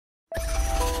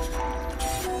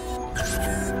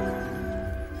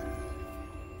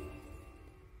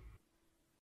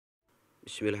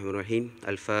Bismillahirrahmanirrahim.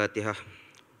 Al-Fatihah.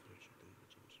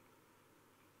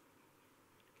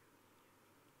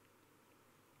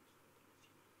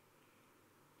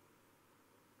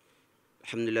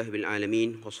 Alhamdulillah bil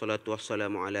alamin wassalatu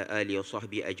wassalamu ala alihi wa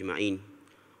sahbihi ajma'in.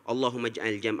 Allahumma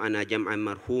ij'al jam'ana jam'an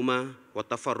marhuma wa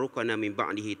tafarruqana min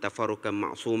ba'dihi tafarruqan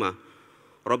ma'suma.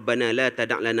 Rabbana la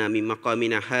tada' lana min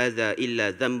maqamina hadza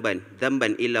illa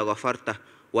dhanban illa ghafartah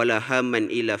wala hamman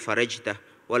illa farajtah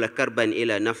wala karban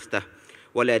illa naftah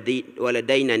wala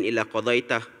daynan illa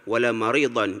qadaitah wala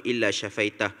maridan illa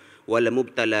syafaitah wala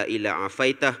mubtala illa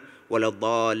afaitah wala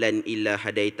dhalan illa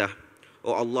hadaitah.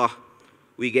 Oh Allah,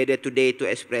 we gather today to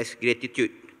express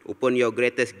gratitude upon your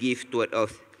greatest gift toward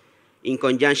us. In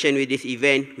conjunction with this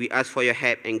event, we ask for your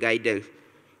help and guidance.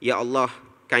 Ya Allah,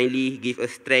 kindly give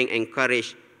us strength and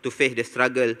courage to face the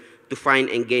struggle to find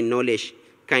and gain knowledge.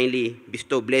 Kindly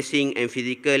bestow blessing and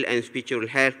physical and spiritual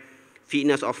health,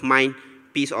 fitness of mind,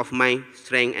 peace of mind,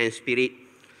 strength and spirit.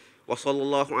 Wa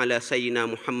sallallahu ala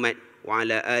sayyidina Muhammad wa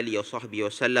ala alihi wa sahbihi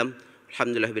wa sallam.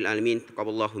 Alhamdulillah bil alamin.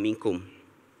 Taqabbalallahu minkum.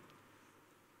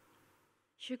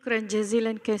 Shukran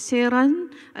jazilan kasiran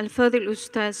Al-Fadhil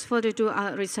Ustaz for the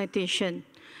dua recitation.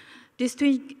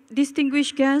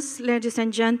 Distinguished guests, ladies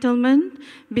and gentlemen,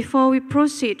 before we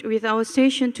proceed with our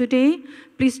session today,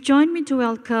 please join me to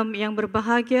welcome Yang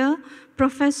Berbahagia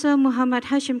Professor Muhammad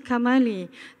Hashim Kamali,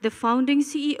 the founding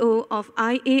CEO of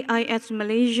IAIS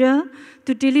Malaysia,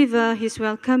 to deliver his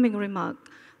welcoming remark.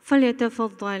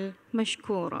 فليتفضل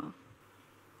مشكورا.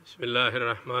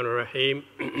 Bismillahirrahmanirrahim.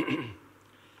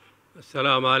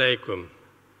 Assalamu alaikum.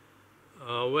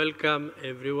 Welcome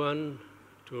everyone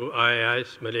to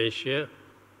IAIS Malaysia.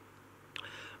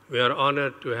 We are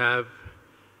honored to have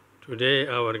today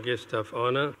our guest of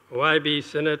honor, YB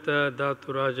Senator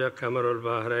Datu Raja Kamarul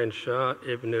Bahrain Shah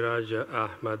Ibn Raja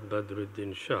Ahmad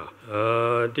Badruddin Shah,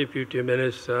 Deputy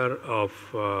Minister of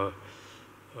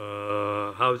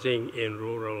Housing in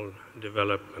Rural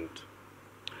Development.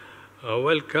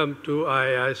 Welcome to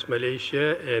IAIS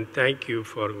Malaysia and thank you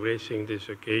for gracing this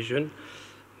occasion.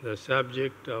 The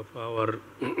subject of our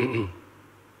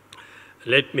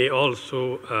let me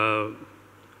also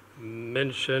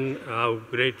mention how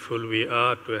grateful we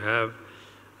are to have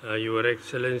Your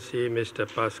Excellency Mr.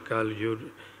 Pascal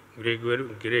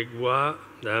Gregoire,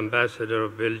 the Ambassador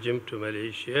of Belgium to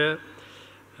Malaysia,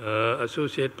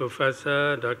 Associate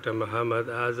Professor Dr. Muhammad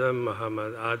Azam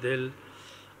Muhammad Adil,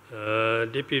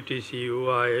 Deputy CEO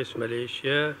IAIS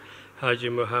Malaysia, Haji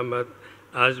Muhammad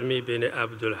Azmi bin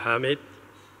Abdul Hamid,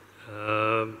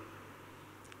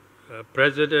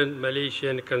 President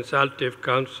Malaysian Consultative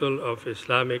Council of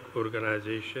Islamic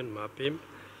Organization, MAPIM,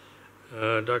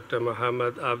 Dr.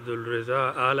 Muhammad Abdul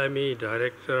Reza Alami,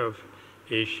 Director of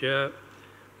Asia,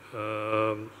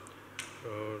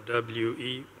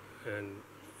 WE, and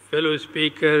fellow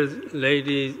speakers,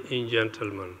 ladies and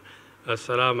gentlemen,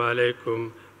 Assalamu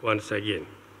alaikum once again.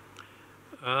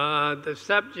 The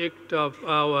subject of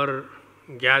our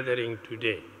gathering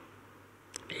today,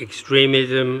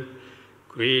 extremism,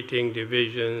 creating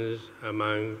divisions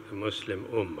among the Muslim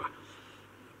Ummah,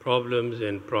 problems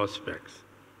and prospects.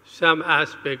 Some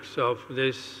aspects of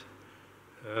this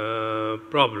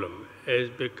problem has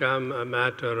become a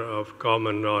matter of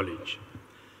common knowledge.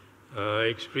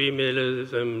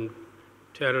 Extremism,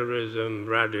 terrorism,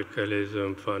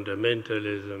 radicalism,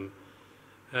 fundamentalism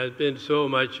has been so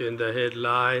much in the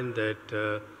headline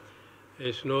that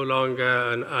it's no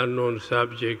longer an unknown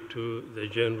subject to the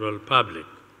general public.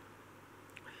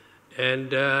 And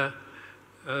the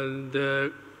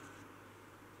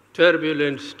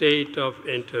turbulent state of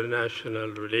international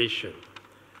relations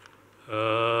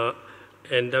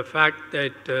and the fact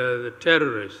that the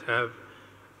terrorists have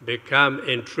become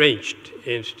entrenched,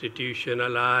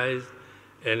 institutionalized,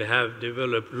 and have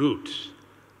developed roots,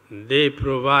 they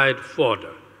provide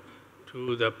fodder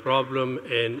to the problem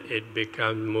and it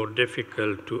becomes more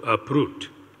difficult to uproot.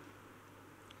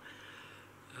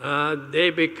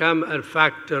 They become a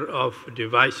factor of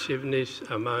divisiveness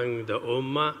among the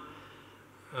Ummah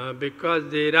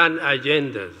because they run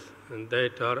agendas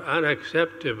that are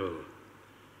unacceptable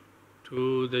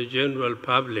to the general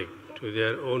public, to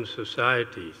their own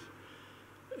societies,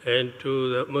 and to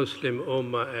the Muslim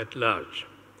Ummah at large.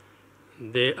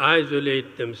 They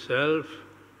isolate themselves,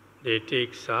 they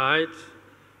take sides,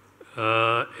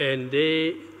 and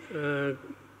they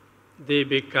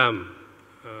become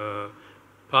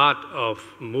part of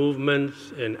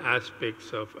movements and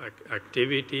aspects of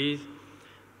activities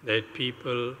that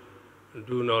people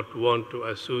do not want to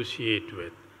associate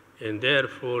with. And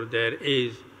therefore there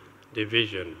is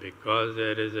division, because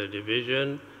there is a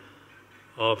division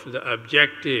of the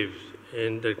objectives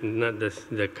in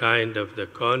the kind of the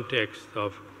context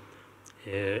of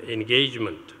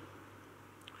engagement.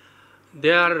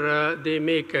 These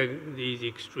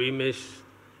extremists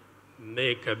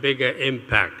make a bigger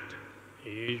impact,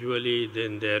 usually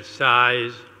than their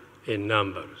size in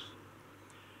numbers.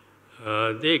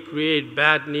 They create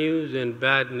bad news, and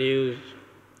bad news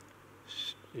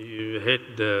you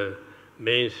hit the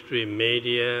mainstream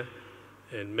media,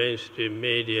 and mainstream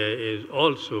media is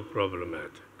also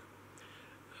problematic.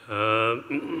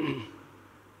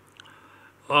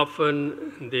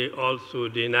 Often they also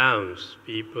denounce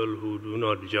people who do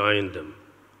not join them.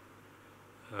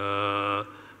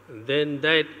 Then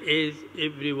that is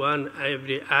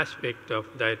every aspect of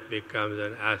that becomes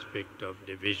an aspect of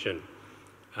division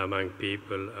among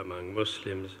people, among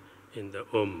Muslims in the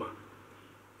Ummah.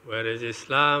 Whereas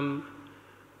Islam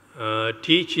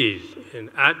teaches and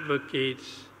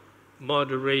advocates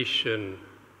moderation,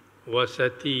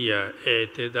 wasatiyya,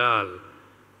 i'tidal,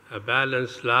 a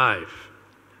balanced life.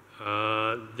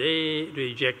 They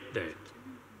reject that.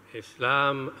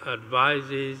 Islam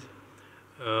advises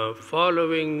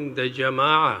following the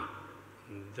jama'ah,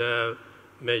 the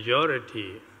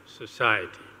majority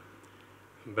society,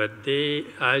 but they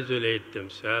isolate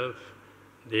themselves.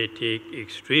 They take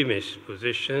extremist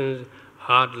positions,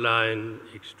 hardline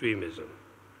extremism.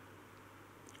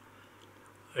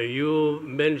 You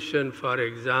mentioned, for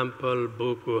example,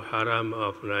 Boko Haram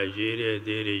of Nigeria,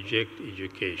 they reject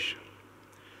education.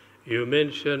 You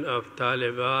mentioned of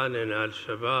Taliban and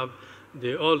Al-Shabaab,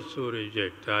 they also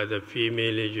reject either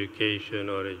female education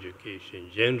or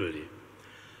education generally.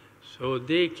 So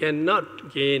they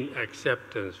cannot gain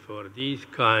acceptance for these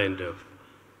kind of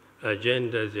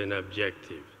agendas and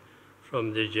objectives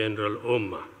from the general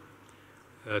Ummah.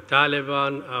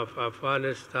 Taliban of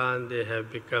Afghanistan, they have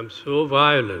become so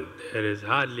violent, there is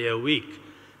hardly a week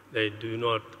they do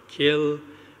not kill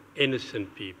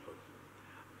innocent people.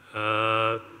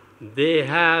 They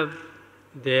had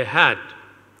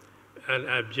an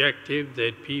objective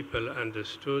that people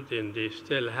understood, and they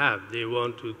still have. They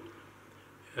want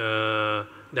the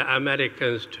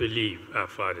Americans to leave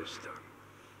Afghanistan,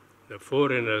 the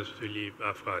foreigners to leave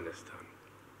Afghanistan.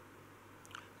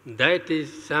 That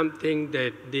is something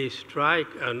that they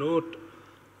strike a note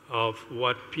of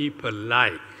what people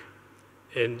like,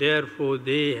 and therefore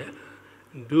they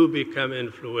do become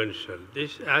influential.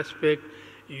 This aspect,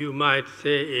 you might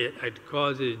say, it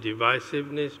causes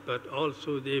divisiveness, but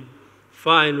also they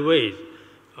find ways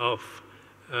of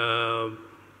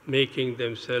making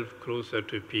themselves closer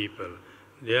to people.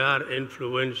 They are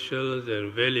influential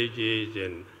in villages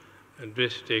and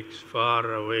districts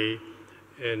far away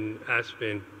in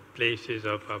places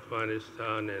of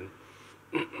Afghanistan, and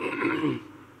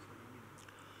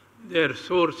their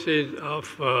sources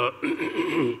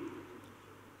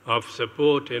of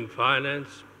support and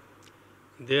finance,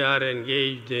 they are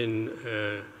engaged in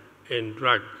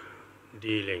drug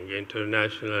dealing,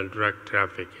 international drug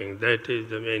trafficking. That is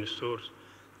the main source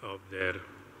of their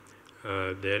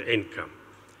income.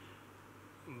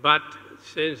 But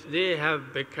since they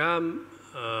have become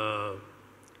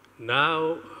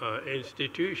now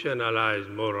institutionalized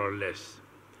more or less,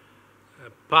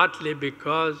 partly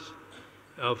because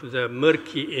of the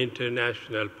murky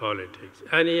international politics.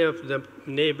 Any of the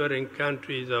neighboring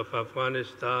countries of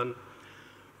Afghanistan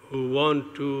who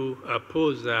want to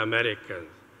oppose the Americans,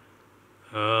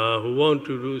 who want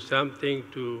to do something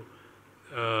to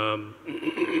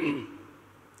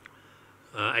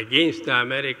against the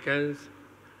Americans,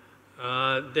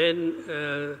 then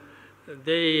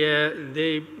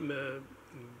they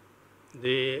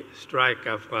strike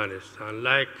Afghanistan.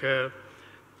 Like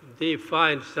they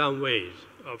find some ways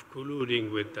of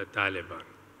colluding with the Taliban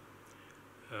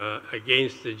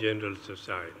against the general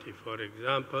society. For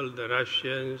example, the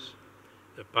Russians,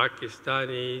 the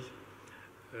Pakistanis,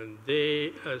 and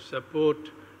they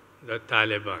support the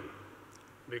Taliban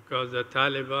because the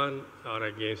Taliban are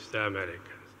against the Americans.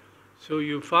 So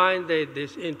you find that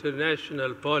this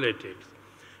international politics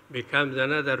becomes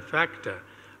another factor,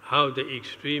 how the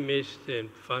extremists and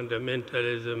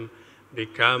fundamentalism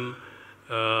become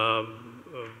a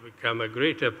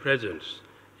greater presence,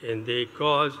 and they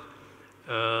cause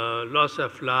loss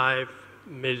of life,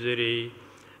 misery,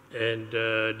 and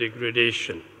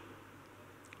degradation.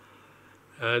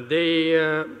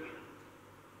 They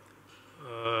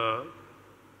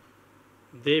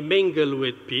mingle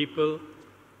with people,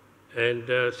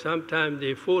 and sometimes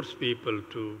they force people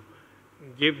to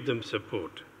give them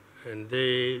support, and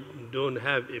they don't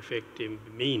have effective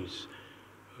means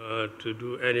to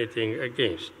do anything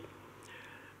against.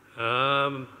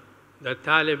 The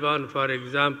Taliban, for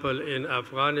example, in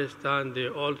Afghanistan, they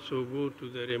also go to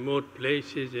the remote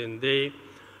places and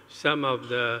some of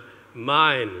the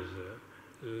mines,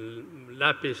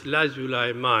 lapis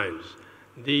lazuli mines,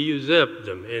 they usurp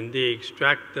them and they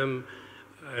extract them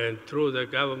and throw the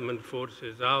government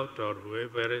forces out or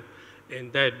whoever,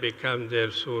 and that becomes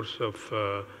their source of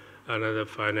another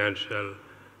financial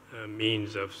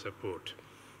means of support.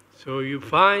 So you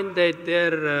find that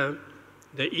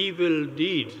the evil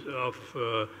deeds of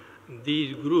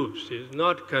these groups is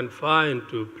not confined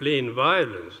to plain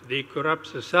violence. They corrupt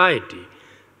society.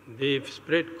 They've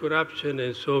spread corruption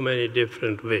in so many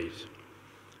different ways.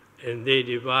 And they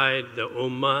divide the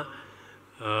Ummah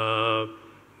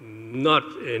not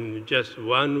in just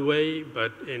one way,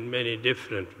 but in many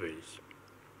different ways.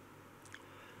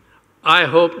 I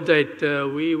hope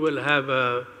that we will have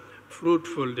a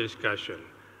fruitful discussion.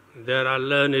 There are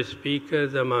learned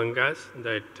speakers among us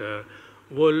that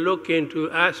will look into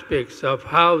aspects of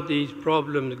how these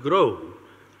problems grow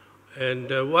and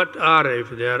what are,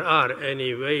 if there are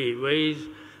any ways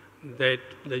that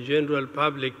the general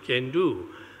public can do.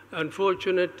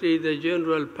 Unfortunately, the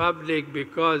general public,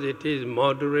 because it is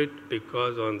moderate,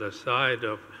 because on the side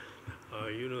of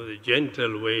the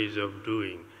gentle ways of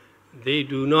doing, they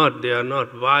are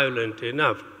not violent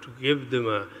enough to give them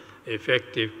an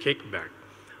effective kickback.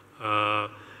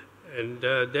 And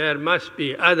there must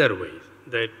be other ways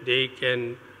that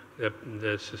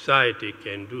the society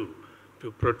can do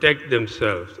to protect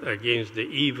themselves against the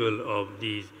evil of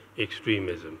these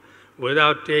extremism.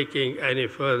 Without taking any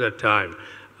further time,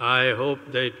 I hope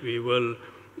that we will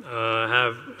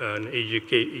have an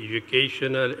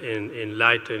educational and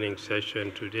enlightening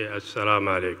session today.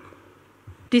 Assalamu alaikum.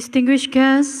 Distinguished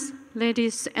guests,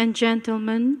 ladies and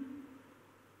gentlemen,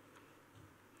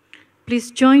 please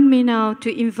join me now to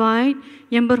invite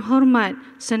Yang Berhormat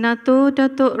Senator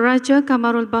Datuk Raja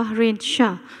Kamarul Bahrain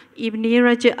Shah Ibni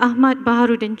Raja Ahmad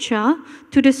Baharuddin Shah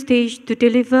to the stage to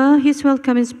deliver his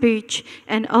welcoming speech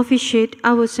and officiate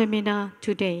our seminar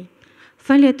today.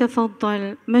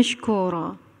 فليتفضل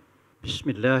مشكورا. بسم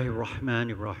الله الرحمن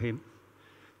الرحيم.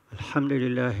 الحمد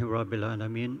لله رب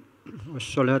العالمين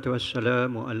والصلاة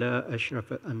والسلام على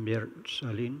أشرف الأنبياء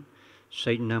والمرسلين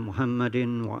سيدنا محمد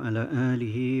وعلى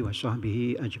آله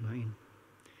وصحبه أجمعين.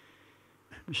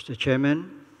 Mr. Chairman,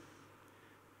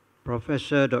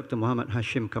 Professor Dr. Muhammad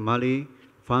Hashim Kamali,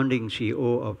 founding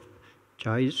CEO of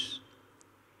JAIS,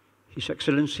 His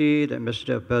Excellency the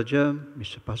Ambassador of Belgium,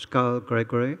 Mr. Pascal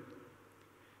Gregory,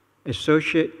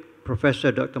 Associate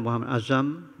Professor Dr. Muhammad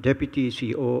Azam, Deputy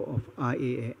CEO of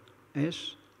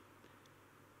IAS,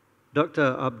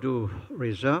 Dr. Abdul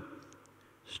Reza,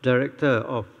 Director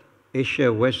of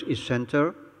Asia West East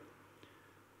Center,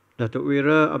 Dr.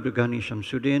 Wira Abdul Ghani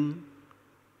Shamsuddin,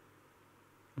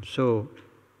 so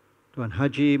Tuan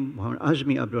Haji Muhammad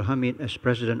Azmi Abdul Hamid as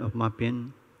President of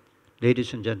MAPIN,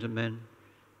 ladies and gentlemen,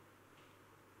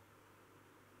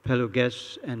 fellow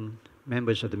guests and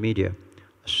members of the media.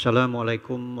 Assalamu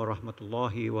alaikum wa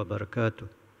rahmatullahi wa barakatuh.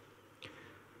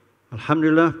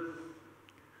 Alhamdulillah,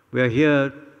 we are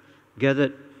here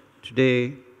gathered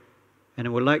today, and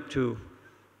I would like to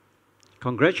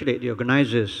congratulate the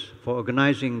organizers for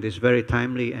organizing this very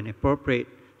timely and appropriate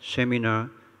seminar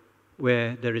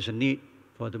where there is a need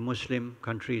for the Muslim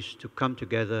countries to come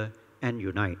together and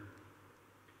unite.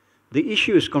 The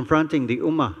issues confronting the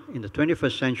Ummah in the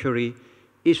 21st century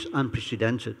is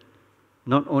unprecedented.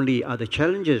 Not only are the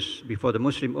challenges before the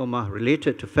Muslim Ummah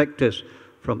related to factors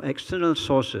from external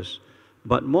sources,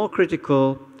 but more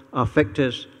critical are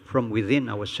factors from within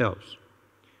ourselves.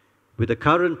 With the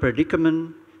current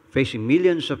predicament facing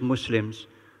millions of Muslims,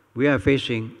 we are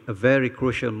facing a very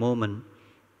crucial moment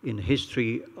in the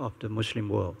history of the Muslim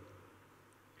world.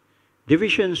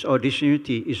 Divisions or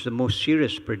disunity is the most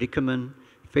serious predicament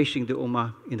facing the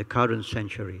Ummah in the current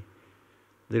century.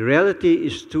 The reality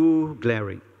is too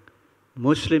glaring.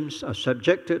 Muslims are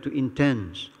subjected to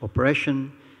intense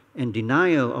oppression and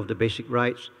denial of the basic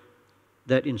rights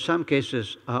that in some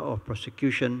cases are of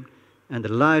persecution, and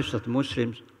the lives of the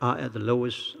Muslims are at the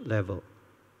lowest level.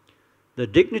 The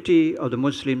dignity of the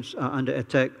Muslims are under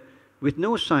attack with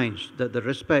no signs that the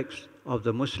respect of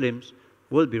the Muslims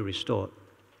will be restored.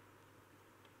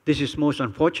 This is most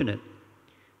unfortunate.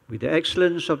 With the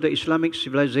excellence of the Islamic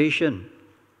civilization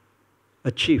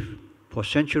achieved for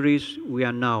centuries, we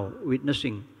are now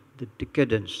witnessing the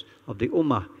decadence of the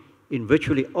Ummah in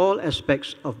virtually all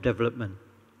aspects of development.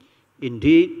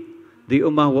 Indeed, the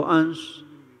Ummah were once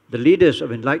the leaders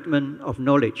of enlightenment of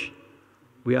knowledge.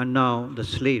 We are now the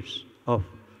slaves of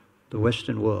the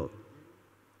Western world.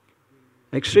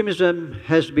 Extremism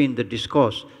has been the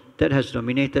discourse that has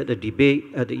dominated the debate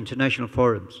at the international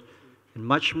forums, and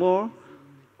much more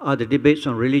are the debates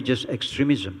on religious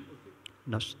extremism.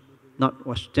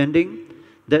 Notwithstanding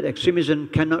that extremism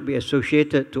cannot be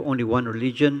associated to only one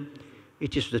religion,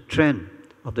 it is the trend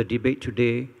of the debate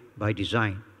today by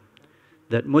design,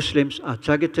 that Muslims are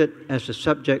targeted as the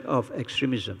subject of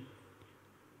extremism.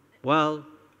 While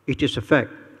it is a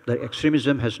fact that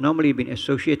extremism has normally been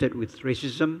associated with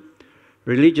racism,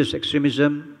 religious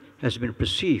extremism has been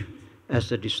perceived as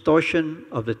the distortion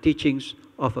of the teachings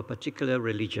of a particular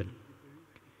religion.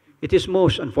 It is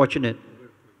most unfortunate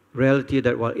reality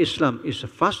that while Islam is the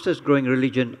fastest growing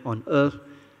religion on earth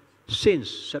since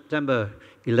September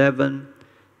 11,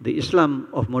 the Islam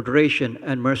of moderation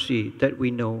and mercy that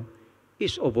we know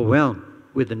is overwhelmed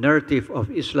with the narrative of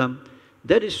Islam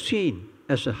that is seen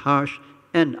as a harsh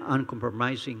and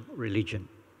uncompromising religion.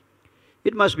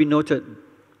 It must be noted,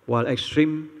 while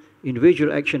extreme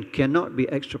individual action cannot be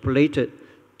extrapolated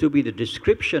to be the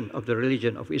description of the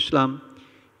religion of Islam,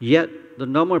 yet the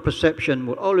normal perception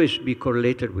will always be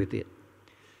correlated with it.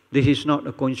 This is not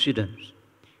a coincidence.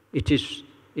 It is,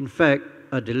 in fact,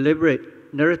 a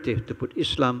deliberate narrative to put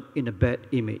Islam in a bad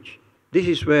image. This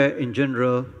is where, in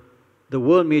general, the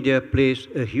world media plays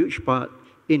a huge part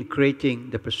in creating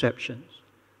the perceptions.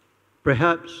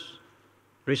 Perhaps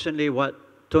recently what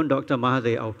Tun Dr.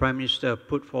 Mahathir, our Prime Minister,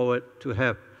 put forward to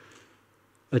have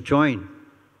a joint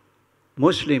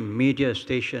Muslim media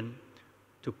station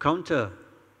to counter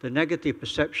the negative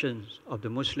perceptions of the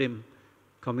Muslim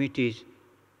communities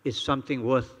is something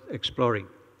worth exploring.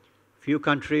 Few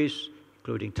countries,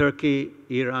 including Turkey,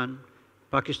 Iran,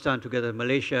 Pakistan, together with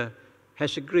Malaysia,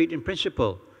 has agreed in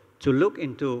principle to look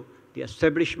into the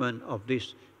establishment of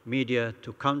this media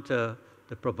to counter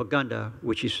the propaganda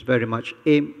which is very much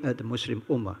aimed at the Muslim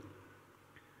Ummah.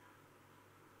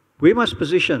 We must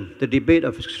position the debate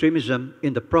of extremism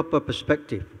in the proper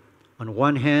perspective. On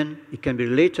one hand, it can be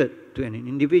related to an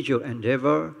individual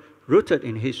endeavor rooted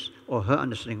in his or her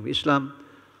understanding of Islam,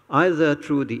 either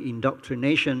through the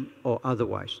indoctrination or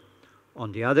otherwise.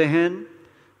 On the other hand,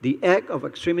 the act of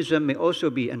extremism may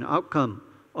also be an outcome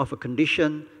of a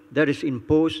condition that is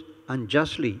imposed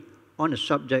unjustly on a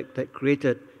subject that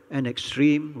created an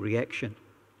extreme reaction.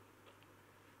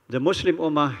 The Muslim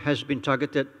Ummah has been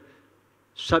targeted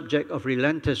subject of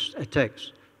relentless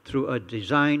attacks through a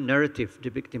design narrative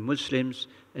depicting Muslims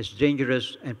as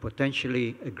dangerous and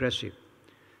potentially aggressive.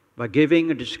 By giving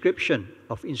a description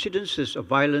of incidences of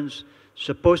violence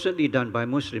supposedly done by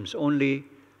Muslims only,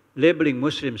 labeling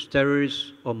Muslims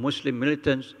terrorists or Muslim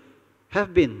militants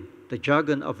have been the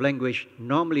jargon of language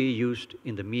normally used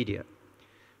in the media.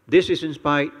 This is in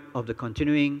spite of the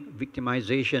continuing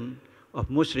victimization of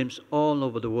Muslims all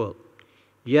over the world.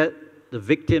 Yet, the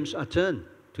victims are turned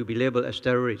to be labeled as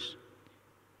terrorists.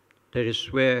 That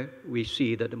is where we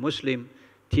see that the Muslim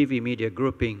TV media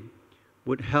grouping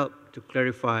would help to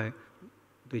clarify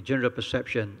the general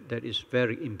perception that is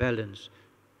very imbalanced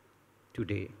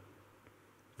today.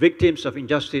 Victims of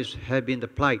injustice have been the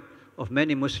plight of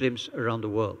many Muslims around the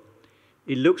world.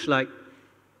 It looks like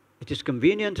it is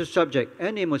convenient to subject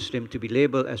any Muslim to be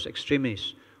labeled as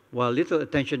extremist, while little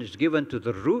attention is given to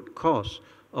the root cause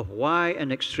of why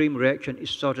an extreme reaction is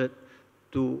sorted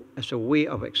to as a way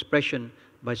of expression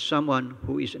by someone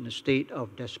who is in a state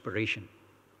of desperation.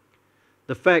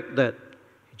 The fact that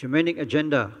hegemonic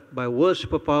agenda by world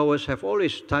superpowers have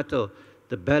always titled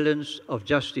the balance of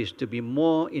justice to be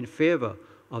more in favor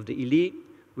of the elite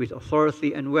with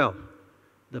authority and wealth,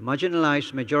 the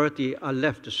marginalized majority are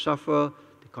left to suffer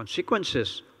the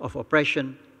consequences of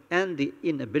oppression and the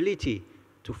inability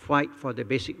to fight for their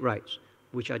basic rights,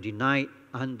 which are denied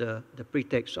under the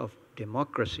pretext of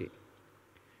democracy.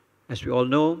 As we all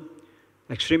know,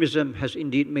 extremism has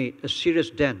indeed made a serious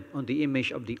dent on the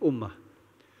image of the Ummah.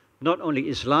 Not only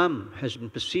Islam has been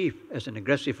perceived as an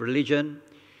aggressive religion,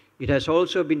 it has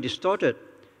also been distorted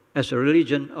as a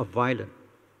religion of violence.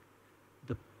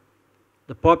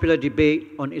 The popular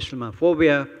debate on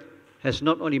Islamophobia has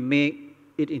not only made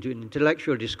it into an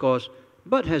intellectual discourse,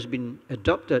 but has been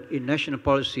adopted in national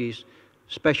policies,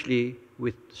 especially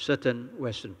with certain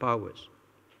Western powers.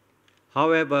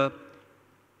 However,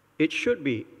 it should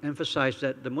be emphasized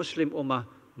that the Muslim Ummah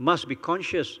must be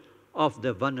conscious of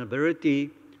the vulnerability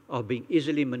of being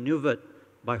easily maneuvered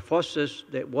by forces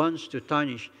that wants to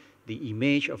tarnish the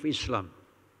image of Islam.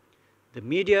 The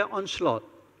media onslaught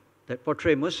that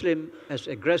portray Muslims as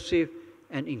aggressive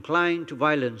and inclined to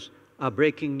violence are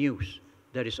breaking news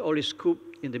that is always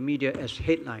scooped in the media as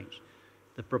headlines.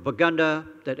 The propaganda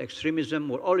that extremism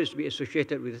will always be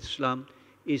associated with Islam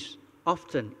is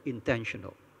often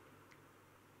intentional.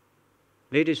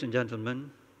 Ladies and gentlemen,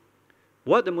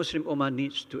 What the Muslim Ummah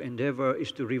needs to endeavor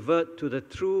is to revert to the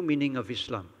true meaning of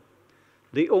Islam.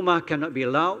 The Ummah cannot be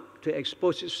allowed to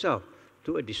expose itself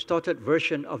to a distorted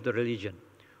version of the religion,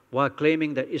 while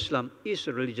claiming that Islam is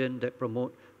a religion that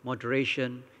promotes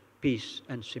moderation, peace,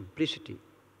 and simplicity.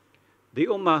 The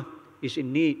Ummah is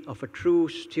in need of a true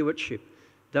stewardship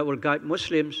that will guide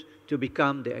Muslims to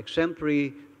become the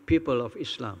exemplary people of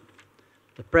Islam.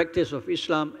 The practice of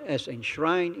Islam as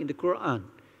enshrined in the Quran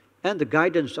and the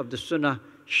guidance of the Sunnah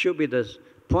should be the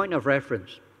point of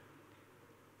reference.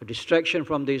 A distraction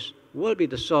from this will be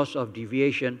the source of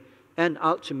deviation and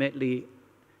ultimately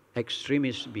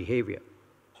extremist behavior.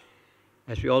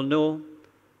 As we all know,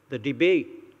 the debate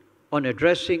on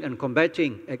addressing and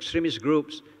combating extremist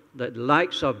groups the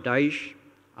likes of Daesh,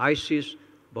 ISIS,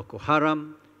 Boko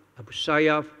Haram, Abu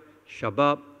Sayyaf,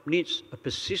 Shabab needs a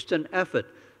persistent effort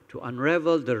to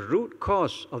unravel the root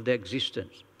cause of their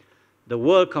existence. The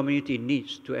world community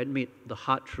needs to admit the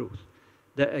hard truth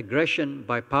that aggression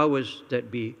by powers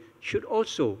that be should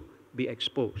also be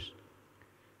exposed.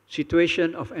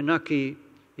 Situation of anarchy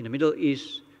in the Middle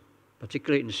East,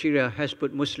 particularly in Syria, has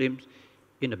put Muslims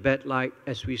in a bad light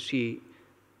as we seem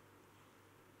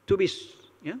to be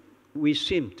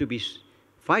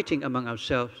fighting among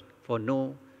ourselves for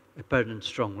no apparent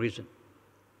strong reason.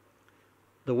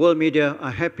 The world media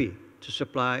are happy to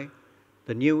supply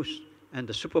the news, and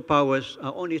the superpowers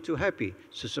are only too happy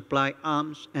to supply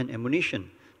arms and ammunition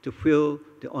to fuel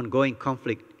the ongoing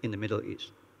conflict in the Middle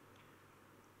East.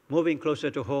 Moving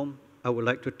closer to home, I would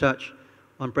like to touch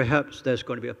on perhaps there's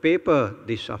going to be a paper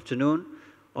this afternoon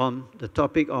on the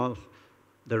topic of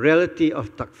the reality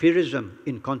of takfirism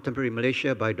in contemporary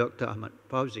Malaysia by Dr. Ahmad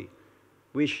Fauzi,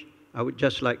 which I would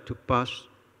just like to pass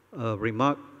a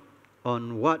remark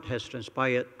on what has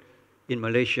transpired in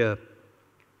Malaysia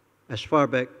as far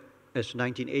back as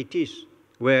 1980s,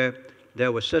 where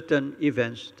there were certain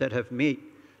events that have made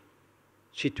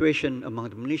situation among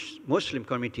the Muslim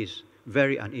communities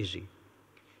very uneasy.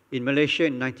 In Malaysia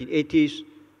in 1980s,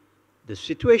 the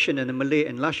situation in the Malay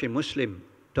and largely Muslim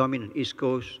dominant East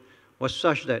Coast was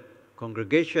such that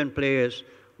congregation prayers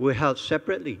were held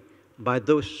separately by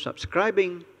those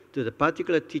subscribing to the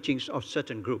particular teachings of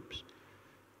certain groups.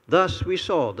 Thus, we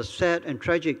saw the sad and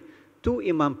tragic two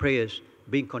imam prayers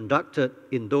being conducted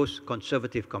in those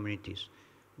conservative communities.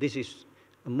 This is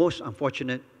a most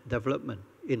unfortunate development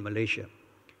in Malaysia.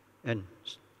 And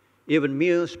even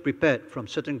meals prepared from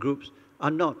certain groups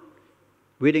are not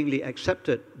willingly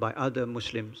accepted by other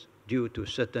Muslims due to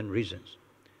certain reasons.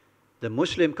 The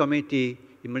Muslim community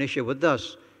in Malaysia was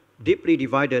thus deeply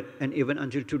divided, and even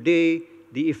until today,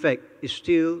 the effect is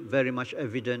still very much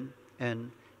evident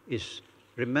and is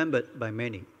remembered by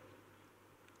many.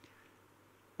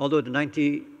 Although the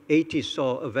 1980s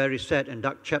saw a very sad and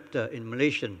dark chapter in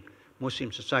Malaysian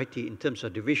Muslim society in terms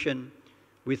of division,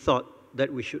 we thought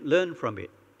that we should learn from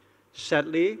it.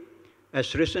 Sadly,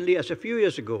 as recently as a few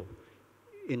years ago,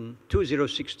 in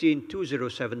 2016,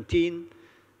 2017,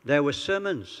 there were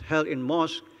sermons held in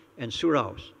mosques and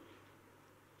suraus,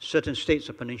 certain states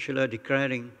of Peninsula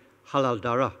declaring halal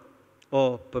darah,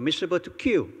 or permissible to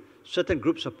kill certain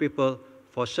groups of people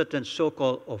for certain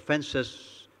so-called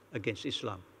offenses against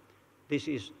Islam. This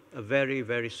is a very,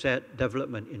 very sad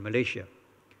development in Malaysia.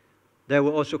 There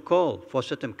were also calls for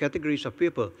certain categories of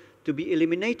people to be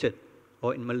eliminated,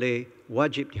 or in Malay,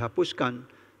 wajib dihapuskan,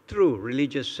 through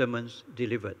religious sermons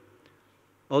delivered.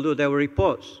 Although there were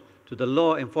reports to the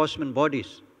law enforcement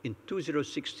bodies in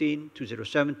 2016,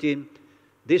 2017,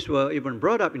 these were even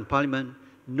brought up in Parliament,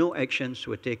 no actions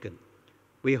were taken.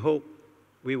 We hope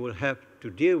we will have to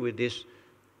deal with these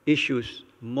issues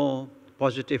more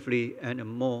positively and in a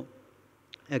more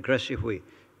aggressive way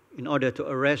in order to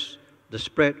arrest the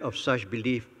spread of such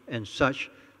belief and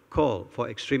such call for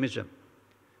extremism.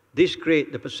 This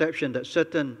creates the perception that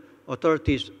certain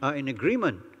authorities are in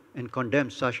agreement and condemn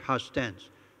such harsh stance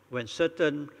when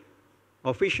certain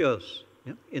officials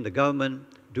in the government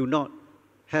do not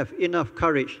have enough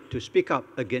courage to speak up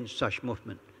against such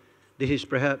movement. This is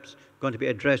perhaps going to be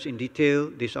addressed in detail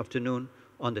this afternoon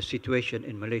on the situation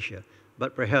in Malaysia.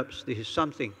 But perhaps this is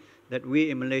something that we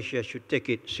in Malaysia should take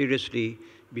it seriously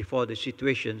before the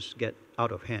situations get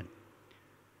out of hand.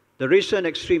 The recent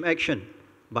extreme action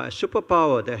by a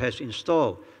superpower that has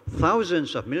installed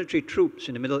thousands of military troops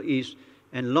in the Middle East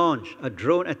and launched a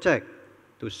drone attack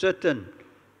to certain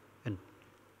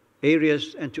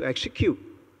areas and to execute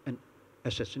an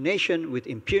assassination with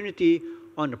impunity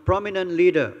on a prominent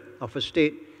leader of a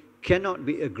state cannot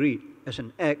be agreed as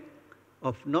an act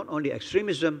of not only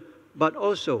extremism, but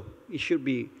also it should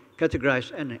be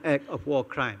categorized as an act of war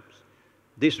crimes.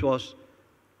 This was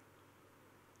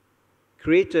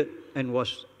created and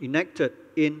was enacted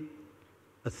in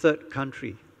a third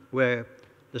country where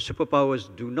the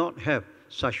superpowers do not have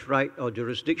such right or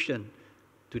jurisdiction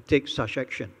to take such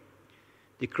action.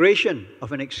 The creation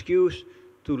of an excuse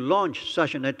to launch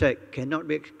such an attack cannot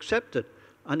be accepted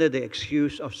under the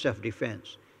excuse of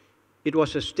self-defense. It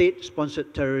was a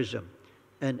state-sponsored terrorism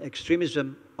and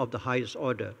extremism of the highest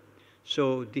order.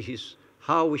 So this is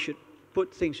how we should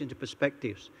put things into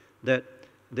perspectives, that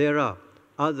there are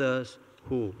others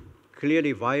who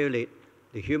clearly violate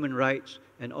the human rights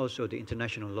and also the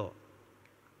international law.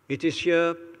 It is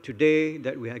here today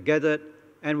that we are gathered,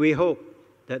 and we hope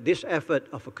that this effort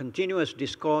of a continuous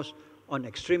discourse on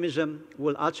extremism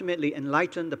will ultimately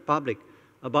enlighten the public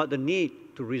about the need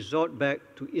to resort back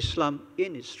to Islam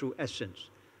in its true essence.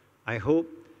 I hope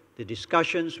the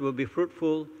discussions will be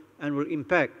fruitful and will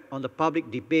impact on the public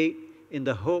debate in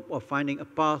the hope of finding a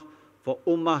path for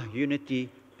Ummah unity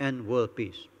and world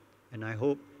peace. And I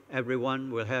hope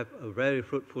everyone will have a very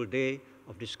fruitful day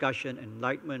of discussion and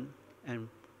enlightenment, and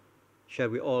shall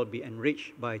we all be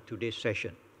enriched by today's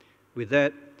session. With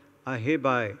that, I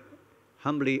hereby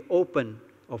humbly open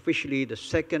officially the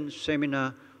second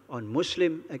seminar on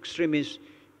Muslim extremists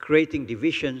creating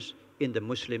divisions in the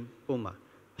Muslim Ummah.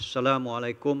 Assalamu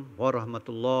alaikum wa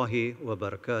rahmatullahi wa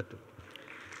barakatuh.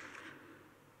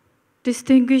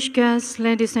 Distinguished guests,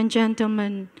 ladies and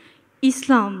gentlemen,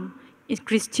 Islam,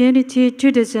 Christianity,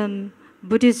 Judaism,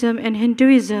 Buddhism, and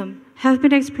Hinduism have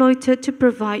been exploited to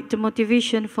provide the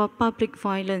motivation for public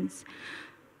violence.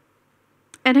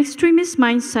 An extremist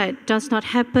mindset does not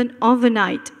happen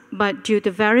overnight, but due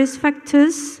to various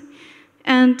factors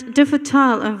and the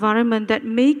fertile environment that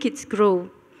make it grow.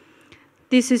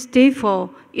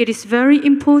 Therefore, it is very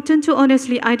important to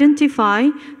honestly identify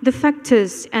the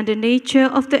factors and the nature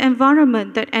of the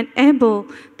environment that enable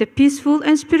the peaceful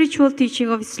and spiritual teaching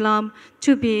of Islam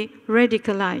to be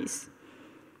radicalized.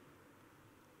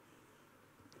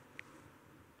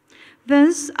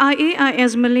 Thus,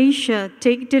 IAIS Malaysia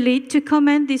take the lead to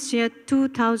comment this year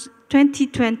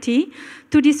 2020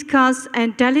 to discuss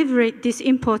and deliberate this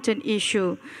important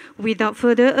issue. Without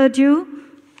further ado,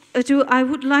 I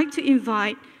would like to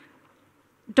invite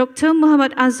Dr.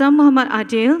 Muhammad Azam Muhammad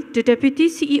Adil, the Deputy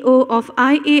CEO of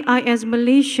IAIS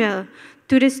Malaysia,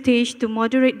 to the stage to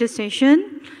moderate the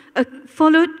session,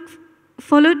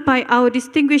 followed by our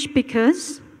distinguished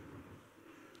speakers.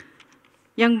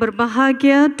 Yang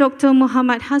berbahagia Dr.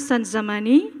 Muhammad Hassan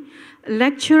Zamani,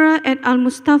 lecturer at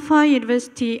Al-Mustafa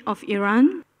University of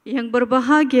Iran. Yang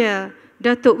berbahagia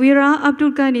Datuk Wira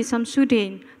Abdul Ghani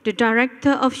Samsudin, the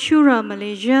Director of Shura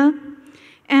Malaysia,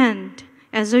 and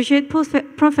Associate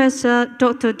Professor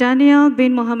Dr. Daniel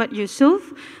bin Muhammad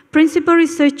Yusuf, Principal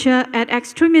Researcher at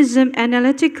Extremism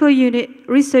Analytical Unit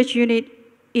Research Unit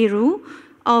IRU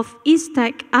of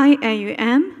ISTEC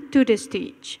IAUM, to the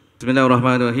stage.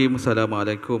 Bismillahirrahmanirrahim.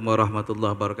 Assalamualaikum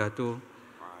warahmatullahi wabarakatuh.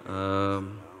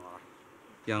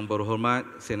 Yang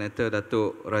berhormat Senator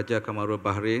Datuk Raja Kamarul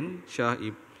Bahrain Shah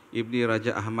Ibni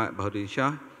Raja Ahmad Bahaduddin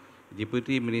Shah,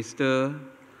 Deputy Minister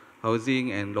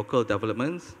Housing and Local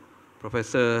Developments,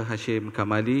 Professor Hashim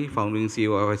Kamali, Founding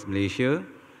CEO of IAIS Malaysia.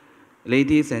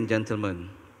 Ladies and gentlemen,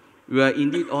 we are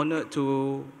indeed honored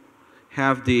to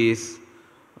have this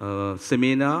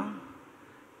seminar,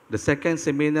 the second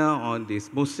seminar on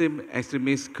this Muslim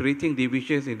extremists creating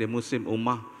divisions in the Muslim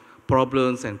Ummah,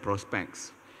 problems and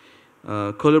prospects,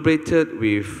 collaborated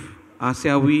with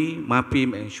Asiawi,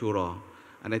 MAPIM and Shura.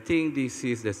 And I think this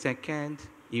is the second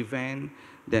event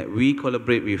that we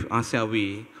collaborate with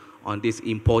Asiawi on this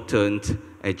important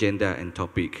agenda and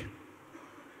topic.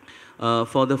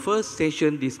 For the first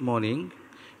session this morning,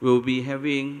 we'll be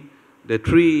having the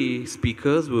three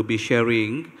speakers will be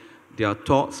sharing their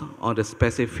thoughts on the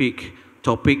specific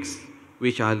topics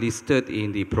which are listed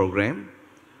in the program.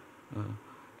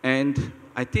 And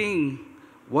I think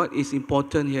what is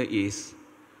important here is,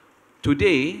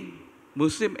 today,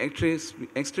 Muslim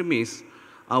extremists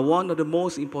are one of the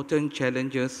most important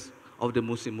challenges of the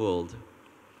Muslim world.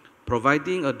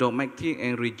 Providing a dogmatic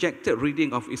and rejected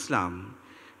reading of Islam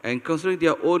and considering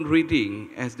their own reading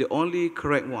as the only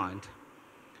correct one,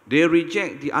 they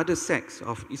reject the other sects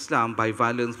of Islam by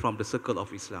violence from the circle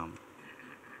of Islam.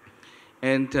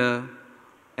 And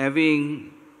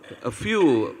having a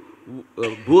few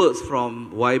words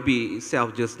from YB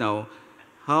itself just now,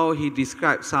 how he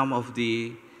described some of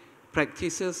the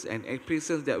practices and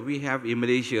practices that we have in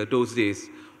Malaysia those days,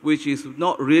 which is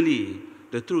not really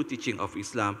the true teaching of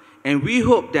Islam. And we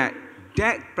hope that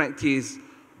that practice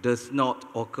does not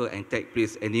occur and take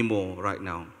place anymore right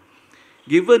now.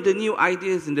 Given the new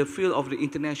ideas in the field of the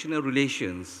international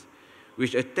relations,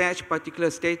 which attach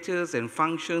particular status and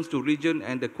functions to region,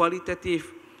 and the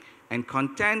qualitative and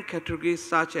content categories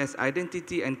such as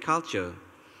identity and culture.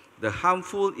 The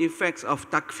harmful effects of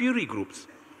takfiri groups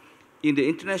in the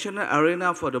international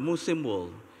arena for the Muslim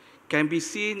world can be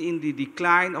seen in the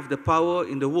decline of the power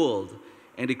in the world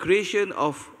and the creation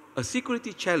of a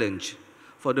security challenge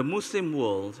for the Muslim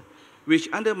world, which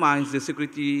undermines the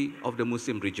security of the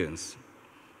Muslim regions.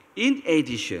 In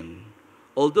addition,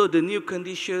 although the new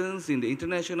conditions in the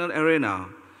international arena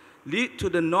lead to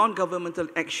the non-governmental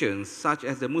actions such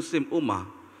as the Muslim Ummah,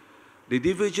 the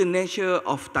divergent nature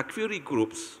of takfiri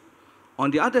groups,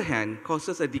 on the other hand,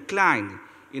 causes a decline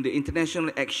in the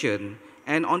international action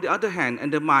and on the other hand,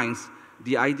 undermines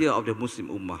the idea of the Muslim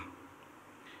Ummah.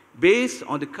 Based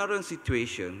on the current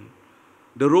situation,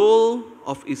 the role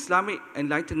of Islamic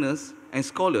enlighteners and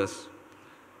scholars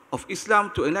of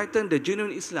Islam to enlighten the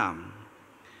genuine Islam,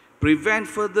 prevent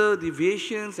further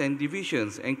deviations and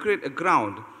divisions, and create a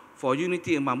ground for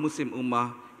unity among Muslim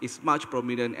Ummah is much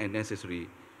prominent and necessary.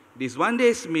 This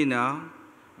one-day seminar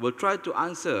will try to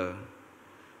answer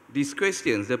these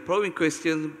questions, the following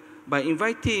questions, by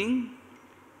inviting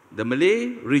the Malay,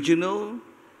 regional,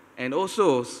 and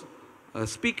also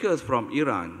speakers from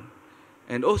Iran,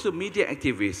 and also media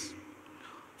activists.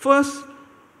 First,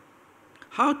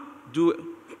 how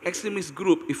do extremist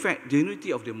groups affect the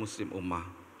unity of the Muslim Ummah?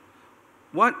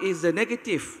 What is the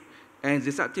negative and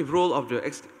destructive role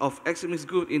of extremist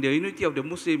groups in the unity of the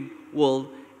Muslim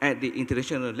world at the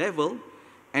international level?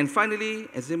 And finally,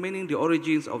 examining the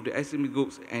origins of the extremist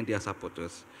groups and their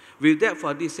supporters. With that,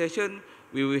 for this session,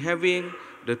 we will be having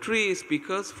the three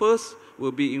speakers. First,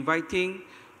 we'll be inviting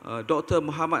Dr.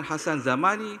 Muhammad Hassan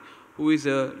Zamani, who is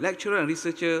a lecturer and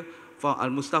researcher from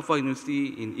Al-Mustafa University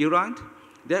in Iran.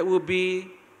 That will be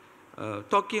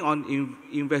talking on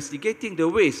investigating the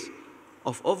ways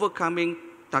of overcoming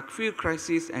takfir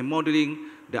crisis and modeling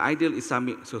the ideal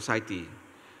Islamic society.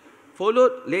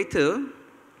 Followed later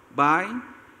by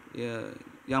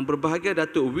Yang Berbahagia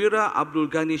Datuk Wira Abdul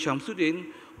Ghani Shamsuddin,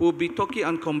 who will be talking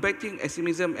on combating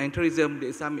extremism and terrorism, the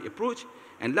Islamic approach.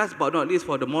 And last but not least,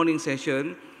 for the morning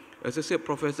session, Associate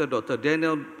Professor Dr.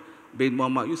 Daniel bin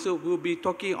Muhammad Yusuf will be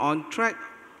talking on threat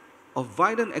of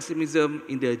violent extremism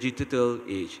in the digital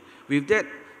age. With that,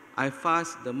 I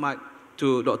pass the mic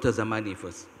to Dr. Zamani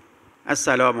first.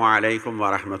 السلام عليكم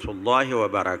ورحمة الله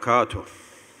وبركاته.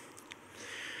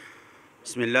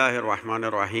 بسم الله الرحمن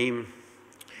الرحيم.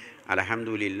 الحمد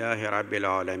لله رب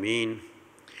العالمين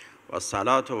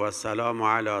والصلاة والسلام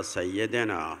على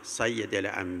سيدنا سيد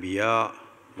الأنبياء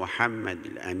محمد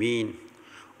الأمين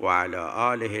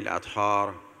وعلى آله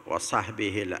الأطهار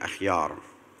وصحبه الأخيار.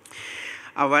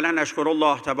 أولا أشكر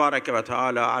الله تبارك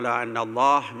وتعالى على أن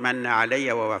الله من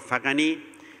علي ووفقني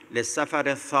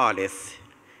للسفر الثالث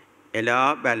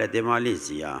إلى بلد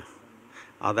ماليزيا،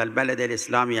 هذا البلد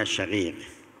الإسلامي الشقيق.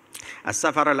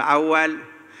 السفر الأول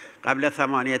قبل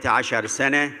 18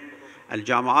 سنة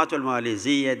الجامعات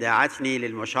الماليزية دعتني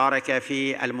للمشاركة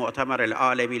في المؤتمر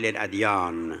العالمي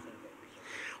للأديان،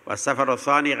 والسفر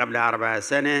الثاني قبل 4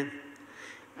 سنة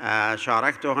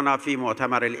شاركت هنا في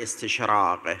مؤتمر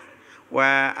الاستشراق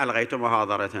وألغيت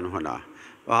محاضرة هنا.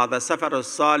 وهذا السفر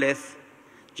الثالث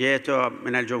جئت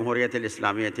من الجمهورية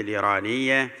الإسلامية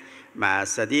الإيرانية مع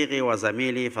صديقي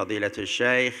وزميلي فضيلة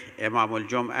الشيخ إمام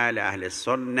الجمعة لأهل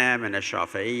السنة من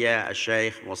الشافعية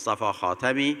الشيخ مصطفى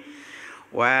خاتمي،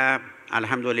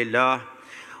 والحمد لله.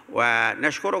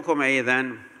 ونشكركم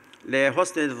أيضا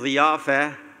لحسن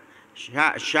الضيافة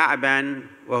شعبا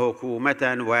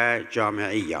وحكومة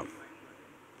وجامعية.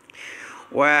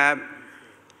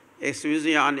 Excuse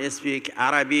me, I speak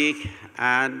Arabic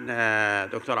and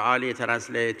Dr. Ali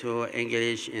translate to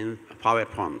English in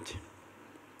PowerPoint.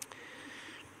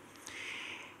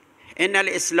 إن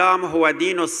الإسلام هو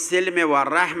دين السلم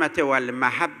والرحمة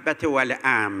والمحبة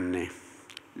والأمن،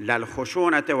 لا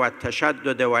الخشونة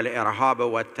والتشدد والإرهاب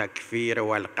والتكفير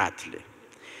والقتل.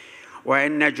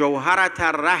 وإن جوهرة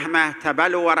الرحمة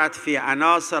تبلورت في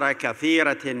عناصر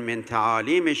كثيرة من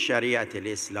تعاليم الشريعة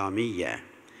الإسلامية،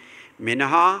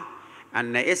 منها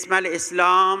أن اسم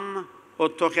الإسلام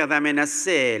اتخذ من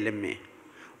السلم،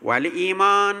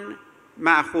 والإيمان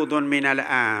مأخوذ من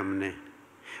الأمن،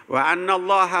 وأن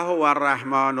الله هو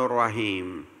الرحمن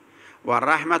الرحيم.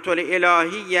 والرحمة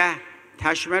الإلهية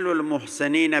تشمل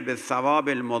المحسنين بالثواب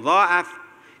المضاعف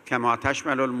كما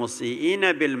تشمل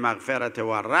المسيئين بالمغفرة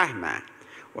والرحمة.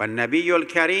 والنبي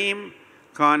الكريم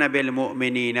كان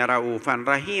بالمؤمنين رؤوفا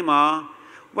رحيما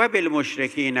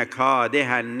وبالمشركين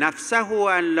كادها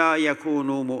نفسه أن لا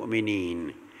يكونوا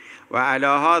مؤمنين. وعلى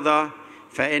هذا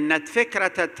فإن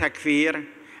فكرة التكفير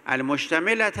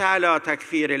المشتملة على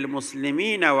تكفير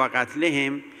المسلمين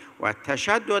وقتلهم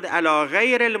والتشدد على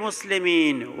غير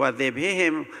المسلمين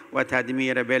وذبحهم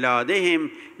وتدمير بلادهم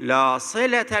لا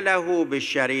صلة له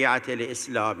بالشريعة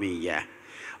الإسلامية،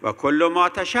 وكل ما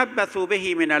تشبثوا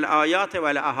به من الآيات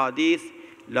والأحاديث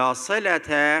لا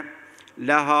صلة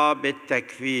لها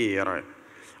بالتكفير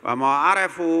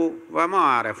وما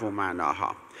عرفوا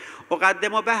معناها.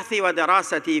 أقدم بحثي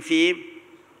ودراستي في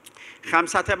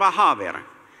 5 محاور.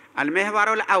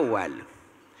 المحور الأول: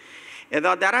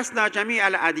 إذا درسنا جميع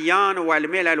الأديان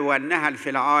والملل والنهل في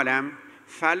العالم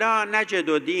فلا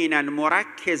نجد ديناً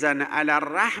مركزاً على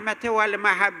الرحمة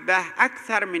والمحبة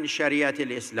أكثر من شريعة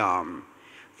الإسلام،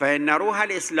 فإن روح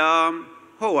الإسلام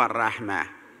هو الرحمة.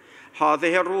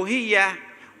 هذه الروحية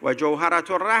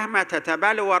وجوهرة الرحمة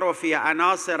تتبلور في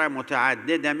عناصر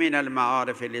متعددة من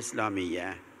المعارف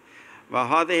الإسلامية،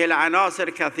 وهذه العناصر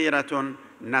كثيرة،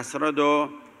 نسرد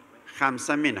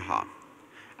 5 منها.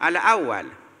 الأول: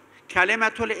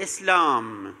 كلمة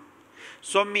الإسلام.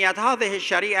 سميت هذه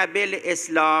الشريعة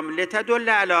بالإسلام لتدل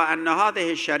على أن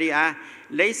هذه الشريعة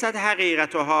ليست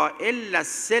حقيقتها إلا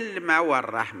السلم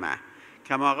والرحمة،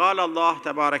 كما قال الله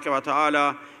تبارك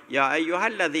وتعالى: يا أيها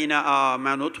الذين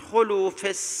آمنوا ادخلوا في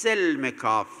السلم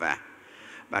كافة.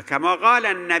 وكما قال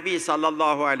النبي صلى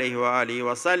الله عليه وآله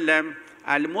وسلم: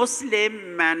 المسلم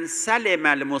من سلم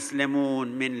المسلمون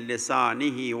من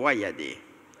لسانه ويده.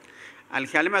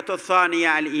 الكلمة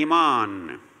الثانية: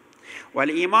 الإيمان.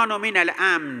 والإيمان من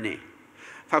الأمن،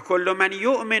 فكل من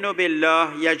يؤمن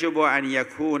بالله يجب أن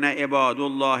يكون عباد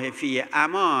الله في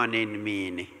أمان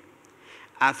منه.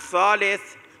 الثالث: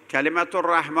 كلمة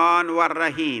الرحمن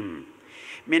والرحيم.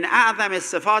 من أعظم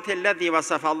الصفات الذي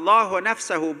وصف الله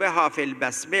نفسه بها في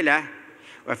البسملة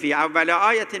وفي أول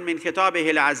آية من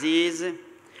كتابه العزيز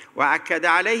وأكد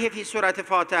عليه في سورة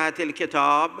فاتحة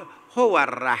الكتاب هو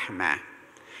الرحمة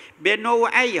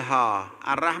بنوعيها،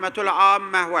 الرحمة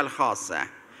العامة والخاصة،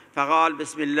 فقال: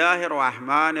 بسم الله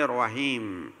الرحمن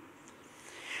الرحيم.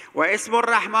 واسم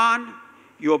الرحمن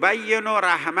يبين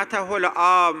رحمته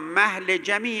العامة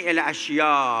لجميع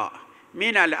الأشياء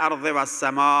من الأرض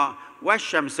والسماء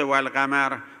والشمس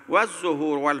والقمر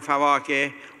والزهور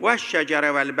والفواكه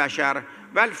والشجر والبشر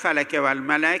والفلك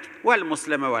والملك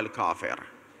والمسلم والكافر.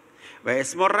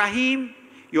 واسم الرحيم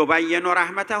يبين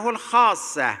رحمته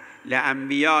الخاصة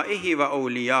لأنبيائه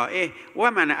وأوليائه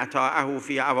ومن أطاعه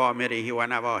في أوامره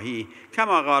ونواهيه،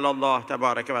 كما قال الله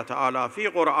تبارك وتعالى في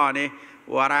قرآنه: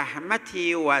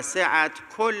 ورحمتي وسعت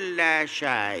كل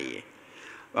شيء.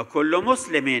 وكل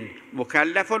مسلم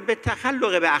مكلف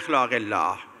بالتخلق بأخلاق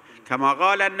الله، كما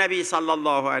قال النبي صلى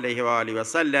الله عليه وآله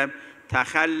وسلم: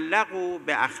 تخلقوا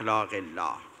بأخلاق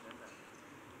الله.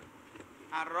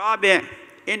 الرابع: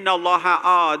 إن الله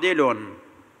عادل.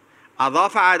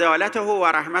 أضاف عدالته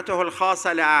ورحمته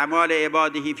الخاصة لأعمال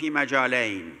عباده في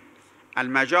مجالين.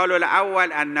 المجال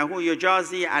الأول أنه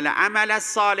يجازي العمل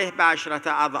الصالح ب10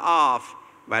 أضعاف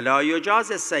ولا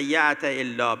يجازي السيئة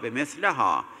إلا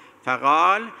بمثلها،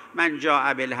 فقال: من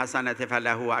جاء بالحسنة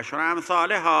فله 10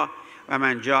 أمثالها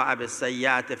ومن جاء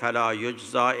بالسيئة فلا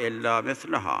يجزى إلا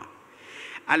مثلها.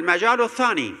 المجال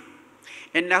الثاني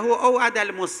إنه أوعد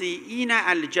المسيئين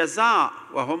الجزاء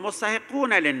وهم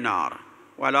مستحقون للنار،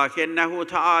 ولكنه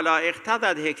تعالى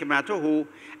اقتضت حكمته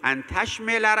أن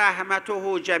تشمل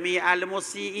رحمته جميع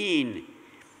المسيئين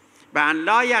بأن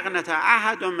لا يقنط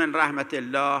أحد من رحمة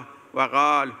الله،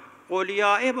 وقال: قل يا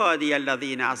عبادي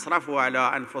الذين أسرفوا على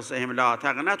أنفسهم لا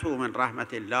تقنطوا من رحمة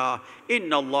الله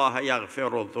إن الله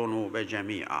يغفر الذنوب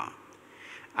جميعا.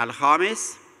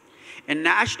 الخامس: إن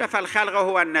أشرف الخلق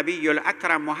هو النبي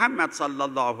الأكرم محمد صلى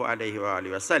الله عليه وآله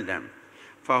وسلم،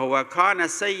 فهو كان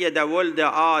سيد ولد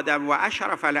آدم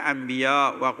وأشرف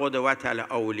الأنبياء وقدوة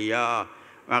الأولياء،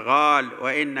 وقال: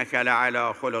 وإنك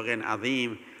لعلى خلق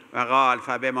عظيم، وقال: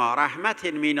 فبما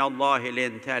رحمة من الله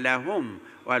لنت لهم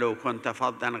ولو كنت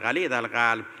فظا غليظ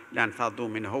القلب لانفضوا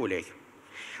من حولك.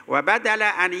 وبدل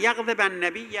أن يغضب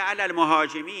النبي على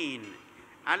المهاجمين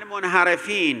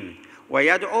المنحرفين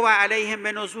ويدعو عليهم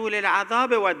بنزول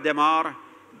العذاب والدمار،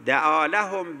 دعا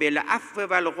لهم بالعفو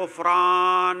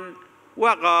والغفران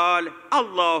وقال: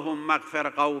 اللهم اغفر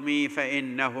قومي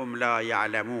فإنهم لا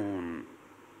يعلمون.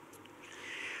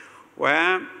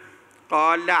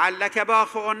 وقال: لعلك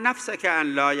باخع نفسك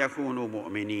أن لا يكونوا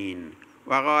مؤمنين.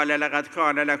 وقال: لقد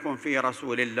كان لكم في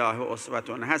رسول الله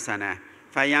أسوة حسنة،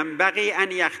 فينبغي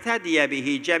أن يقتدي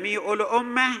به جميع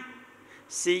الأمة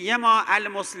سيما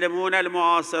المسلمون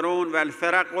المعاصرون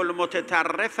والفرق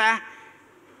المتطرفة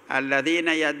الذين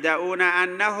يدعون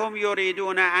أنهم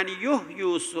يريدون أن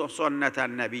يحيوا سنة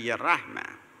النبي الرحمة.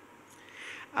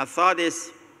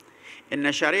 السادس: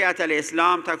 إن شريعة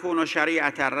الإسلام تكون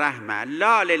شريعة الرحمة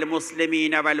لا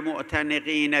للمسلمين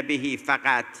والمؤتنقين به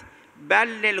فقط بل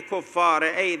للكفار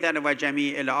أيضا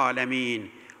وجميع العالمين.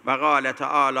 وقال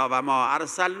تعالى وما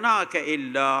أرسلناك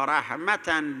إلا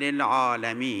رحمة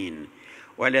للعالمين.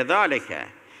 ولذلك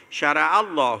شرع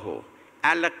الله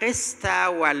القسط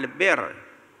والبر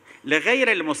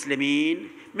لغير المسلمين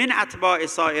من أتباع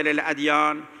سائر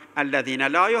الأديان الذين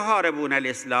لا يحاربون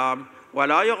الإسلام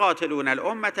ولا يقاتلون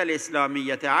الأمة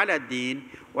الإسلامية على الدين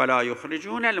ولا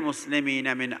يخرجون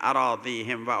المسلمين من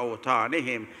أراضيهم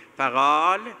وأوطانهم.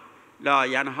 فقال لا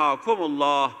ينهاكم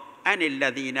الله عن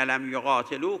الذين لم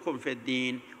يقاتلوكم في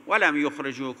الدين ولم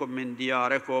يخرجوكم من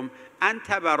دياركم أن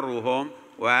تبروهم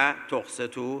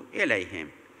وتقسطوا إليهم.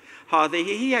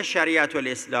 هذه هي الشريعة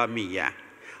الإسلامية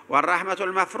والرحمة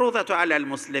المفروضة على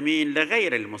المسلمين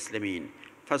لغير المسلمين.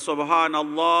 فسبحان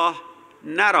الله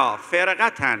نرى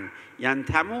فرقة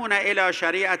ينتمون إلى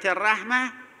شريعة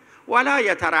الرحمة ولا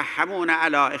يترحمون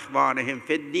على إخوانهم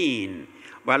في الدين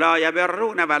ولا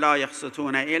يبرون ولا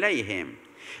يقسطون إليهم.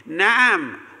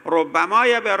 نعم ربما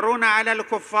يبرون على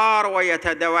الكفار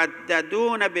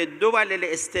ويتوددون بالدول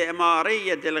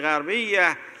الاستعمارية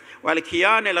الغربية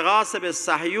والكيان الغاصب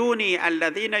الصهيوني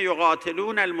الذين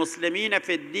يقاتلون المسلمين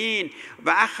في الدين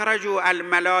وأخرجوا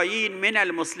الملايين من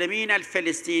المسلمين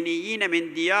الفلسطينيين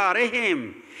من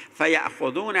ديارهم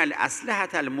فيأخذون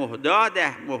الأسلحة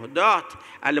مهداة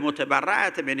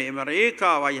المتبرعة من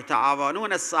أمريكا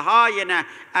ويتعاونون الصهاينة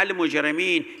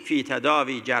المجرمين في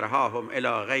تداوي جرحاهم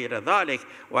إلى غير ذلك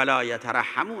ولا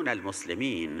يترحمون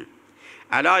المسلمين.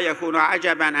 ألا يكون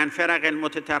عجبا عن فرق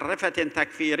متطرفة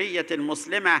تكفيرية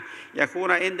مسلمة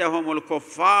يكون عندهم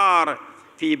الكفار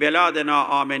في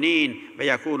بلادنا آمنين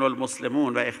ويكون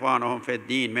المسلمون وإخوانهم في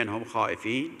الدين منهم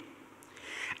خائفين.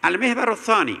 المحور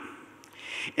الثاني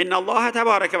إن الله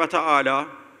تبارك وتعالى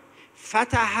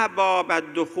فتح باب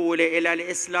الدخول إلى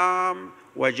الإسلام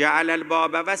وجعل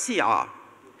الباب وسيعا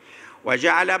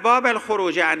وجعل باب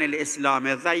الخروج عن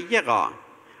الإسلام ضيقا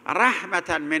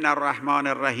رحمة من الرحمن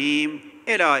الرحيم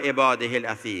إلى عباده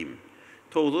الأثيم.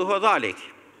 توضيح ذلك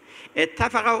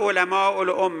اتفق علماء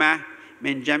الأمة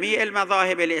من جميع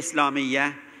المذاهب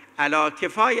الإسلامية على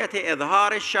كفاية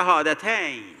إظهار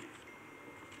الشهادتين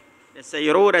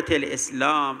لسيرورة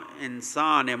الإسلام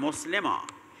إنسان مسلما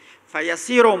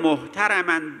فيصير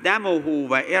محترما دمه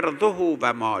وإرضه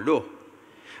وماله.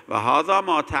 وهذا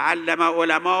ما تعلم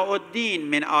علماء الدين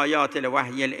من آيات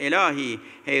الوحي الإلهي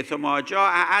حيثما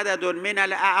جاء عدد من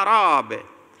الأعراب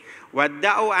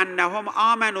وادعوا أنهم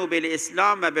آمنوا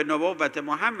بالإسلام وبنبوة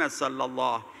محمد صلى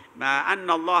الله مع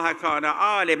أن الله كان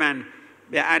عالما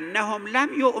بأنهم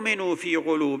لم يؤمنوا في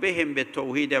قلوبهم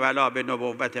بالتوحيد ولا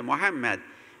بنبوة محمد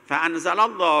فأنزل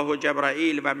الله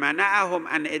جبرائيل ومنعهم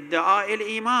عن ادعاء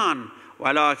الإيمان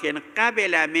ولكن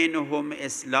قبل منهم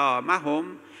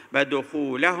إسلامهم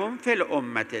ودخولهم في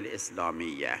الأمة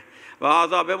الإسلامية.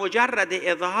 وهذا بمجرد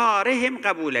إظهارهم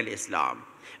قبول الإسلام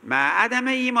مع عدم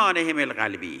إيمانهم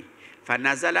القلبي.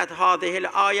 فنزلت هذه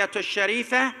الآية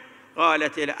الشريفة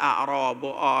قالت الأعراب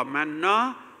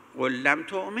آمنا قل لم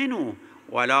تؤمنوا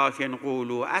ولكن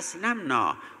قولوا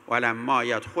أسلمنا ولما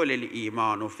يدخل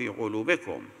الإيمان في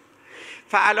قلوبكم.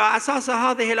 فعلى أساس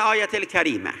هذه الآية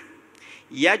الكريمة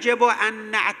يجب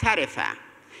أن نعترف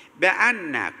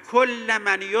بأن كل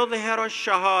من يظهر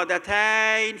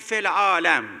الشهادتين في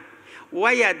العالم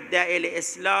ويدعي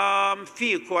الإسلام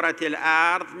في كرة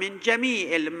الأرض من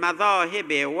جميع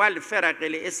المذاهب والفرق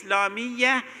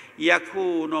الإسلامية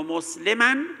يكون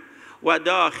مسلما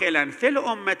وداخلا في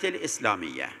الأمة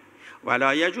الإسلامية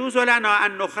ولا يجوز لنا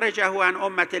أن نخرجه عن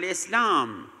أمة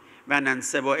الإسلام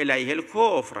وننسب إليه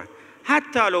الكفر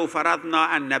حتى لو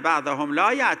فرضنا أن بعضهم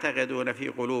لا يعتقدون في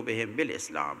قلوبهم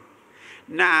بالإسلام.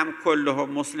 نعم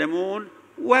كلهم مسلمون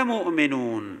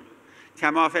ومؤمنون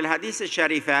كما في الحديث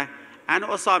الشريف عن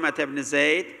أسامة بن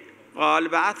زيد قال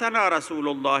بعثنا رسول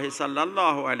الله صلى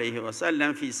الله عليه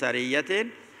وسلم في سرية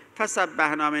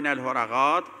فسبحنا من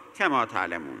الهرغات كما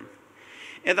تعلمون.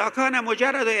 إذا كان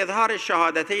مجرد إظهار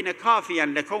الشهادتين كافيا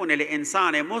لكون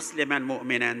الإنسان مسلما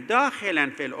مؤمنا داخلا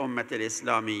في الأمة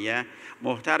الإسلامية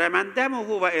محترما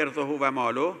دمه وإرضه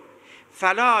وماله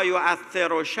فلا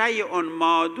يؤثر شيء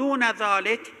ما دون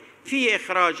ذلك في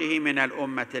إخراجه من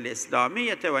الأمة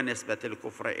الإسلامية ونسبة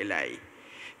الكفر إليه.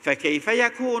 فكيف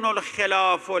يكون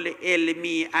الخلاف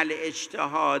العلمي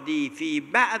الاجتهادي في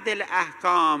بعض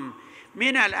الأحكام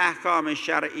من الأحكام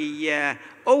الشرعية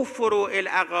أو فروع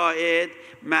العقائد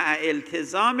مع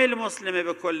التزام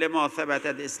المسلم بكل ما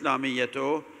ثبتت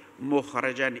إسلاميته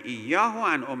مخرجا إياه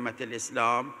عن أمة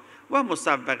الإسلام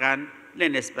ومسبقا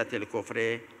لنسبة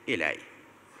الكفر إليه.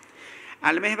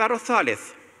 المحور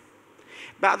الثالث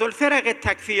بعض الفرق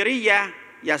التكفيرية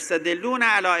يستدلون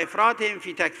على إفرادهم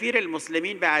في تكفير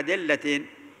المسلمين بأدلة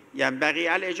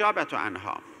ينبغي الإجابة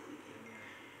عنها.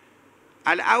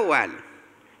 الأول،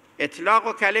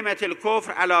 إطلاق كلمة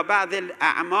الكفر على بعض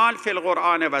الأعمال في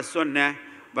القرآن والسنة،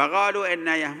 وقالوا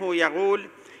إنه يقول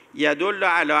يدل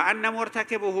على أن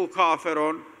مرتكبه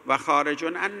كافر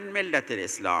وخارج عن ملة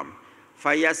الإسلام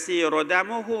فيسير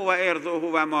دمه وإرضه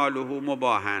وماله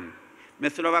مباحا،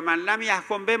 مثل ومن لم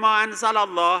يحكم بما أنزل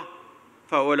الله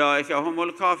فأولئك هم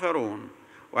الكافرون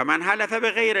ومن حلف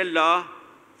بغير الله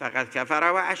فقد كفر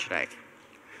وأشرك.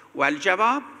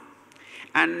 والجواب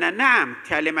أن نعم،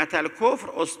 كلمة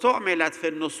الكفر استعملت في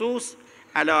النصوص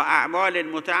على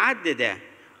أعمال متعددة،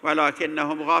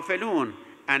 ولكنهم غافلون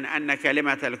عن أن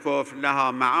كلمة الكفر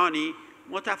لها معاني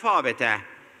متفاوتة.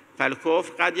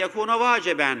 فالكفر قد يكون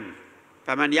واجبا،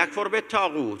 فمن يكفر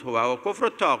بالطاغوت هو كفر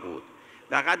الطاغوت،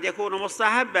 وقد يكون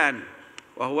مستحبا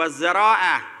وهو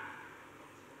الزراعة،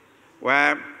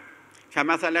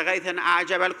 وكمثل غيث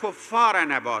أعجب الكفار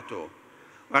نباته،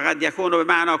 وقد يكون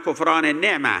بمعنى كفران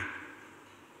النعمة،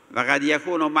 وقد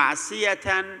يكون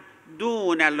معصية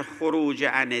دون الخروج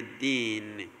عن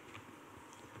الدين.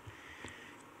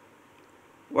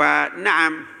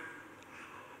 ونعم،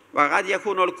 وقد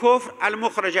يكون الكفر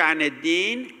المخرج عن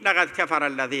الدين، لقد كفر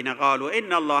الذين قالوا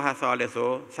إن الله ثالث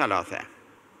ثلاثة.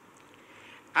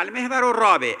 المحور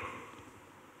الرابع،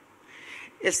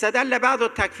 استدل بعض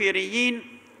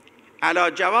التكفيريين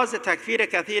على جواز تكفير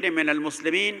كثير من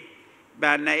المسلمين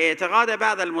بأن اعتقاد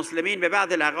بعض المسلمين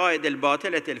ببعض العقائد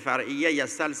الباطلة الفرعية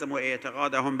يستلزم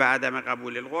اعتقادهم بعدم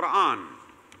قبول القرآن.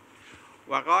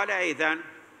 وقال أيضا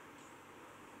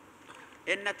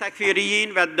إن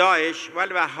التكفيريين والداعش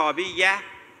والوهابية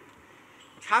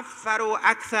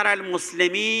كفروا أكثر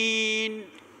المسلمين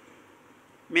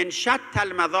من شتى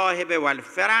المذاهب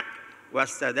والفرق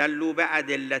واستدلوا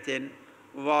بأدلة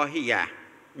واهية،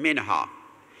 منها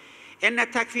إن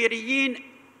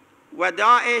التكفيريين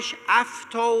وداعش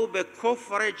أفتوا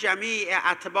بكفر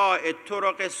جميع أتباع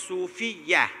الطرق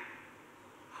الصوفية،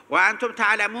 وأنتم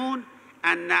تعلمون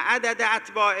أن عدد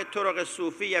أتباع الطرق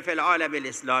الصوفية في العالم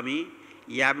الإسلامي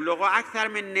يبلغ أكثر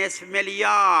من نصف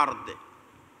مليار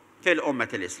في الأمة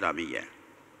الإسلامية.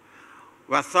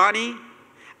 والثاني،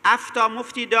 أفتى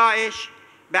مفتي داعش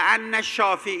بأن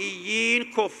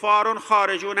الشافعيين كفار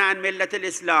خارجون عن ملة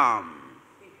الإسلام.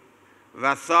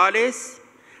 والثالث،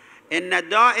 إن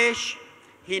داعش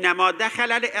حينما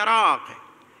دخل العراق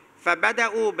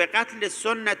فبدأوا بقتل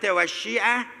السنة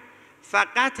والشيعة،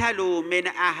 فقتلوا من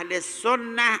أهل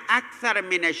السنة أكثر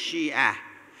من الشيعة،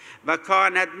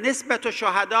 وكانت نسبة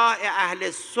شهداء أهل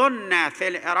السنة في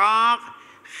العراق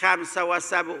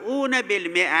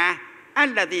 75%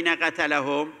 الذين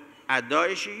قتلهم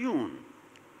الداعشيون.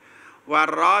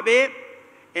 والرابع،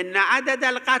 إن عدد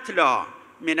القتلى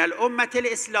من الأمة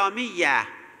الإسلامية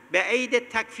بأيدي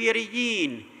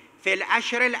التكفيريين في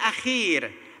العشر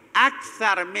الأخير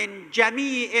أكثر من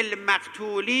جميع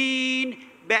المقتولين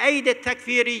بأيدي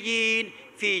التكفيريين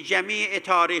في جميع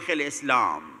تاريخ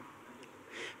الإسلام.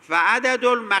 فعدد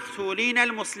المقتولين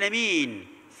المسلمين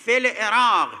في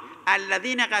العراق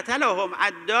الذين قتلهم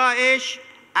الداعش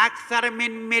أكثر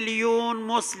من 1,000,000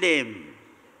 مسلم.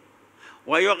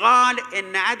 ويقال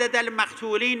إن عدد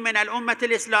المقتولين من الأمة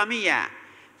الإسلامية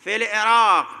في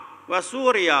العراق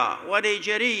وسوريا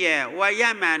ونيجيريا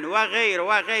ويمن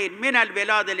وغير من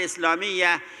البلاد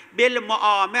الإسلامية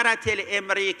بالمؤامرة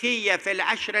الأمريكية في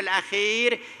العشر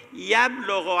الأخير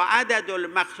يبلغ عدد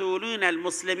المقتولين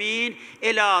المسلمين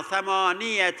إلى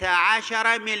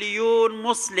 18 مليون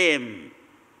مسلم،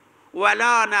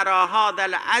 ولا نرى هذا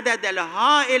العدد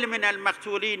الهائل من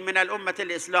المقتولين من الأمة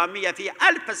الإسلامية في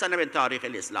 1000 سنة من تاريخ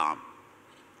الإسلام.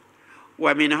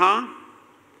 ومنها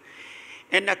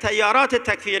إن التيارات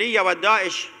التكفيرية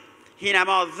والداعش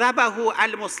حينما ذبحوا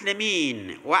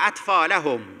المسلمين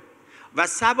وأطفالهم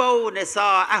وسبوا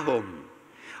نساءهم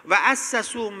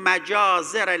وأسسوا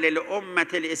مجازر للأمة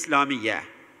الإسلامية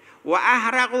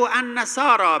وأحرقوا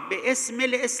النصارى باسم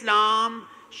الإسلام،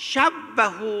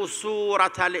 شبهوا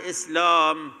صورة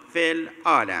الإسلام في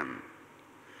العالم.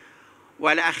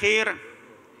 والأخير،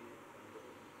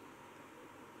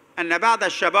 أن بعض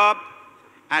الشباب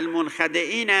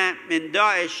المنخدعين من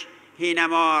داعش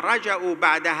حينما رجعوا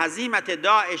بعد هزيمة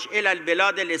داعش إلى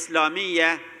البلاد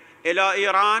الإسلامية، إلى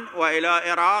إيران وإلى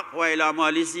العراق وإلى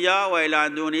ماليزيا وإلى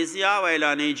إندونيسيا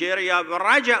وإلى نيجيريا،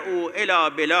 رجعوا إلى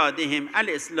بلادهم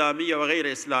الإسلامية وغير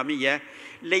الإسلامية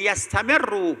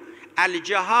ليستمروا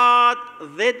الجهاد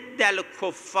ضد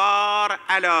الكفار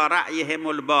على رأيهم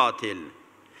الباطل.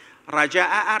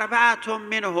 رجع 4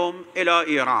 منهم إلى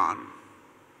إيران،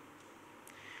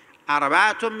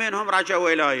 4 منهم رجعوا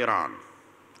إلى إيران،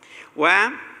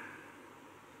 وإلى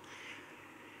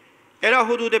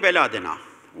حدود بلادنا،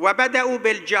 وبدأوا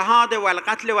بالجهاد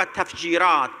والقتل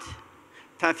والتفجيرات.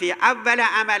 ففي أول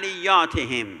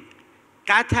عملياتهم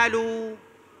قتلوا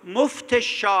مفتي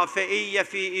الشافعية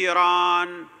في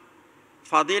إيران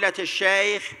فضيلة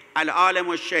الشيخ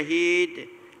العالم الشهيد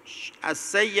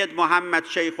السيد محمد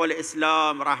شيخ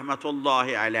الإسلام رحمة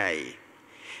الله عليه،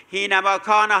 حينما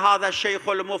كان هذا الشيخ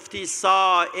المفتي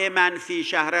صائما في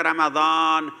شهر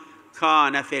رمضان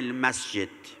كان في المسجد.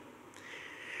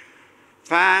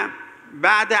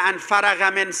 فبعد أن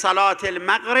فرغ من صلاة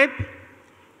المغرب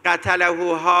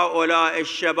قتله هؤلاء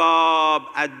الشباب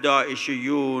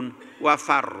الداعشيون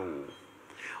وفروا.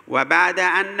 وبعد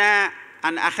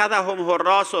أن أخذهم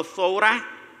حراس الثورة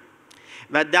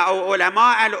ودعوا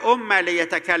علماء الأمة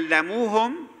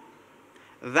ليتكلموهم،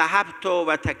 ذهبت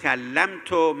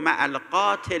وتكلمت مع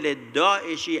القاتل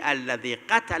الداعشي الذي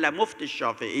قتل مفتي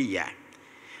الشافعية.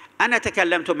 أنا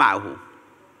تكلمت معه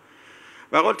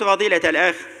وقلت: فضيلة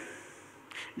الأخ،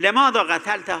 لماذا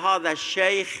قتلت هذا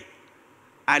الشيخ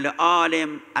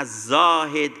العالم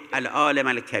الزاهد العالم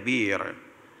الكبير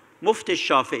مفتي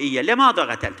الشافعية، لماذا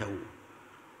قتلته؟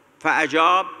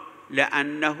 فأجاب: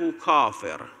 لأنه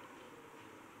كافر.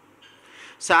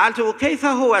 سألته: كيف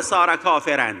هو صار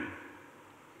كافراً؟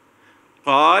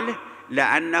 قال: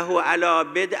 لأنه على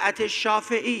بدعة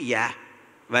الشافعية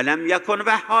ولم يكن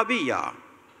وهابيا.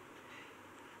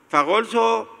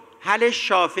 فقلت: هل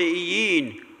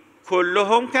الشافعيين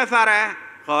كلهم كفرة؟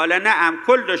 قال: نعم،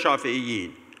 كل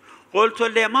الشافعيين. قلت: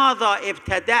 لماذا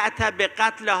ابتدأت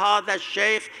بقتل هذا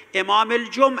الشيخ إمام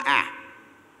الجمعة؟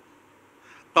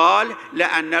 قال: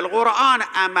 لأن القرآن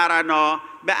أمرنا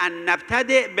بأن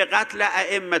نبتدئ بقتل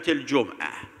أئمة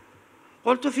الجمعة.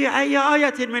 قلت: في أي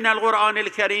آية من القرآن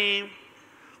الكريم؟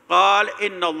 قال: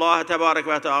 إن الله تبارك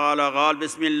وتعالى قال: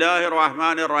 بسم الله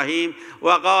الرحمن الرحيم: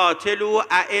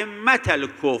 وقاتلوا أئمة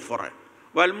الكفر.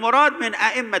 والمراد من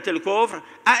أئمة الكفر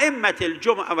أئمة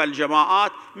الجمعة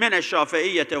والجماعات من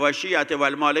الشافعية والشيعة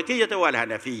والمالكية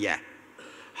والحنفية.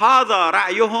 هذا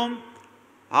رأيهم،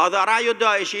 هذا رأي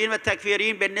الداعشيين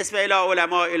والتكفيريين بالنسبة إلى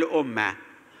علماء الأمة.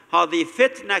 هذه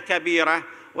فتنة كبيرة،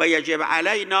 ويجب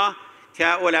علينا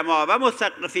كعلماء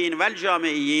ومثقفين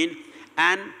والجامعيين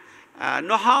أن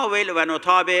نحاول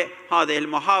ونتابع هذه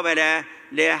المحاولة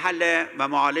لحل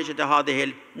ومعالجة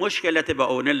هذه المشكلة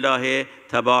بعون الله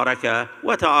تبارك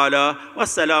وتعالى.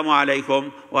 والسلام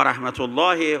عليكم ورحمة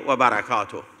الله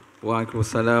وبركاته.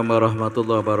 Waalaikumsalam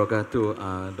warahmatullahi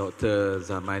wabarakatuh. Dr.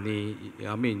 Zamani,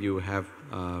 you have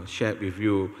shared with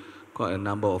you quite a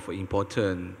number of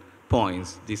important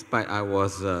points, despite I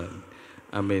was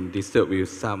disturbed with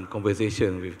some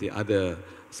conversation with the other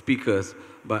speakers.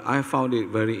 But I found it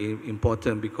very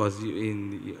important because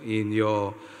in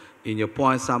your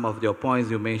points, some of your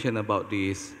points you mentioned about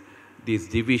this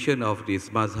division of this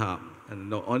mazhab, and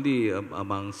not only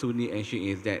among Sunni and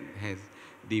Shiites that has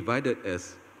divided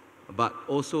us, but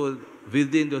also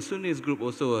within the Sunnis group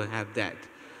also have that,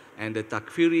 and the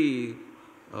takfiri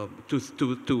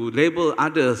to label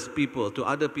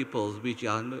other peoples which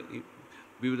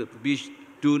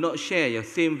do not share your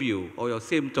same view or your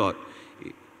same thought.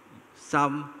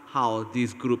 Somehow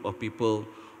this group of people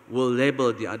will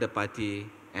label the other party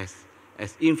as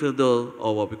infidel,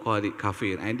 or what we call it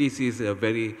kafir, and this is a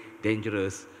very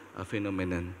dangerous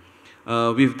phenomenon.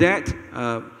 With that,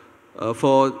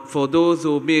 for those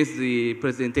who missed the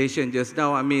presentation just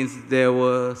now, there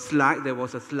was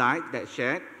a slide that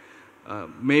shared.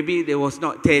 Maybe there was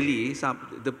not tally.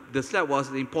 The slide was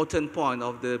the important point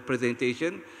of the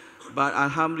presentation, but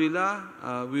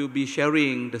Alhamdulillah, we'll be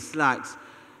sharing the slides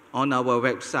on our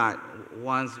website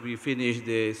once we finish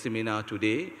the seminar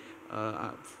today.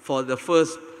 For the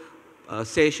first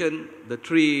session, the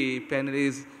three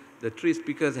panelists, the three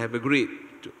speakers have agreed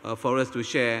for us to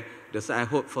share the slide. I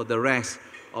hope for the rest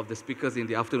of the speakers in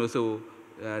the afternoon, so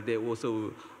they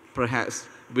also perhaps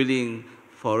willing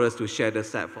for us to share the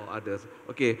slide for others.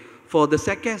 Okay, for the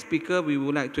second speaker, we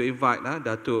would like to invite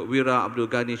Dato' Wira Abdul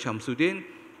Ghani Shamsuddin.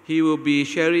 He will be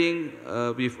sharing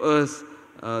with us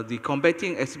the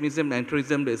combating extremism and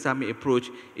terrorism, the Islamic approach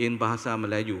in Bahasa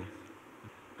Melayu.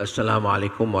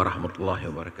 Assalamualaikum warahmatullahi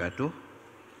wabarakatuh.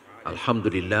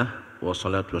 Alhamdulillah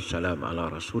wassalatu wassalamu ala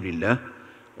Rasulillah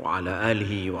wa ala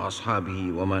alihi wa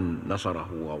ashabihi wa man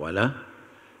nasarahu wa wala.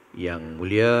 Yang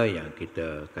mulia, yang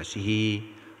kita kasihi,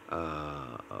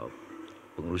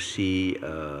 pengurusi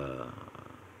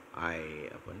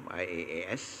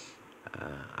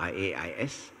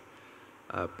IAIS,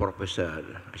 Profesor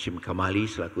Hashim Kamali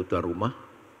selaku tuan rumah,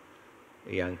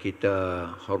 yang kita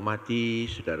hormati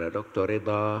Saudara Dr.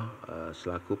 Reda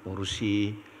selaku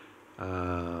pengurusi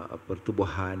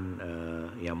pertubuhan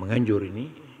yang menganjur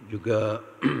ini, juga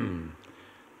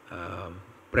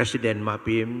Presiden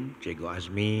MAPIM, Cikgu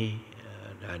Azmi,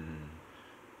 dan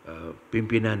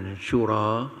pimpinan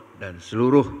syura dan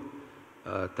seluruh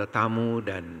tetamu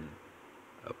dan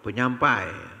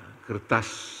penyampai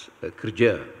kertas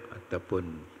kerja ataupun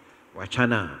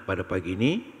wacana pada pagi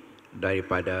ini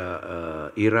daripada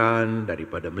Iran,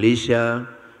 daripada Malaysia,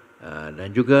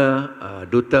 dan juga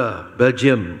Duta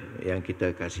Belgium yang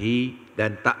kita kasihi,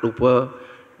 dan tak lupa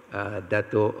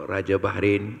Datuk Raja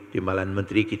Bahrain, Timbalan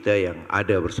Menteri kita yang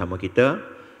ada bersama kita.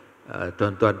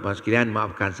 Tuan-tuan dan puan sekalian,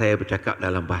 maafkan saya bercakap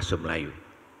dalam bahasa Melayu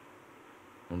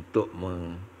untuk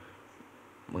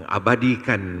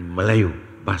mengabadikan Melayu,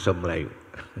 bahasa Melayu.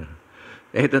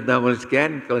 Tuan-tuan dan puan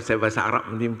sekalian, kalau saya bahasa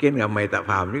Arab mungkin ramai tak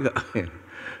faham juga.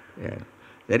 Ya.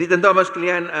 Jadi tuan-tuan dan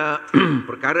sekalian,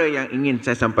 perkara yang ingin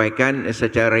saya sampaikan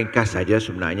secara ringkas saja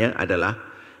sebenarnya adalah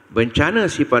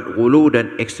bencana sifat ghulu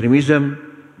dan ekstremism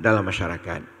dalam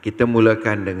masyarakat. Kita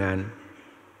mulakan dengan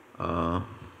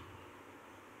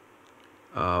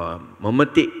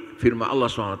memetik firman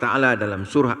Allah SWT dalam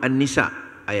surah An-Nisa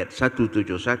ayat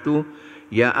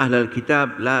 171, ya ahlal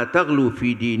kitab la taghlu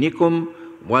fi dinikum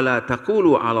wa la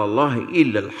taqulu 'ala Allahi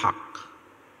illa al-haq.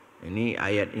 Ini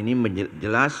ayat ini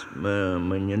jelas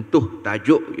menyentuh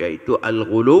tajuk iaitu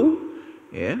al-ghulu,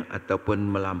 ya, ataupun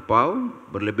melampau,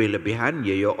 berlebih-lebihan,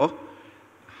 ya Allah.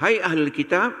 Hai ahlul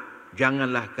kitab,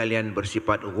 janganlah kalian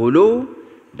bersifat ghulu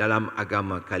dalam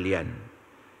agama kalian,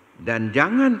 dan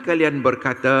jangan kalian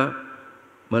berkata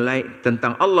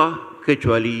tentang Allah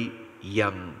kecuali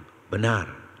yang benar.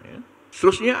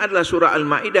 Seterusnya adalah surah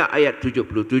Al-Ma'idah ayat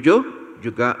 77,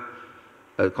 juga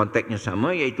konteksnya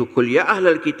sama, iaitu qul ya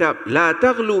ahlal kitab la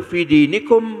taghlu fi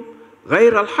dinikum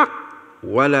ghairal haq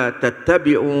wa la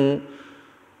tattabi'u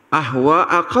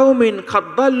ahwa'a qaumin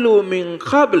qad dhallu min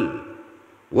qabl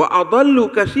wa adallu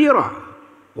katsira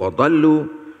wa dhallu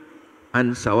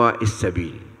an sawa'is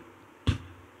sabil.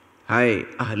 Hai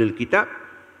ahlul kitab,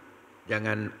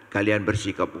 jangan kalian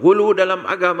bersikap ghulu dalam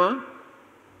agama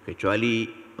kecuali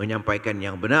menyampaikan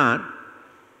yang benar,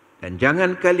 dan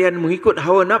jangan kalian mengikut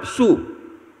hawa nafsu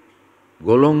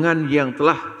golongan yang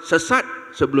telah sesat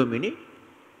sebelum ini,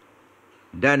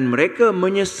 dan mereka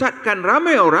menyesatkan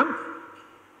ramai orang,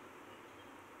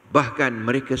 bahkan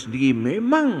mereka sendiri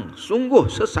memang sungguh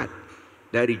sesat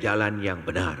dari jalan yang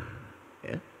benar.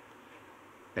 Ya.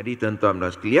 Jadi tuan-tuan dan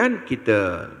sekalian,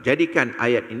 kita jadikan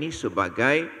ayat ini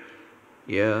sebagai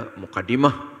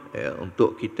mukadimah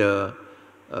untuk kita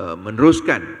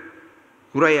meneruskan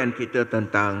huraian kita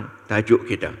tentang tajuk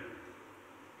kita.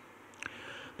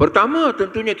 Pertama,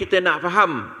 tentunya kita nak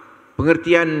faham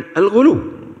pengertian al-ghulu.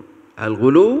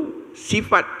 Al-ghulu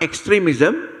sifat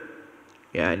ekstremism,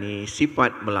 yakni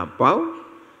sifat melampau,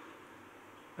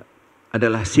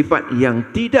 adalah sifat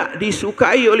yang tidak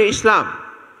disukai oleh Islam,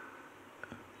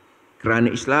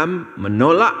 kerana Islam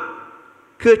menolak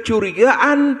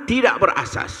kecurigaan tidak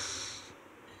berasas,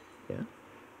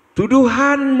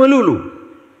 tuduhan melulu,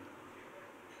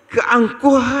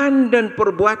 keangkuhan dan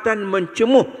perbuatan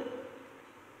mencemuh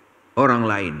orang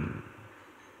lain,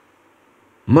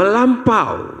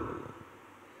 melampau,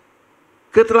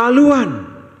 keterlaluan,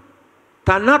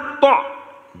 tanattu'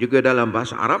 juga dalam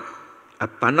bahasa Arab,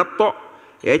 at-tanattu'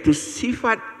 iaitu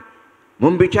sifat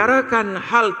membicarakan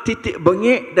hal titik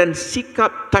bengek dan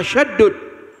sikap tasyaddud,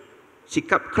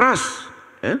 sikap keras.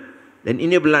 Dan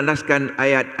ini berlandaskan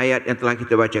ayat-ayat yang telah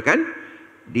kita bacakan,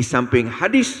 di samping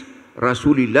hadis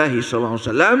Rasulullah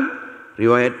SAW,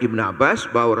 riwayat Ibn Abbas,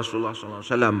 bahawa Rasulullah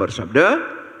SAW bersabda,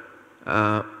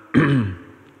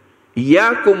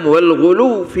 Iyakum wal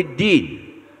ghulu fid din,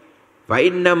 fa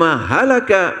innama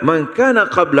halaka man kana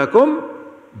qablakum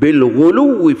bil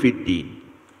ghuluwi fid din.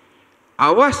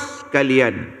 Awas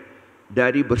kalian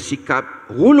dari bersikap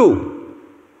ghulu,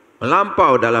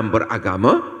 melampau dalam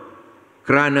beragama,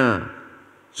 kerana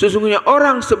sesungguhnya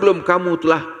orang sebelum kamu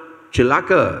telah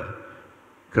celaka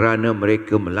kerana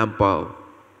mereka melampau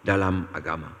dalam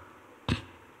agama.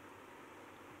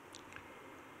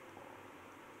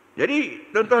 Jadi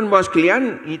tuan-tuan dan puan sekalian,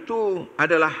 itu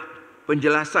adalah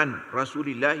penjelasan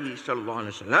Rasulullah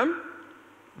SAW,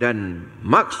 dan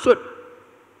maksud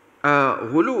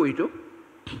ghulu itu,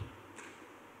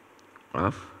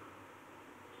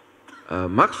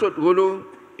 maksud ghulu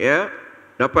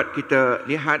dapat kita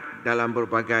lihat dalam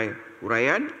berbagai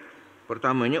uraian.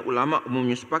 Pertamanya, ulama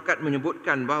umumnya sepakat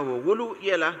menyebutkan bahawa ghulu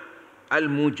ialah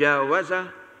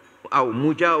al-mujawazah atau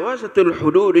mujawazatul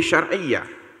hudud syar'iyyah,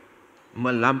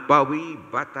 melampaui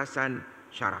batasan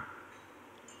syarak.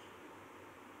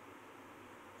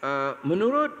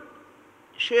 Menurut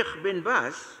Syekh bin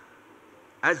Baz,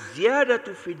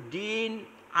 az-ziyadatu fid din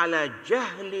ala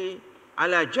jahlin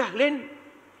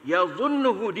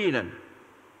yadhunnuhu dinan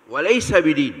wa laysa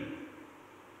bidin,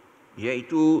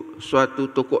 iaitu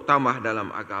suatu tokok tambah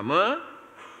dalam agama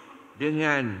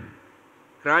dengan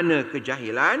kerana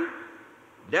kejahilan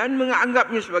dan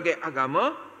menganggapnya sebagai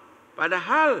agama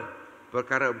padahal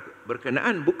perkara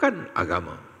berkenaan bukan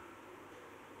agama.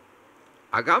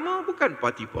 Agama bukan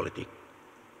parti politik.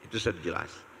 Itu sudah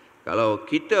jelas. Kalau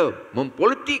kita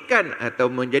mempolitikkan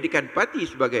atau menjadikan parti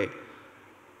sebagai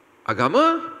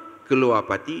agama, keluar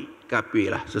parti,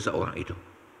 kafirlah seseorang itu.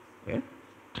 Ya?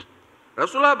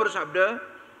 Rasulullah bersabda,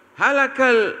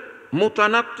 halakal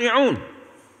mutanatti'un,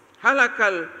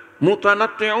 halakal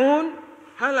mutanatti'un,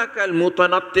 halakal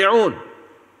mutanatti'un.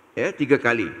 Ya, 3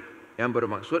 kali. Yang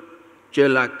bermaksud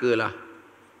celakalah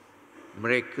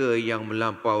mereka yang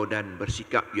melampau dan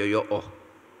bersikap yoyoh.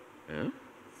 Ya.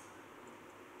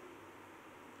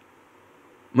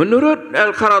 Menurut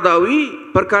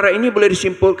Al-Qaradawi, perkara ini boleh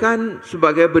disimpulkan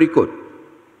sebagai berikut.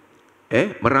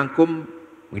 Merangkum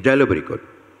gejala berikut.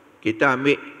 Kita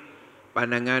ambil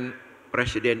pandangan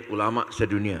Presiden Ulama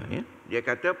sedunia. Ya. Dia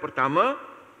kata pertama,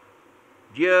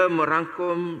 dia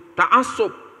merangkum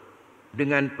ta'assub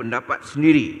dengan pendapat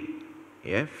sendiri.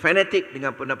 Ya, fanatik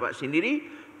dengan pendapat sendiri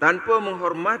tanpa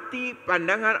menghormati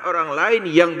pandangan orang lain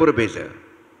yang berbeza.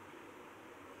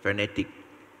 Fanatik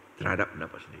terhadap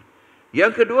pendapat sendiri.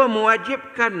 Yang kedua,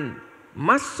 mewajibkan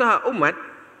massa umat,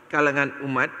 kalangan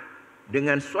umat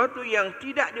dengan sesuatu yang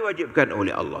tidak diwajibkan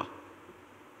oleh Allah.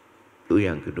 Itu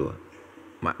yang kedua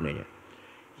maknanya.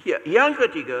 Yang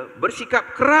ketiga,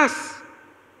 bersikap keras,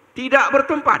 tidak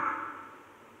bertempat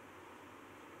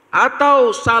atau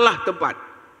salah tempat.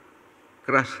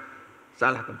 Keras,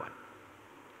 salah tempat.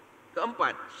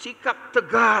 Keempat, sikap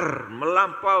tegar,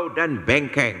 melampau dan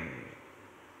bengkeng.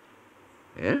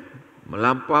 Ya,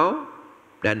 melampau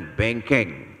dan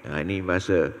bengkeng. Ini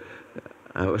bahasa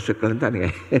Kelantan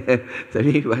kan?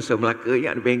 Tapi bahasa Melaka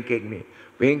yang bengkeng ni.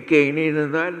 Bengkeng ni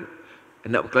tuan-tuan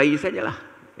nak berkelahi sajalah.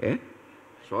 Ya?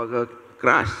 Suara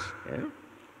keras. Ya?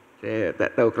 Saya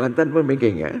tak tahu Kelantan pun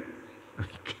bengkeng ya.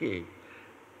 Okey.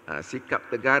 Sikap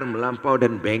tegar, melampau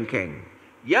dan bengkeng.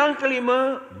 Yang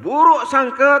kelima, buruk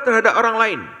sangka terhadap orang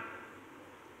lain.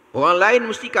 Orang lain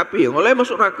mesti kafir, orang lain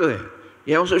masuk neraka.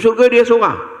 Yang masuk syurga dia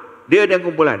seorang. Dia dan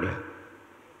kumpulan dia.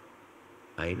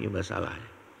 Ini masalah.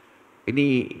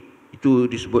 Itu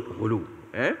disebut hulu.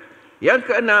 Yang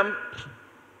keenam,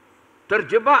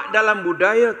 terjebak dalam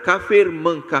budaya kafir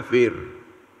mengkafir.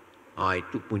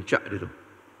 Itu puncak dia tu.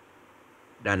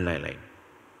 Dan lain-lain.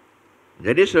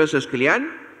 Jadi saudara-saudara sekalian,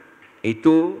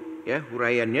 itu ya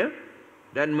huraiannya.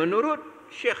 Dan menurut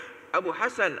Syekh Abu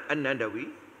Hasan An-Nadawi,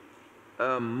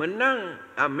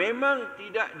 memang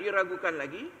tidak diragukan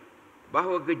lagi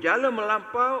bahawa gejala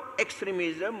melampau,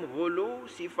 ekstremism, ghulu,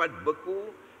 sifat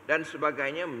beku dan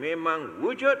sebagainya memang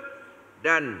wujud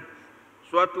dan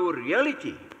suatu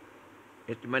realiti.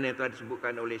 Itu mana yang telah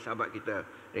disebutkan oleh sahabat kita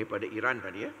daripada Iran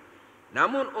tadi ya.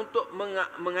 Namun untuk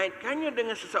mengaitkannya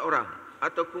dengan seseorang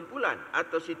atau kumpulan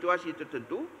atau situasi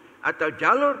tertentu atau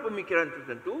jalur pemikiran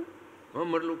tertentu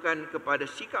memerlukan kepada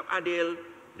sikap adil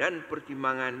dan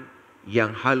pertimbangan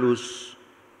yang halus,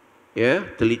 ya,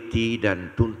 teliti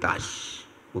dan tuntas,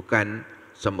 bukan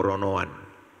sembronoan.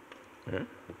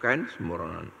 Bukan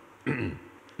sembronoan.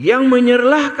 Yang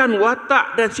menyerlahkan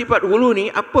watak dan sifat hulu ni,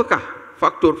 apakah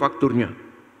faktor-faktornya?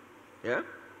 Ya.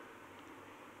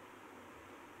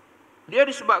 Dia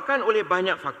disebabkan oleh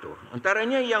banyak faktor.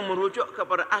 Antaranya yang merujuk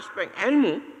kepada aspek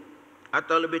ilmu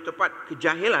atau lebih tepat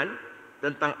kejahilan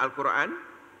tentang Al-Quran,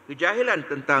 kejahilan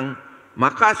tentang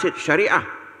maqasid syariah.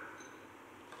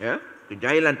 Ya,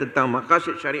 kejahilan tentang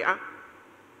maqasid syariah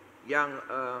yang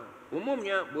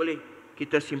umumnya boleh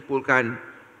kita simpulkan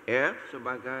ya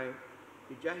sebagai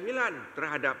kejahilan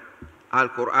terhadap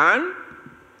Al-Quran,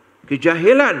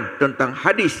 kejahilan tentang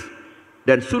hadis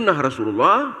dan sunnah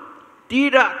Rasulullah,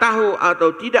 tidak tahu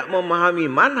atau tidak memahami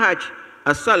manhaj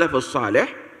as-salafus salih,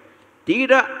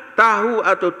 tidak tahu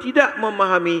atau tidak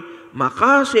memahami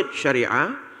maqasid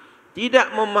syariah,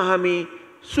 tidak memahami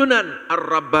sunan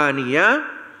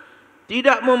ar-rabbaniyah,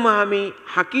 tidak memahami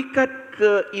hakikat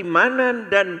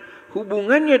keimanan dan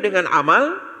hubungannya dengan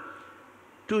amal.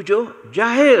 7,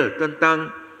 jahil tentang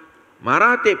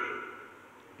maratib,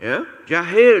 ya,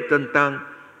 jahil tentang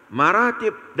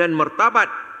maratib dan martabat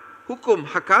hukum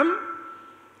hakam.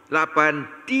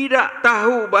 8, tidak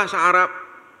tahu bahasa Arab.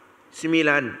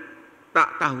 9,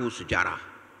 tak tahu sejarah.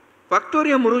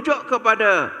 Faktor yang merujuk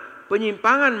kepada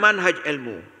penyimpangan manhaj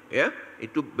ilmu, ya,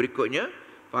 itu berikutnya.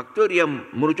 Faktor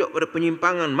yang merujuk kepada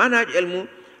penyimpangan manhaj ilmu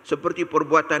seperti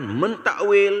perbuatan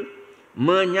mentakwil,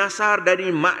 menyasar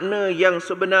dari makna yang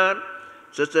sebenar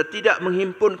serta tidak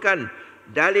menghimpunkan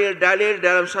dalil-dalil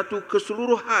dalam satu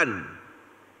keseluruhan.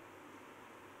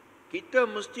 Kita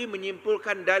mesti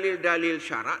menyimpulkan dalil-dalil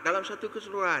syarak dalam satu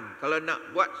keseluruhan. Kalau nak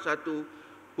buat satu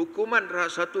hukuman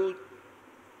terhadap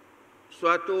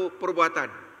suatu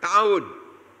perbuatan, ta'awun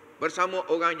bersama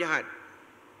orang jahat,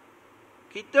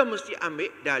 kita mesti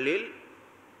ambil dalil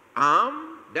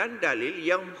am dan dalil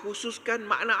yang mengkhususkan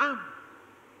makna am.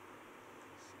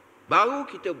 Baru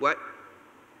kita buat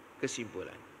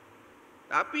kesimpulan.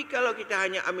 Tapi kalau kita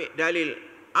hanya ambil dalil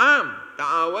am,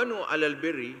 ta'awanu 'alal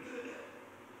birri,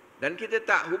 dan kita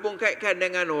tak hubung kaitkan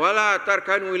dengan wala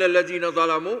tarkanu ilal ladzina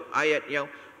zalamu, ayat yang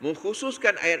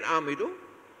mengkhususkan ayat am itu,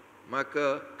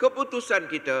 maka keputusan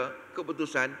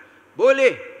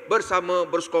boleh bersama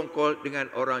bersekongkol dengan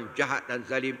orang jahat dan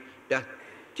zalim dah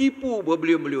tipu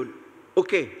berbilion-bilion.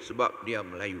 Okey, sebab dia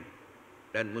Melayu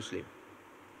dan Muslim.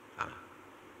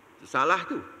 Salah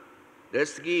tu. Dari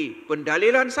segi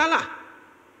pendalilan salah.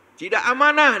 Tidak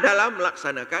amanah dalam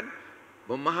melaksanakan,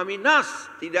 memahami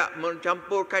nas, tidak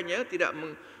mencampurkannya, tidak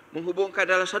menghubungkan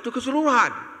dalam satu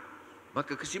keseluruhan.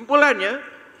 Maka kesimpulannya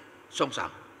songsang.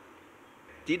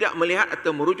 Tidak melihat atau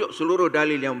merujuk seluruh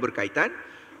dalil yang berkaitan,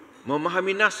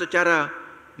 memahami nas secara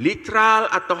literal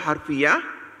atau harfiah,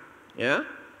 ya,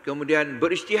 kemudian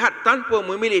beristihad tanpa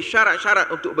memilih syarat-syarat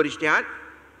untuk beristihad,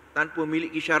 tanpa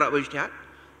memiliki syarat beristihad,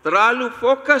 terlalu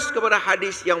fokus kepada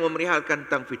hadis yang memerihalkan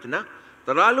tentang fitnah,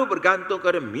 terlalu bergantung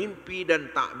kepada mimpi dan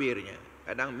takbirnya.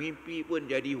 Kadang mimpi pun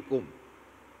jadi hukum.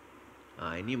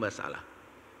 Ini masalah.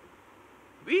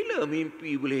 Bila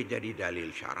mimpi boleh jadi dalil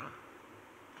syarak?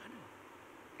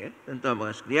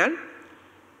 Tuan-tuan sekalian,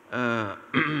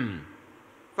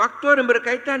 faktor yang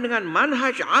berkaitan dengan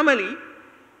manhaj amali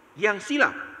yang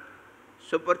silap,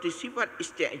 seperti sifat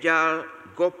isti'jal,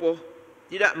 gopoh,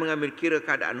 tidak mengambil kira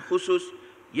keadaan khusus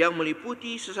yang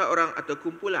meliputi seseorang atau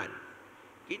kumpulan.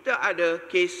 Kita ada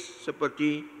kes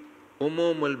seperti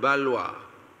umumul balwa.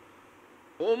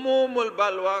 Umumul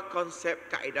balwa konsep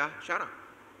kaedah syarak.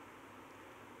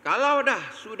 Kalau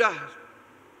sudah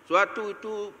suatu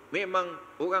itu memang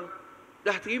orang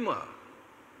dah terima,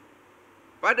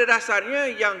 pada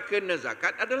dasarnya yang kena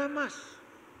zakat adalah emas.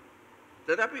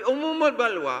 Tetapi umumul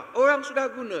balwa, orang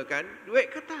sudah gunakan duit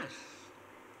kertas.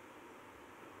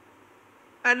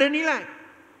 Ada nilai.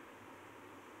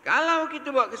 Kalau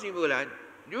kita buat kesimpulan,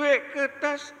 duit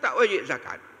kertas tak wajib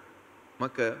zakat,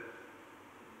 maka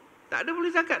tak ada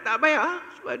boleh zakat, tak bayar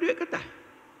sebab duit kertas.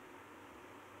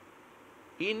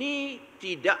 Ini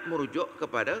tidak merujuk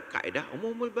kepada kaedah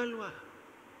umumul balwa.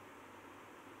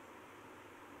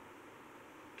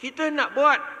 Kita nak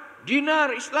buat dinar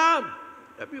Islam,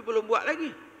 tapi belum buat lagi.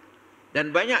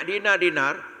 Dan banyak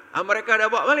dinar-dinar mereka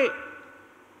dah bawa balik.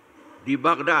 Di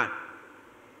Baghdad,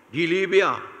 di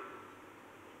Libya,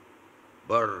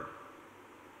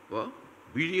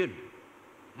 bilion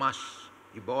emas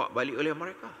dibawa balik oleh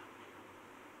mereka.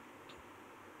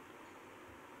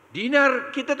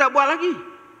 Dinar kita tak buat lagi.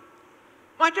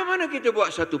 Macam mana kita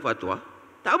buat satu fatwa?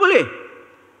 Tak boleh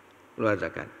keluar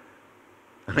zakat.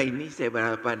 Ini saya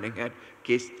berhadapan dengan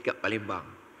kes kat Palembang.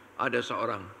 Ada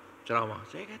seorang ceramah.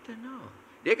 Saya kata, no.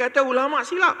 Dia kata ulama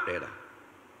silap. Dia dah.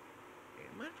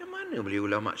 Macam mana boleh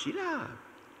ulama silap?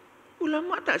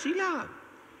 Ulama tak silap.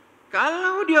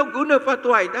 Kalau dia guna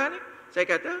fatwa itu, saya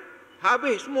kata,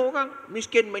 habis semua orang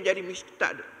miskin menjadi miskin.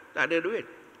 Tak ada duit.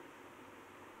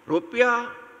 Rupiah,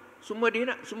 semua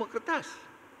dinar, semua kertas.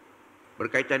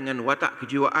 Berkaitan dengan watak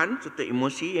kejiwaan serta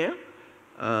emosi, ya.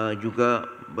 Juga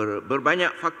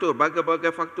berbanyak faktor, berbagai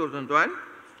faktor, tuan-tuan,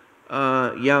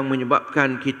 yang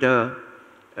menyebabkan kita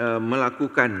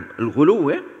melakukan ghulu,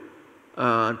 ya.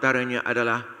 Antaranya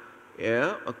adalah,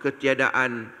 ya,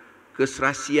 ketiadaan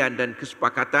keserasian dan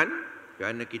kesepakatan,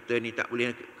 kerana kita ni tak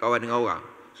boleh kawan dengan orang,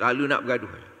 selalu nak bergaduh,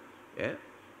 ya.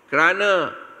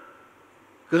 Kerana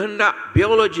kehendak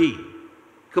biologi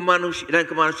dan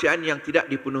kemanusiaan yang tidak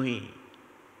dipenuhi.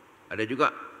 Ada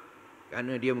juga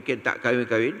kerana dia mungkin tak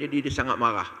kahwin-kahwin, jadi dia sangat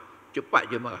marah,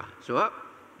 cepat je marah sebab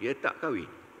dia tak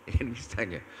kahwin.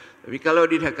 Misalnya. Tapi kalau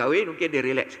dia dah kahwin, mungkin dia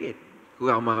relax sikit,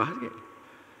 kurang marah sikit.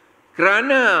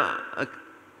 Kerana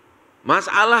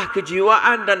masalah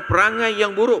kejiwaan dan perangai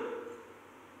yang buruk.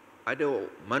 Ada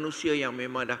manusia yang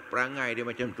memang dah perangai dia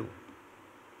macam tu.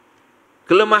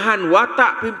 Kelemahan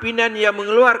watak pimpinan yang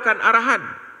mengeluarkan arahan.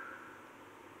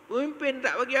 Pemimpin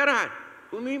tak bagi arahan.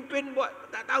 Pemimpin buat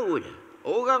tak tahu je.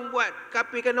 Orang buat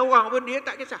kafirkan orang pun dia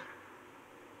tak kisah.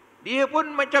 Dia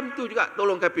pun macam tu juga,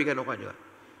 tolong kafirkan orang juga.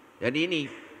 Jadi ini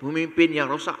pemimpin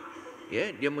yang rosak.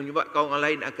 Ya, dia menyebabkan orang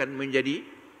lain akan menjadi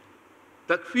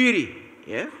takfiri,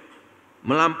 ya,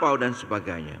 melampau dan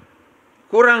sebagainya.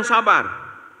 kurang sabar,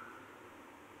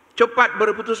 cepat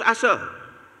berputus asa.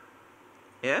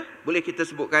 Ya, boleh kita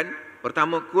sebutkan.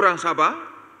 Pertama, kurang sabar,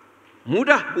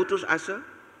 mudah putus asa,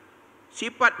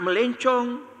 sifat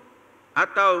melencong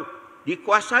atau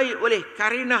dikuasai oleh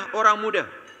karinah orang muda,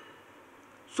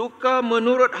 suka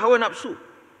menurut hawa nafsu,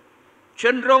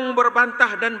 cenderung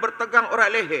berbantah dan bertegang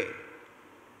orat leher.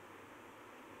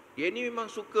 Dia ni memang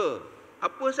suka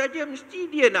apa saja mesti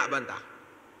dia nak bantah.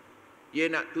 Dia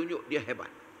nak tunjuk dia hebat.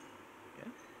 Ya.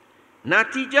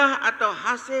 Natijah atau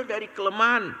hasil dari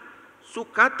kelemahan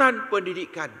sukatan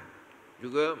pendidikan,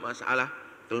 juga masalah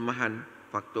kelemahan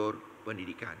faktor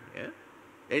pendidikan. Ya.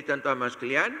 Jadi tuan-tuan dan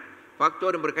sekalian,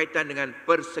 faktor yang berkaitan dengan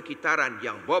persekitaran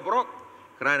yang bobrok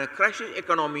kerana krisis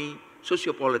ekonomi,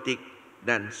 sosiopolitik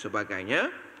dan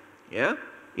sebagainya. Ya,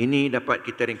 ini dapat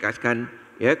kita ringkaskan,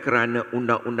 ya, kerana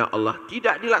undang-undang Allah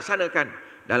tidak dilaksanakan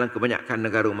dalam kebanyakan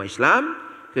negara umat Islam.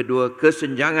 Kedua,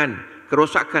 kesenjangan,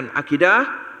 kerosakan akidah.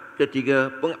 Ketiga,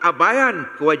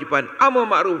 pengabaian kewajipan amar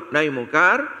ma'ruf nahi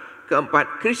mungkar.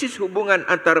 Keempat, krisis hubungan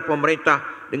antara pemerintah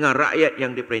dengan rakyat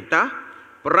yang diperintah.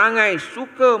 Perangai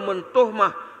suka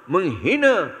mentohmah,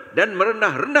 menghina dan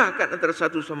merendah-rendahkan antara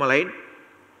satu sama lain.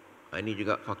 Ini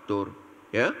juga faktor,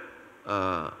 ya,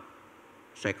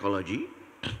 psikologi.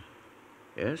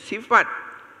 Ya, sifat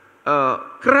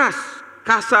keras,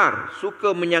 kasar,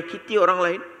 suka menyakiti orang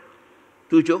lain.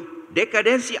 7,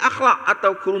 dekadensi akhlak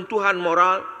atau keruntuhan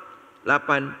moral.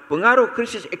 8, pengaruh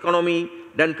krisis ekonomi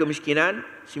dan kemiskinan.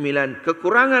 9,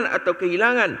 kekurangan atau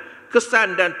kehilangan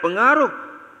kesan dan pengaruh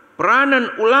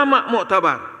peranan ulama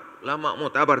muktabar. Ulama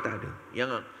muktabar tak ada.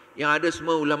 Yang ada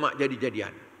semua ulama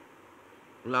jadi-jadian.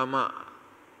 Ulama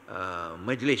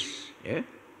majlis, ya.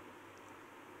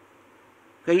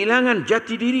 Kehilangan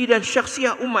jati diri dan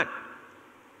syakhsiah umat.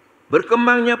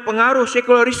 Berkembangnya pengaruh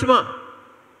sekularisme.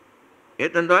 Ya,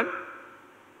 tuan-tuan.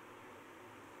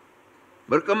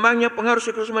 Berkembangnya pengaruh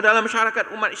sekularisme dalam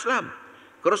masyarakat umat Islam.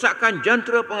 Kerosakan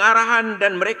jentera pengarahan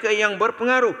dan mereka yang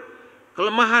berpengaruh.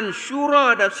 Kelemahan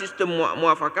syura dan sistem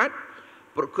muafakat.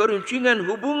 Perkeruncingan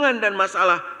hubungan dan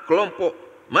masalah kelompok,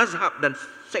 mazhab dan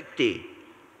sekte.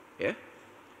 Ya.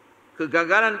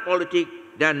 Kegagalan politik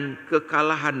dan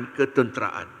kekalahan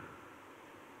ketenteraan.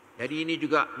 Jadi ini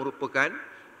juga merupakan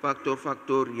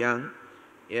faktor-faktor yang,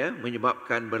 ya,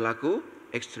 menyebabkan berlaku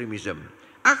ekstremisme.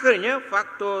 Akhirnya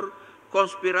faktor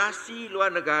konspirasi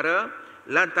luar negara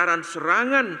lantaran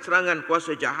serangan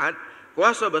kuasa jahat,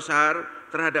 kuasa besar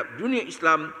terhadap dunia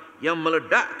Islam yang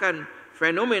meledakkan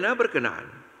fenomena berkenaan.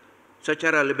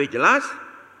 Secara lebih jelas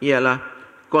ialah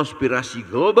konspirasi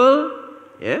global,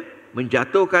 ya,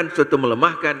 menjatuhkan serta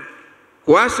melemahkan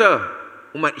kuasa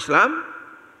umat Islam.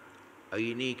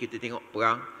 Hari ini kita tengok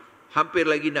perang, hampir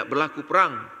lagi nak berlaku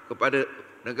perang kepada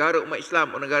negara umat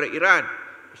Islam, negara Iran.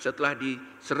 Setelah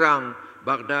diserang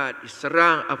Baghdad,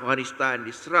 diserang Afghanistan,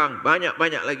 diserang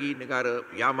banyak-banyak lagi negara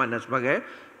Yaman dan sebagainya.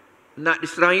 Nak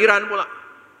diserang Iran pula.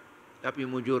 Tapi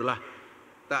mujurlah,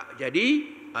 tak jadi,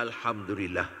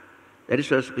 alhamdulillah. Jadi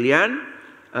saudara sekalian,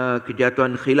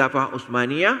 kejatuhan khilafah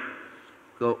Utsmaniyah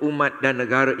ke umat dan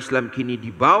negara Islam kini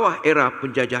di bawah era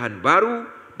penjajahan baru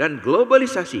dan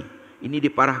globalisasi. Ini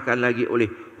diparahkan lagi oleh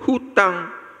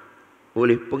hutang,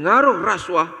 oleh pengaruh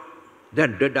rasuah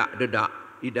dan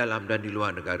dedak-dedak di dalam dan di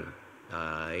luar negara.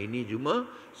 Ini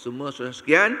semua saudara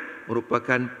sekalian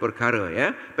merupakan perkara,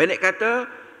 ya. Pendek kata,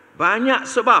 banyak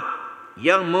sebab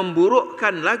yang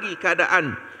memburukkan lagi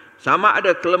keadaan, sama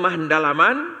ada kelemahan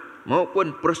dalaman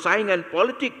maupun persaingan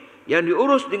politik yang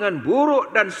diurus dengan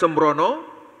buruk dan sembrono,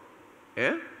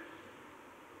 ya.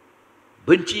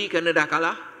 Benci kerana dah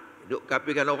kalah, duk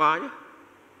kafirkan orang je,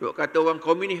 duk kata orang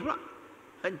komunis pula,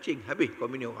 hancing habis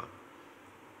komunis orang.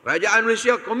 Kerajaan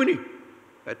Malaysia komunis,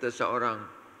 kata seorang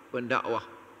pendakwah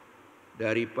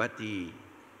dari parti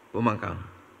pembangkang.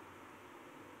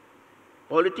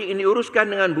 Politik ini diuruskan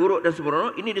dengan buruk dan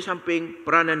sembrono. Ini di samping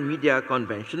peranan media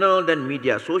konvensional dan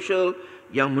media sosial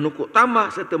yang menukuk tambah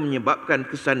serta menyebabkan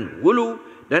kesan hulu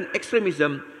dan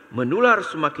ekstremisme menular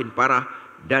semakin parah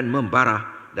dan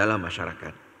membara dalam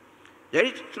masyarakat.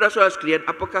 Jadi saudara-saudara sekalian,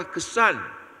 apakah kesan,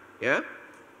 ya,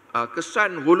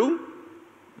 kesan hulu,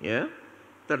 ya,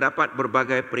 terdapat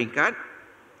berbagai peringkat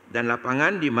dan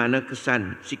lapangan di mana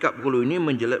kesan sikap hulu ini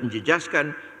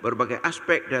menjejaskan berbagai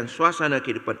aspek dan suasana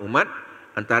kehidupan umat.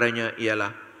 Antaranya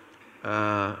ialah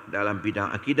dalam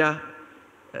bidang akidah,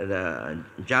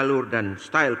 jalur dan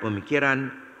style pemikiran,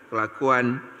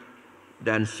 kelakuan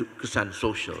dan kesan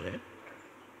sosial, ya.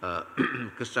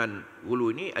 Kesan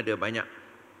hulu ini ada banyak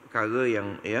perkara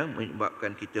yang, ya,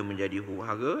 menyebabkan kita menjadi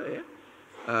huru-hara, ya.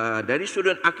 Dari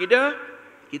sudut akidah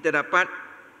kita dapat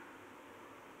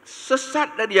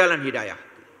sesat dari jalan hidayah.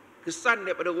 kesan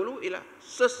daripada hulu ialah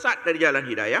sesat dari jalan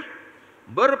hidayah,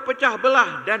 berpecah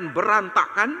belah dan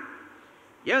berantakan.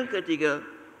 Yang ketiga,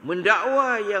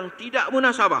 mendakwa yang tidak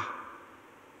munasabah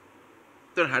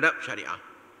terhadap syariah.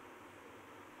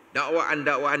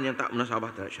 Dakwaan-dakwaan yang tak munasabah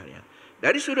terhadap syariah.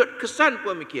 Dari sudut kesan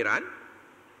pemikiran,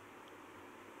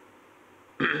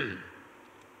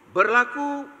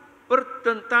 berlaku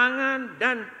pertentangan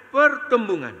dan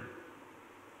pertembungan.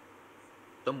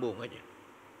 Tembung aja.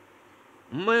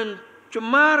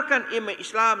 Mencemarkan imej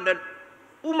Islam dan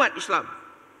umat Islam.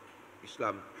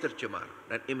 Islam tercemar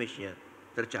dan imejnya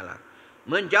tercalar.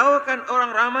 Menjauhkan orang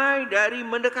ramai dari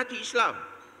mendekati Islam.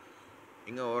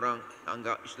 Hingga orang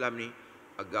anggap Islam ni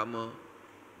agama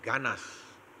ganas.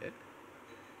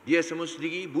 Dia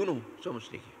semestinya bunuh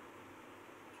semestinya.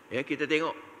 Kita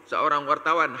tengok seorang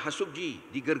wartawan Khashoggi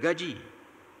digergaji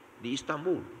di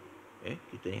Istanbul.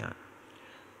 Kita ingat.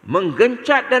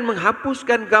 Menggencat dan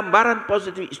menghapuskan gambaran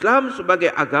positif Islam sebagai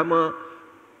agama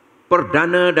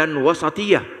perdana dan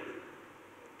wasatiyah.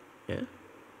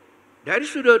 Dari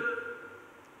sudut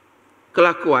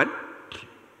kelakuan,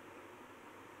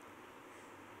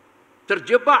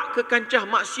 terjebak ke kancah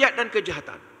maksiat dan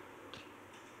kejahatan.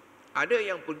 Ada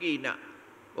yang pergi nak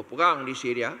berperang di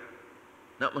Syria,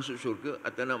 nak masuk syurga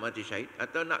atau nak mati syahid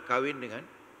atau nak kahwin dengan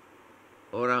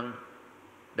orang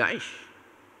Daesh.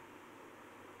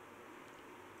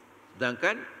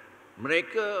 Sedangkan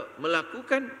mereka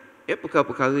melakukan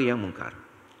perkara-perkara yang mungkar.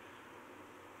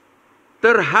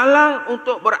 Terhalang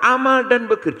untuk beramal dan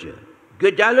bekerja.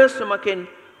 Gejala semakin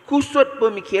kusut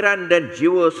pemikiran dan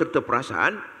jiwa serta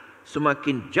perasaan,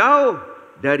 semakin jauh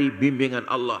dari bimbingan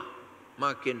Allah,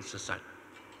 makin sesat.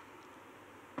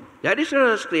 Jadi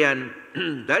saudara sekalian,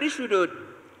 dari sudut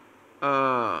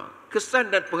kesan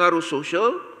dan pengaruh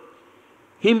sosial,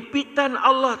 himpitan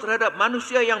Allah terhadap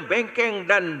manusia yang bengkeng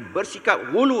dan bersikap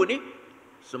hulu ni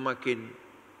semakin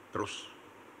terus,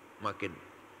 makin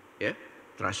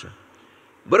terasa.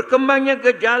 Berkembangnya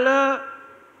gejala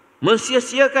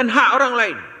mensia-siakan hak orang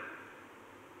lain,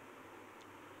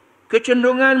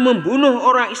 kecenderungan membunuh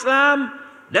orang Islam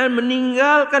dan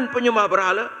meninggalkan penyembah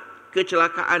berhala,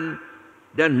 kecelakaan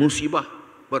dan musibah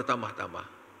bertambah-tambah.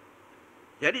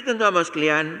 Jadi tuan-tuan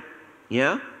sekalian,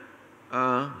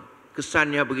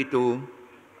 kesannya begitu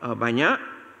banyak.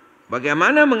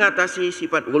 Bagaimana mengatasi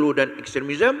sifat ghulu dan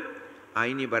ekstremism?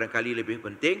 Ini barangkali lebih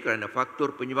penting kerana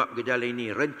faktor penyebab gejala ini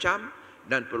rencam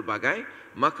dan pelbagai.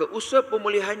 Maka usaha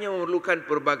pemulihannya memerlukan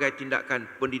pelbagai tindakan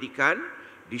pendidikan,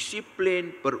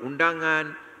 disiplin,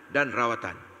 perundangan dan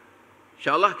rawatan.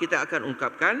 InsyaAllah kita akan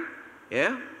ungkapkan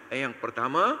yang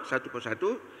pertama, satu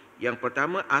persatu. Yang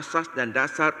pertama, asas dan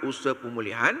dasar usaha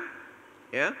pemulihan.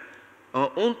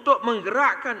 Untuk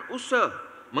menggerakkan usaha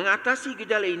mengatasi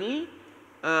gejala ini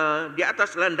di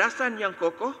atas landasan yang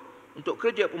kokoh, untuk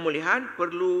kerja pemulihan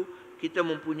perlu kita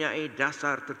mempunyai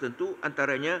dasar tertentu.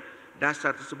 Antaranya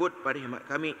dasar tersebut pada khidmat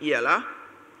kami ialah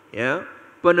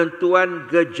penentuan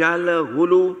gejala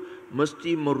ghulu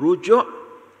mesti merujuk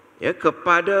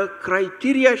kepada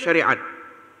kriteria syariat.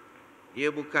 Dia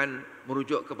bukan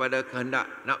merujuk kepada kehendak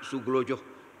nafsu gelojoh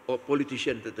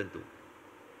politician tertentu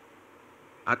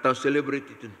atau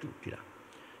selebriti tertentu, tidak.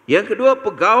 Yang kedua,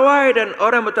 pegawai dan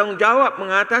orang bertanggungjawab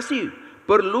mengatasi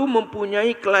perlu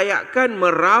mempunyai kelayakan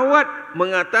merawat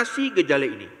mengatasi gejala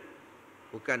ini,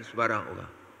 bukan sebarang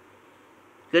orang.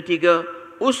 Ketiga,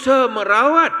 usaha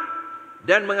merawat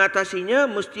dan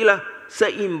mengatasinya mestilah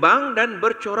seimbang dan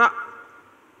bercorak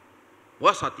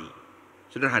wasati,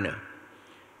 sederhana.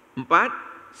 4,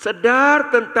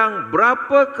 sedar tentang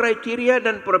berapa kriteria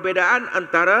dan perbezaan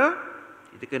antara,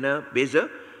 kita kena beza,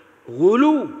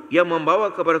 ghulu yang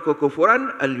membawa kepada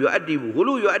kekufuran,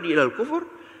 ghulu yuaddi ilal kufur,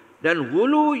 dan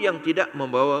ghulu yang tidak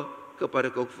membawa kepada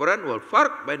kekufuran, wal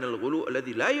farq bainal ghulu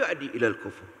alladhi la yuaddi ilal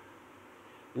kufur.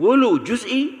 Ghulu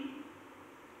juz'i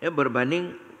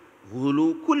berbanding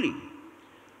ghulu kulli.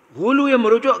 Ghulu yang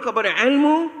merujuk kepada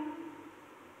ilmu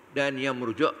dan yang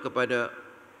merujuk kepada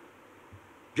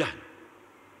jahl.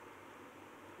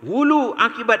 Ghulu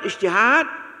akibat ijtihad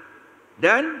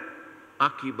dan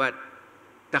akibat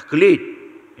taklid.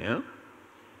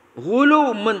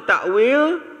 Ghulu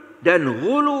mentakwil dan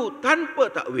ghulu tanpa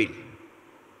takwil.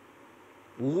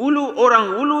 Ghulu,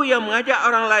 orang ghulu yang mengajak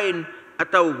orang lain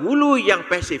atau ghulu yang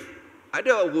pasif.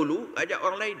 Ada ghulu ajak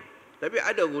orang lain, tapi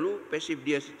ada ghulu pasif,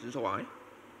 dia seorang.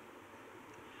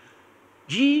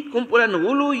 G, kumpulan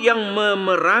ghulu yang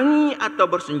memerangi atau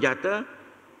bersenjata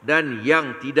dan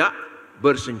yang tidak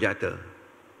bersenjata.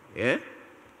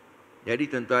 Jadi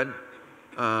tuan-tuan,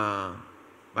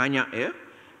 banyak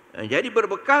Jadi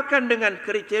berbekalkan dengan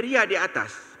kriteria di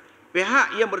atas,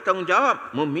 pihak yang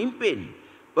bertanggungjawab memimpin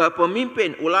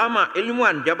pemimpin, ulama,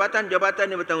 ilmuwan,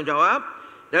 jabatan-jabatan yang bertanggungjawab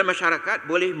dan masyarakat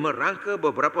boleh merangka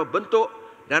beberapa bentuk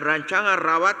dan rancangan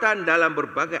rawatan dalam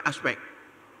berbagai aspek.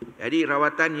 Jadi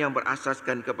rawatan yang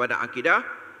berasaskan kepada akidah,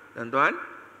 tuan-tuan,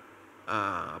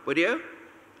 apa dia?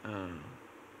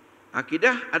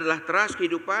 Akidah adalah teras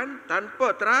kehidupan.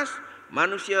 Tanpa teras,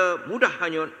 manusia mudah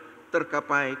hanyut,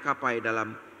 terkapai-kapai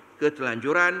dalam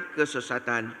ketelanjuran,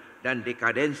 kesesatan dan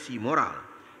dekadensi moral.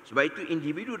 Sebab itu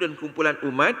individu dan kumpulan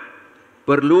umat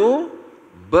perlu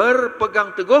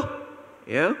berpegang teguh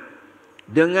ya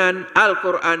dengan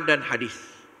Al-Quran dan hadis.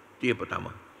 Itu yang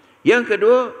pertama. Yang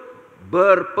kedua,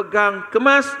 berpegang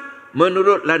kemas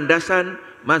menurut landasan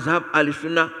mazhab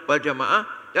Ahlussunnah wal Jamaah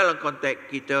dalam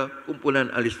konteks kita kumpulan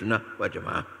Ahlussunnah wal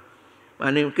Jamaah.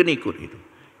 Maknanya kena ikut itu.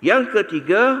 Yang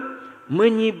ketiga,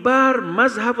 menyebar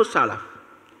mazhab salaf.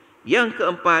 Yang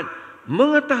keempat,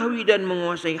 mengetahui dan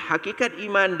menguasai hakikat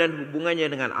iman dan hubungannya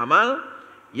dengan amal.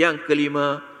 Yang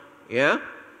kelima, ya,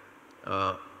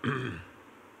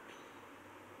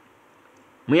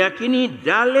 meyakini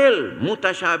dalil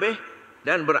mutasyabih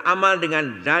dan beramal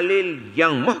dengan dalil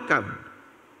yang muhkam.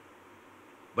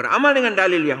 Beramal dengan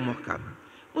dalil yang muhkam.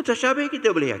 Mutasyabih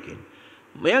kita boleh yakin.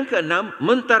 Yang keenam,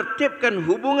 mentertibkan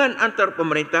hubungan antar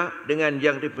pemerintah dengan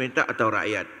yang diperintah atau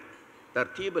rakyat.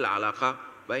 Tertibul alaqah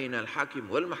bainal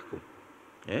hakim wal mahkum.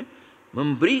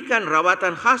 Memberikan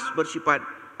rawatan khas bersifat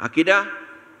akidah,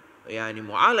 yakni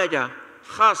mu'alajah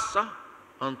khassah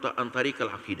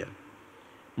antarikal akidah.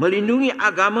 Melindungi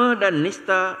agama dan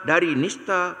nista dari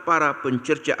nista para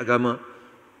pencerca agama.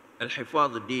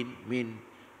 Al-hifadz din min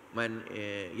man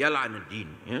yal'an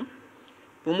ad-din.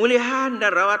 Pemulihan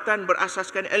dan rawatan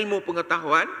berasaskan ilmu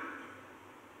pengetahuan.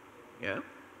 Ya.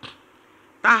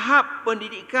 Tahap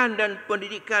pendidikan dan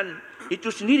pendidikan itu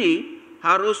sendiri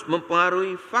harus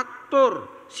mempengaruhi faktor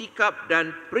sikap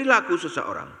dan perilaku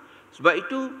seseorang. Sebab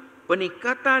itu,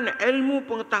 peningkatan ilmu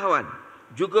pengetahuan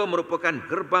juga merupakan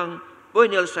gerbang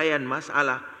penyelesaian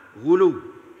masalah ghulu.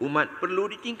 Umat perlu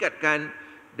ditingkatkan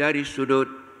dari sudut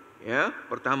ya,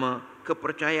 pertama,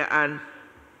 kepercayaan,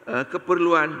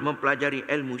 keperluan mempelajari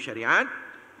ilmu syariat.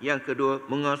 Yang kedua,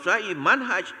 menguasai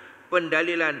manhaj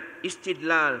pendalilan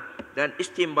istidlal dan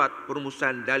istinbat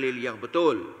perumusan dalil yang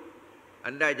betul.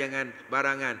 Anda jangan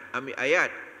barangan ambil ayat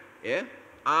ya,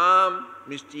 am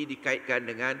mesti dikaitkan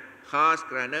dengan khas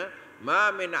kerana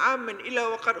ma min amin illa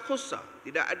waqad khussa.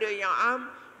 Tidak ada yang am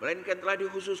melainkan telah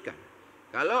dikhususkan.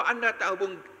 Kalau anda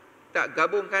tak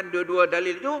gabungkan dua-dua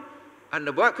dalil itu, anda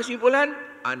buat kesimpulan,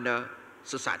 anda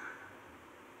sesat.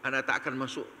 Anda tak akan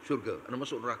masuk syurga, anda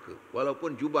masuk neraka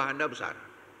walaupun jubah anda besar.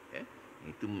 Ya?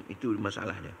 Itu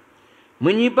masalahnya.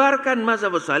 Menyebarkan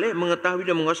mazhab saleh, mengetahui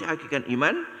dan menguasai hakikat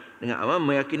iman dengan amal,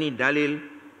 meyakini dalil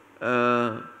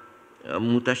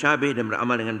mutasyabih dan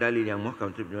beramal dengan dalil yang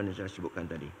muhkam seperti yang saya sebutkan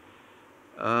tadi.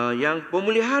 Yang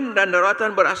pemulihan dan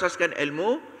rawatan berasaskan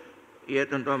ilmu, ya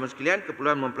tuan-tuan sekalian,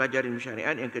 keperluan mempelajari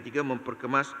syariat. Yang ketiga,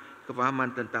 memperkemas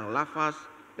kefahaman tentang lafaz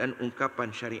dan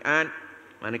ungkapan syariat,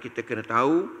 mana kita kena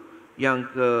tahu. Yang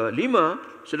kelima,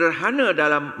 sederhana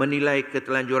dalam menilai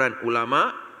ketelanjuran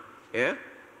ulama, ya,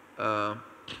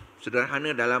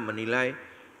 sederhana dalam menilai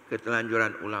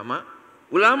ketelanjuran ulama.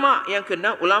 Ulama yang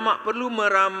kena, ulama perlu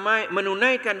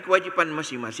menunaikan kewajipan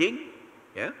masing-masing.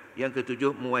 Ya. Yang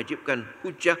ketujuh, mewajibkan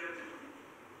hujah,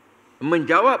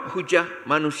 menjawab hujah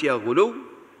manusia ghulu.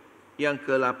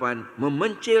 Yang ke-8,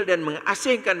 memencil dan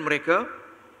mengasingkan mereka.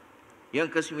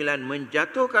 Yang ke-9,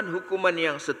 menjatuhkan hukuman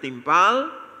yang setimpal.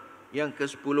 Yang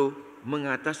ke-10,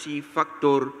 mengatasi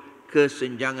faktor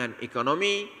kesenjangan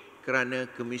ekonomi, kerana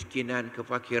kemiskinan,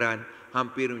 kefakiran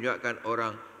hampir menyebabkan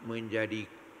orang menjadi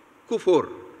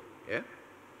kufur. Ya.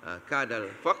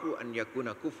 Kadal faqru an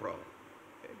yakuna kufra.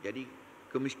 Jadi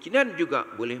kemiskinan juga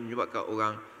boleh menyebabkan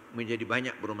orang menjadi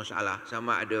banyak bermasalah,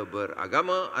 sama ada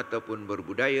beragama ataupun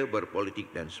berbudaya,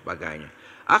 berpolitik dan sebagainya.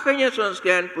 Akhirnya, saudara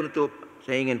sekalian, penutup,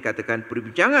 saya ingin katakan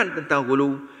perbincangan tentang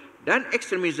ghulu dan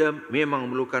ekstremisme memang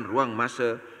memerlukan ruang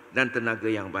masa dan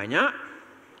tenaga yang banyak.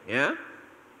 Ya.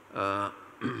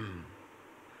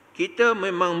 Kita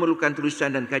memang memerlukan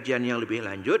tulisan dan kajian yang lebih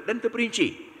lanjut dan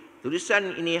terperinci.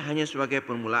 Tulisan ini hanya sebagai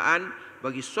permulaan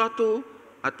bagi suatu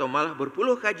atau malah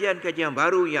berpuluh kajian-kajian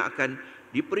baru yang akan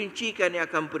diperincikan, yang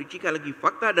akan memperincikan lagi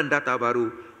fakta dan data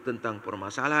baru tentang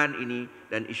permasalahan ini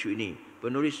dan isu ini.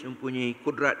 Penulis mempunyai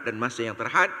kudrat dan masa yang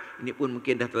terhad. Ini pun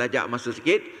mungkin dah terlajak masa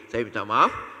sikit, saya minta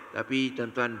maaf. Tapi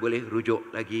tuan-tuan boleh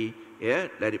rujuk lagi ya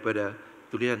daripada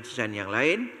tulisan-tulisan yang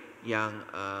lain yang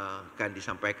akan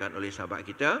disampaikan oleh sahabat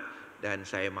kita. Dan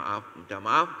saya minta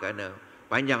maaf kerana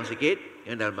panjang sikit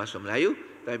yang dalam bahasa Melayu,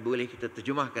 tapi boleh kita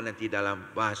terjemahkan nanti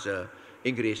dalam bahasa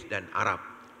Inggeris dan Arab.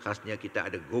 khasnya kita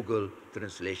ada Google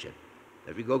Translation.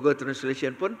 Tapi Google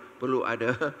Translation pun perlu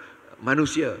ada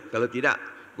manusia. Kalau tidak,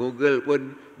 Google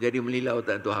pun jadi melilau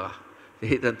tak tentu arah.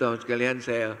 Jadi tuan-tuan sekalian,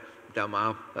 saya minta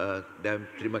maaf dan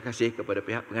terima kasih kepada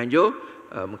pihak penganjur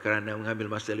kerana mengambil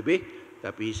masa lebih.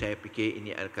 Tapi saya fikir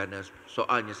ini kerana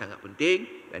soalnya sangat penting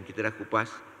dan kita dah kupas.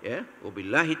 Ya,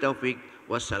 wabillahi taufik.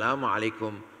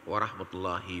 Wassalamualaikum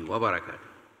warahmatullahi wabarakatuh.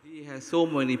 He has so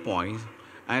many points,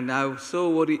 and I'm so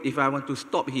worried if I want to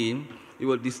stop him, it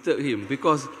will disturb him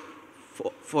because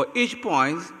for each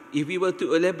point, if we were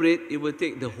to elaborate, it will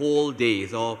take the whole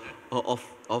days of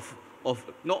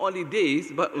not only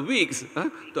days but weeks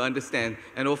to understand.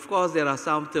 And of course, there are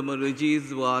some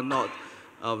terminologies who are not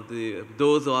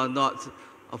those who are not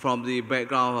from the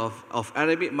background of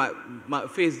Arabic might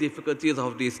face difficulties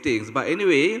of these things. But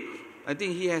anyway, I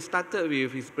think he has started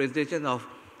with his presentation of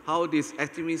how this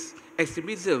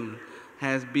extremism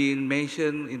has been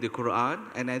mentioned in the Quran.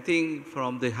 And I think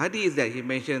from the hadith that he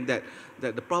mentioned that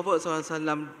the Prophet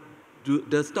ﷺ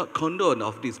does not condone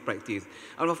of this practice.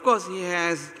 And of course, he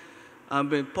has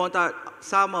pointed out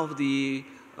some of the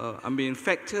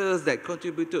factors that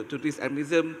contributed to this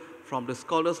extremism from the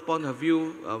scholar's point of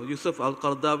view. Yusuf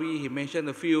Al-Qaradawi, he mentioned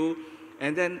a few.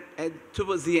 And then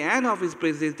towards the end of his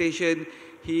presentation,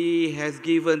 he has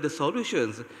given the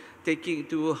solutions, taking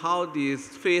to how this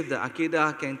faith, the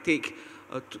Aqidah,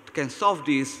 can solve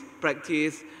this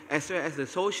practice, as well as the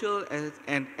social,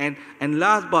 and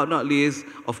last but not least,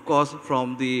 of course,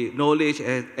 from the knowledge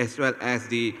as well as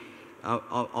the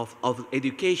of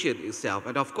education itself.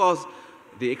 And of course,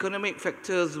 the economic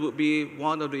factors would be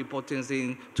one of the important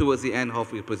things towards the end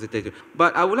of the presentation.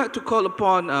 But I would like to call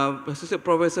upon Associate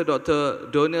Professor Dr.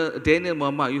 Daniel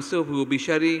Muhammad Yusuf, who will be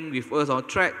sharing with us on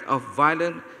threat of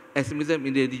violent extremism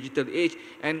in the digital age.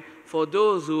 And for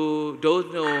those who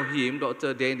don't know him,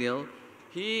 Dr. Daniel,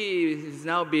 he is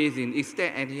now based in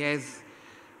Eastern, and he has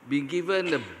been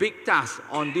given a big task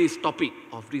on this topic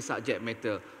of this subject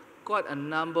matter. Quite a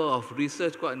number of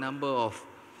research, quite a number of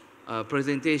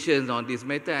presentations on this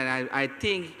matter, and I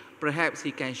think perhaps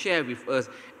he can share with us.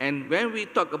 And when we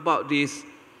talk about this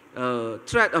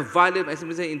threat of violent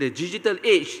extremism in the digital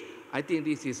age, I think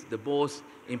this is the most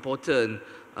important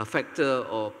factor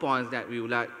or points that we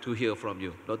would like to hear from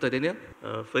you. Dr. Daniel?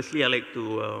 Firstly, I'd like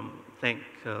to thank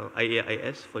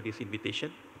IAIS for this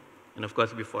invitation. And of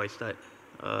course, before I start,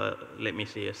 let me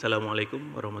say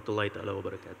Assalamualaikum warahmatullahi ta'ala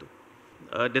wabarakatuh.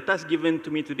 The task given to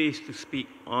me today is to speak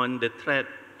on the threat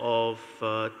of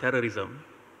terrorism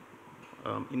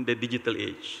in the digital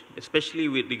age, especially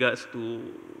with regards to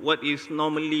what is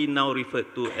normally now referred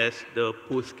to as the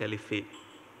post-caliphate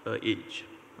age.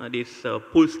 This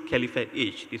post-caliphate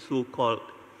age, this so-called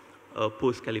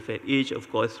post-caliphate age, of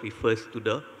course, refers to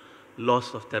the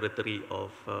loss of territory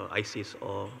of ISIS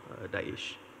or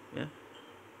Daesh. Yeah?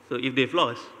 So if they've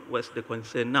lost, what's the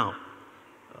concern now?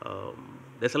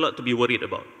 There's a lot to be worried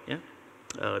about. Yeah?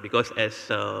 Because as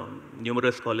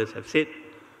numerous scholars have said,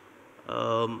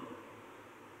 the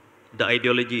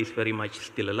ideology is very much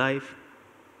still alive,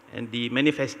 and the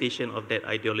manifestation of that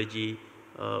ideology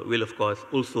will, of course,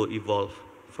 also evolve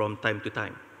from time to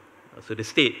time. So the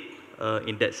state,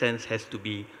 in that sense, has to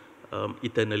be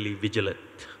eternally vigilant.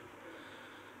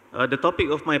 The topic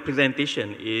of my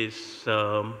presentation is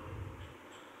on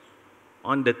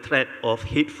the threat of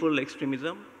hateful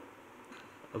extremism,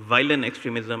 violent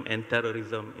extremism, and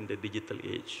terrorism in the digital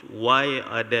age. Why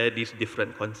are there these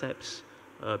different concepts?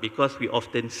 Because we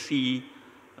often see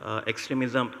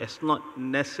extremism as not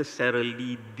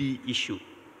necessarily the issue.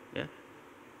 Yeah?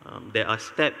 There are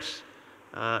steps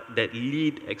that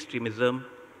lead extremism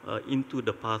into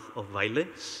the path of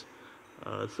violence.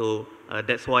 So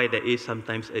that's why there is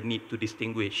sometimes a need to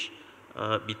distinguish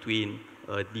between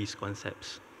these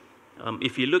concepts.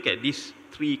 If you look at these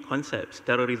three concepts,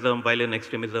 terrorism, violent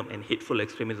extremism, and hateful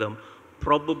extremism,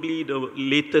 probably the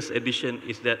latest edition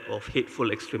is that of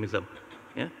hateful extremism.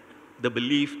 Yeah? The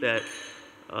belief that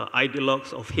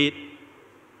ideologues of hate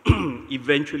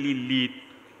eventually lead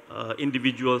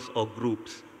individuals or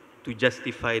groups to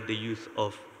justify the use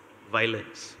of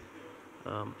violence.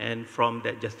 And from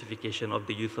that justification of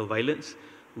the use of violence,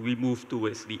 we move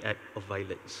towards the act of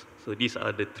violence. So these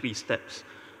are the three steps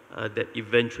that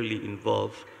eventually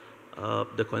involve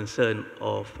the concern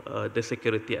of the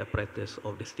security apparatus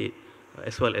of the state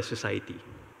as well as society.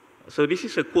 So this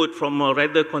is a quote from a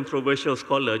rather controversial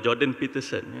scholar, Jordan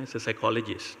Peterson. He's a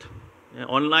psychologist.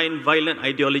 Online violent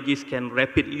ideologies can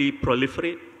rapidly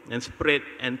proliferate and spread,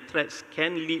 and threats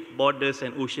can leap borders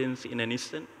and oceans in an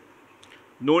instant.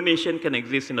 No nation can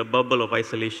exist in a bubble of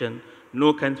isolation.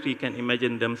 No country can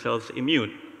imagine themselves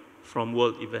immune from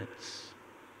world events.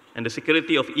 And the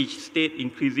security of each state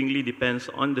increasingly depends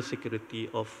on the security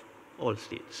of all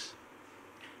states.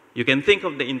 You can think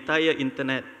of the entire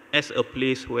internet as a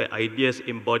place where ideas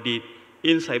embodied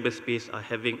in cyberspace are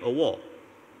having a war.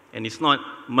 And it's not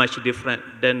much different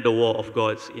than the war of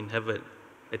gods in heaven.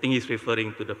 I think he's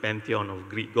referring to the pantheon of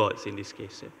Greek gods in this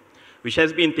case, which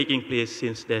has been taking place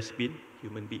since there's been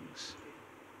human beings.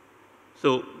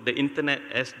 So the internet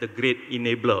as the great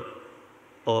enabler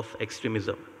of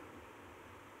extremism.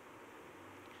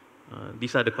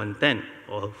 These are the content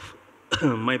of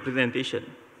my presentation.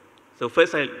 So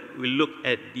first I will look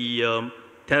at the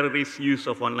terrorist use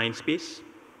of online space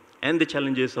and the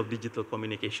challenges of digital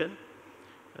communication.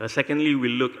 Secondly,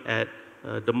 we'll look at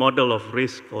the model of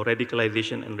risk or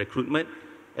radicalization and recruitment,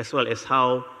 as well as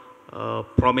how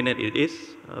prominent it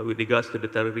is with regards to the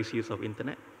terrorist use of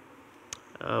internet.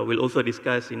 We'll also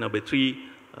discuss in number 3,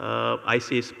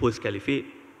 ISIS post-caliphate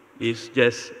is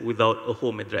just without a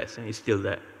home address, and it's still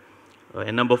there.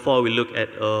 And number 4, we'll look at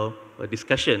a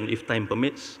discussion, if time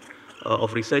permits,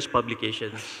 of research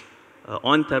publications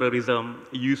on terrorism,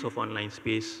 use of online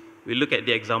space. We'll look at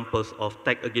the examples of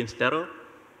tag against terror,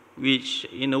 which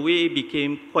in a way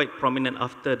became quite prominent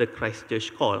after the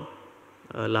Christchurch call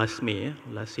last May,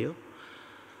 last year.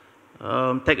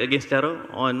 Tag against terror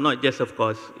on not just, of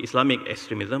course, Islamic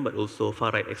extremism, but also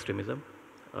far-right extremism,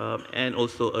 and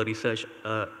also a research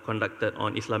conducted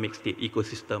on Islamic State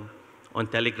ecosystem on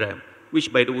Telegram,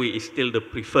 which, by the way, is still the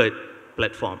preferred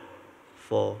platform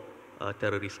for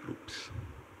terrorist groups.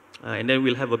 And then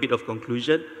we'll have a bit of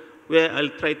conclusion, where I'll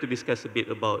try to discuss a bit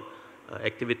about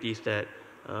activities that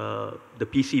the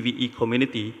PCVE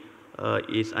community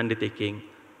is undertaking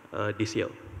this year.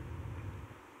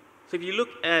 So if you look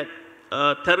at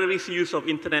terrorist use of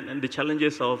internet and the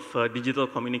challenges of digital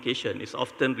communication, it's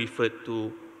often referred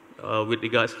to with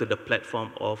regards to the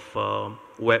platform of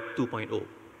Web 2.0.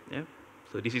 Yeah?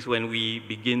 So this is when we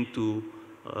begin to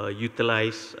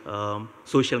utilize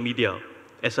social media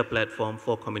as a platform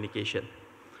for communication.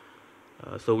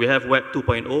 So we have Web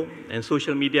 2.0 and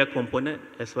social media component,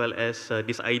 as well as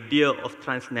this idea of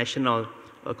transnational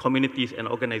communities and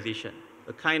organizations,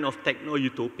 a kind of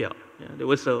techno-utopia. Yeah? There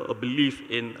was a belief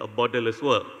in a borderless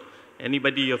world.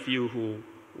 Anybody of you who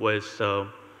was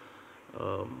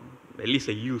at least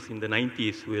a youth in the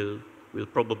 90s will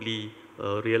probably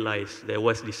realize there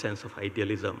was this sense of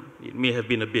idealism. It may have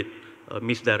been a bit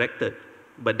misdirected,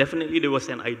 but definitely there was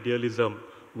an idealism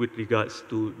with regards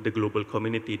to the global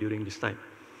community during this time.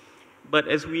 But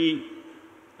as we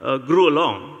grew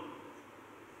along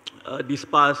this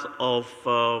path of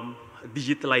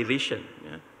digitalization,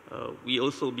 yeah, we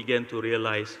also began to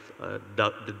realize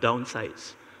the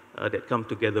downsides that come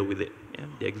together with it. Yeah?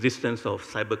 The existence of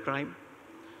cybercrime,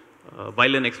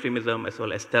 violent extremism, as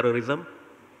well as terrorism,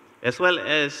 as well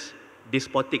as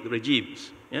despotic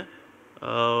regimes. Yeah?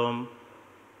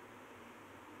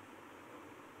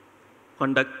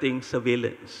 Conducting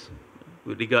surveillance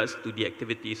with regards to the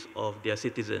activities of their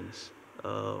citizens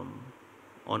on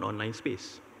online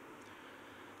space.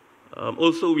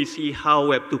 Also, we see how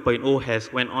Web 2.0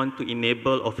 has went on to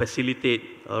enable or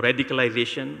facilitate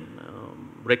radicalization,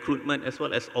 recruitment, as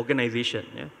well as organization,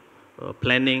 yeah?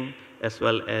 Planning, as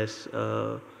well as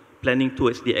planning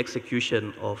towards the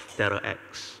execution of terror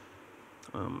acts.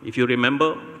 If you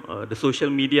remember, the social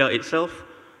media itself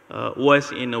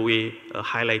was in a way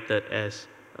highlighted as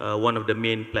one of the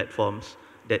main platforms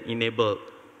that enabled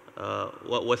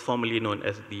what was formerly known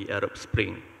as the Arab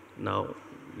Spring. Now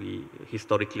we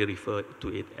historically refer to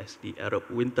it as the Arab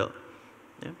Winter.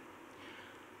 Yeah?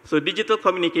 So digital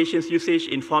communications usage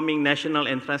informing national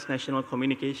and transnational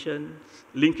communications,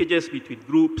 linkages between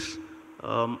groups,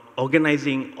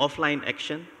 organizing offline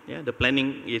action. Yeah? The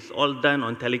planning is all done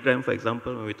on Telegram, for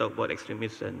example, when we talk about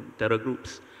extremists and terror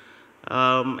groups.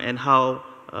 And how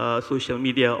social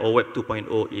media or Web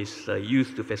 2.0 is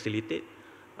used to facilitate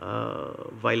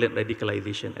violent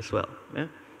radicalization as well. Yeah?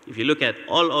 If you look at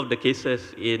all of the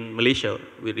cases in Malaysia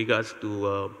with regards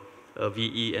to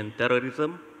VE and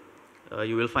terrorism,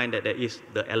 you will find that there is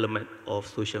the element of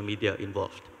social media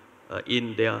involved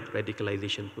in their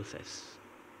radicalization process.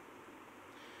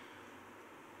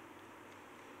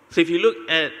 So if you look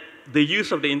at the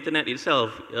use of the internet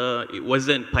itself, it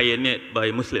wasn't pioneered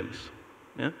by Muslims.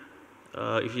 Yeah?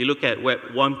 If you look at Web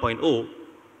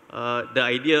 1.0, the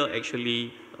idea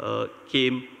actually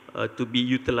came to be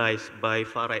utilized by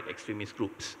far-right extremist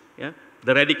groups. Yeah?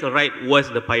 The radical right was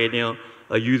the pioneer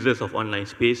users of online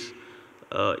space.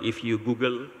 If you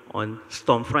Google on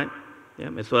Stormfront, yeah,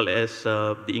 as well as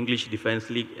the English Defence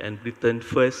League and Britain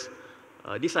First,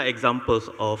 these are examples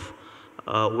of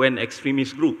when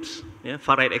extremist groups, yeah,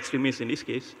 far-right extremists in this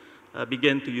case,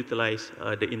 began to utilize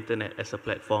the internet as a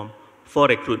platform for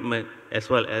recruitment as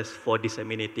well as for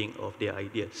disseminating of their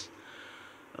ideas.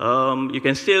 You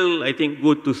can still, I think,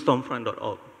 go to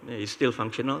stormfront.org. It's still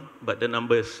functional, but the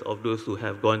numbers of those who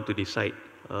have gone to this site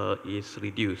is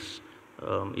reduced.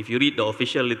 If you read the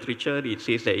official literature, it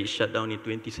says that it shut down in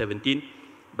 2017,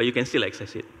 but you can still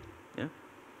access it. Yeah?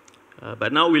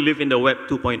 But now we live in the Web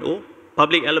 2.0,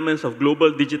 public elements of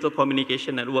global digital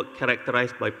communication network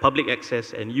characterized by public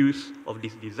access and use of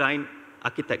this design,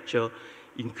 architecture,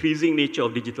 increasing nature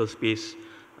of digital space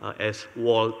as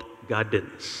walled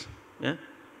gardens, yeah?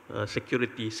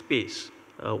 Security space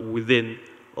within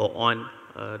or on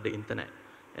the internet.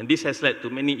 And this has led to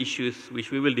many issues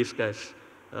which we will discuss,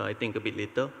 I think, a bit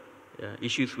later.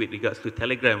 Issues with regards to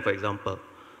Telegram, for example,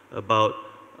 about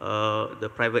the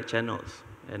private channels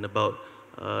and about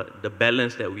the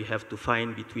balance that we have to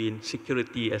find between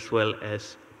security as well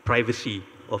as privacy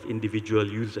of individual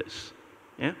users.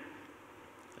 Yeah?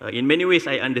 In many ways,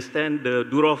 I understand the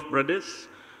Durov brothers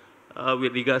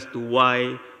with regards to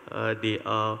why they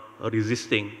are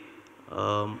resisting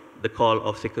the call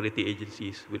of security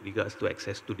agencies with regards to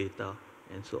access to data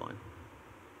and so on.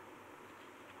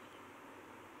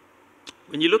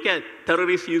 When you look at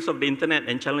terrorist use of the internet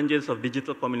and challenges of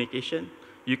digital communication,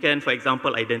 you can, for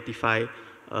example, identify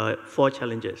 4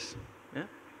 challenges. Yeah?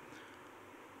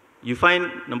 You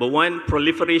find, number 1,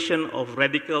 proliferation of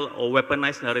radical or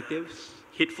weaponized narratives,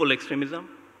 hateful extremism,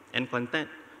 and content.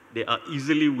 They are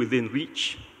easily within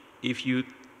reach. If you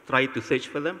try to search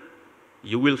for them,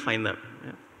 you will find them.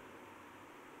 Yeah?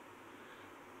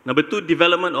 Number 2,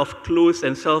 development of closed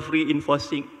and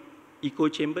self-reinforcing echo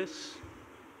chambers.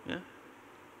 Yeah?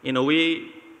 In a way,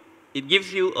 it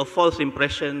gives you a false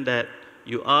impression that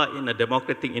you are in a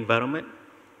democratic environment,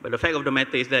 but the fact of the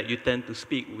matter is that you tend to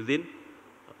speak within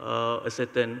a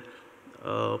certain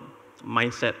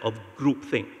mindset of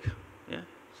groupthink. Yeah?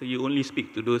 So you only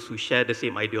speak to those who share the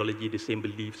same ideology, the same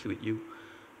beliefs with you,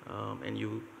 and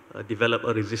you develop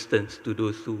a resistance to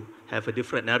those who have a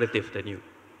different narrative than you.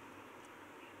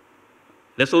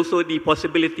 There's also the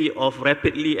possibility of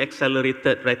rapidly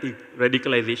accelerated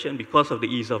radicalization because of the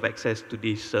ease of access to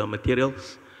these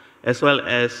materials, as well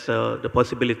as the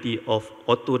possibility of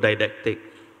autodidactic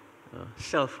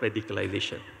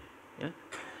self-radicalization. Yeah?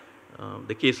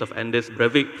 The case of Anders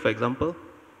Breivik, for example,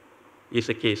 is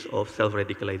a case of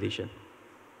self-radicalization.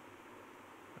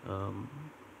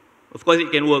 Of course,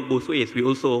 it can work both ways. We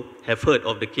also have heard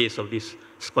of the case of this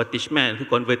Scottish man who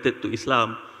converted to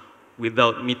Islam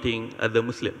without meeting other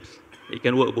Muslims. It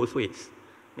can work both ways.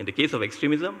 In the case of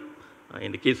extremism,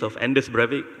 in the case of Anders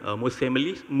Breivik, most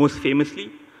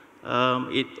famously,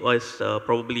 it was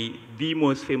probably the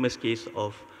most famous case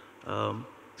of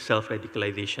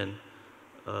self-radicalization,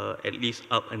 at least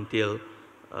up until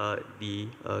the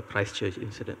Christchurch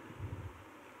incident.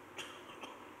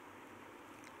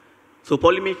 So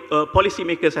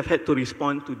policymakers have had to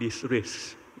respond to these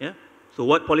risks. Yeah? So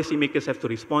what policymakers have to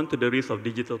respond to the risk of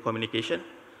digital communication?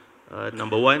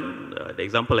 Number 1, the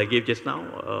example I gave just now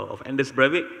of Anders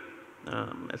Breivik,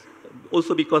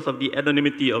 also because of the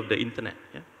anonymity of the internet.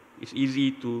 Yeah? It's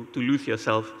easy to lose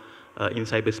yourself in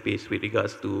cyberspace with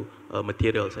regards to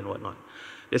materials and whatnot.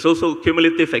 There's also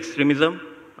cumulative extremism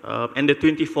and the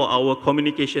 24-hour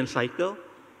communication cycle,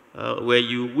 where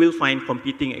you will find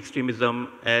competing extremism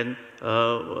and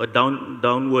a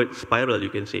downward spiral, you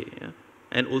can say, yeah?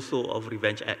 And also of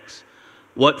revenge acts.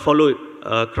 What followed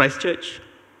Christchurch?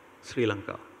 Sri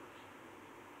Lanka.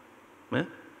 Yeah?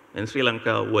 And Sri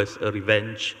Lanka was a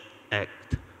revenge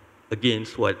act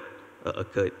against what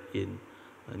occurred in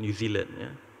New Zealand. Yeah?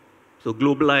 So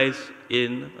globalized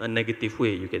in a negative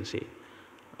way, you can say.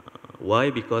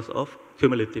 Why? Because of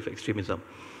cumulative extremism.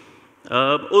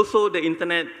 Also, the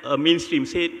internet mainstream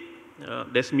said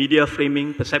there's media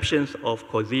framing, perceptions of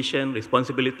causation,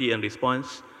 responsibility and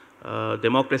response,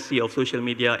 democracy of social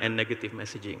media, and negative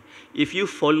messaging. If you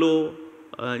follow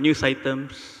news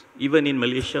items, even in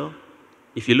Malaysia,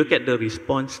 if you look at the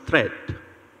response thread,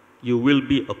 you will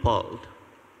be appalled.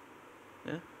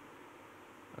 Yeah?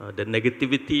 The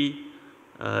negativity,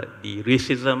 the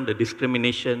racism, the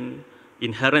discrimination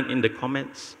inherent in the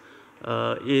comments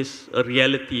is a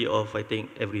reality of, I think,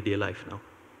 everyday life now.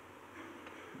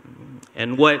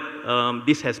 And what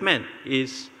this has meant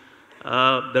is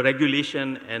the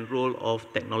regulation and role of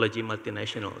technology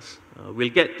multinationals. We'll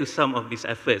get to some of these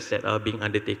efforts that are being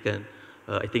undertaken,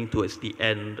 I think, towards the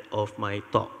end of my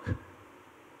talk.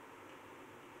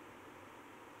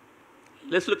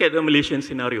 Let's look at the Malaysian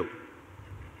scenario.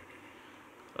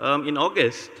 In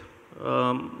August,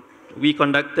 we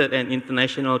conducted an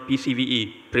international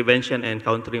PCVE, Prevention and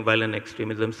Countering Violent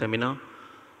Extremism seminar,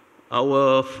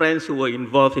 Our friends who were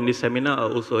involved in this seminar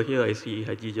are also here. I see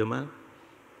Haji Jamal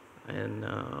and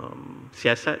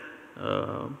Siasat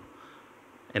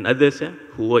and others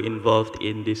who were involved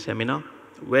in this seminar,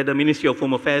 where the Ministry of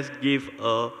Home Affairs gave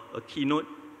a keynote.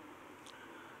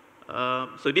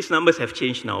 So these numbers have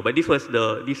changed now, but these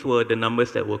were the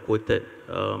numbers that were quoted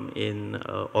in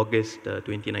August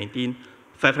 2019.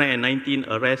 519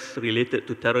 arrests related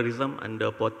to terrorism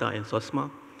under POTA and SOSMA.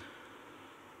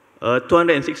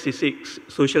 266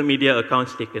 social media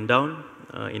accounts taken down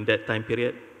in that time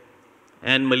period.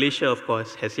 And Malaysia, of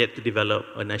course, has yet to develop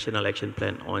a national action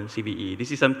plan on CVE.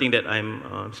 This is something that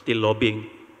I'm still lobbying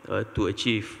to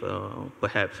achieve,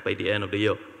 perhaps by the end of the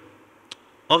year.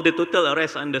 Of the total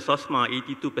arrests under SOSMA,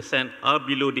 82% are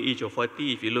below the age of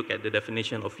 40, if you look at the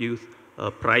definition of youth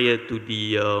prior to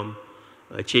the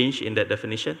change in that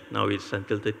definition. Now it's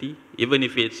until 30. Even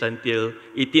if it's until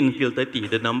 18 until 30,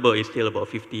 the number is still about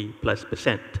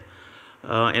 50+%.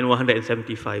 And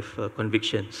 175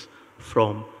 convictions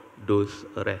from those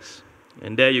arrests.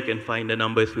 And there you can find the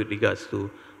numbers with regards to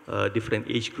different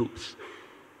age groups.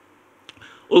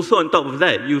 Also on top of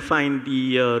that, you find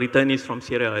the returnees from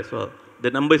Syria as well. The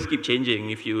numbers keep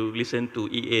changing. If you listen to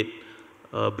E8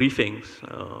 briefings,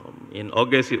 in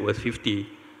August it was 50,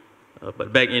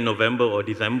 but back in November or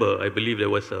December, I believe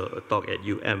there was a talk at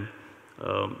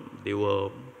They were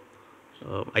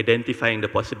identifying the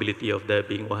possibility of there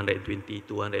being 120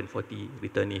 to 140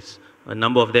 returnees. A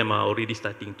number of them are already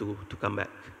starting to come back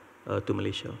to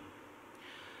Malaysia.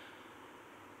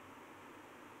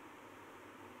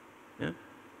 Yeah.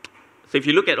 So if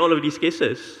you look at all of these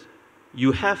cases,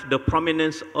 you have the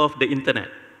prominence of the internet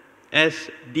as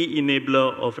the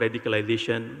enabler of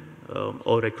radicalization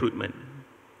or recruitment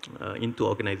into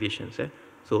organizations.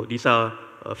 So these are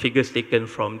figures taken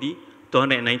from the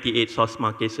 298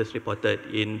 SOSMA cases reported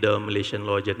in the Malaysian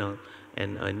Law Journal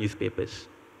and newspapers.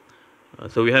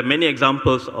 So we have many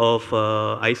examples of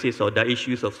ISIS or Daesh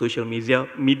use of social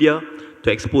media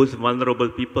to expose vulnerable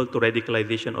people to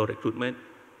radicalization or recruitment.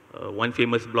 One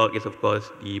famous blog is, of course,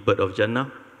 the Bird of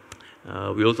Jannah.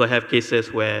 We also have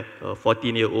cases where a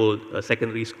 14-year-old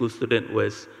secondary school student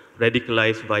was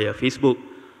radicalized via Facebook.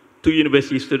 2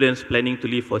 university students planning to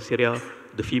leave for Syria,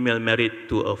 the female married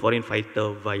to a foreign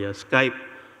fighter via Skype,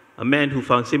 a man who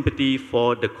found sympathy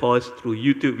for the cause through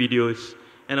YouTube videos,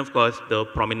 and of course the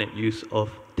prominent use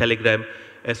of Telegram,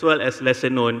 as well as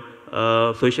lesser-known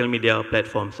social media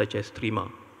platforms such as Threema.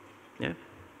 Yeah?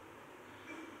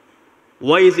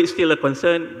 Why is it still a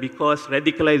concern? Because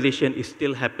radicalization is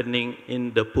still happening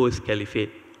in the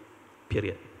post-caliphate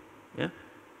period. Yeah?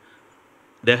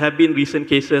 There have been recent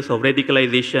cases of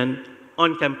radicalization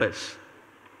on campus.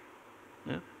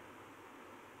 Yeah?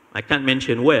 I can't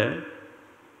mention where,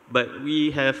 but we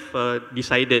have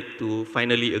decided to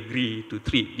finally agree to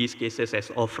treat these cases as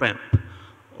off-ramp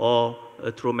or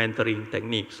through mentoring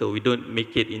technique, so we don't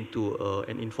make it into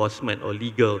an enforcement or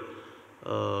legal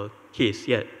case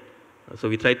yet. So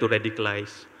we try to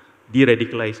de-radicalize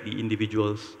the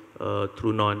individuals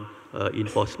through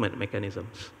non-enforcement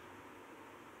mechanisms.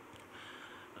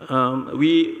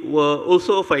 We were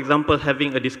also, for example,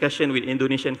 having a discussion with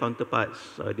Indonesian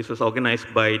counterparts. This was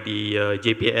organized by the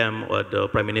JPM or the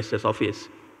Prime Minister's Office.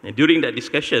 And during that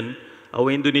discussion,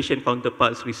 our Indonesian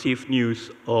counterparts received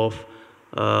news of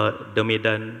the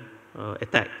Medan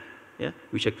attack,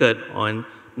 which occurred on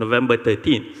November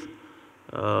 13th.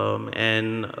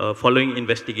 Following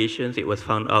investigations, it was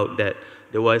found out that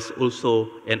there was also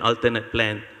an alternate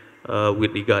plan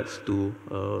with regards to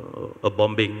a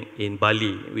bombing in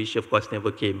Bali, which of course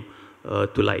never came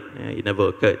to light. It never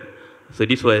occurred. So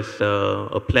this was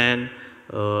a plan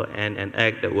and an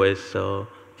act that was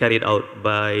carried out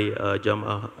by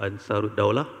Jama'ah Ansarud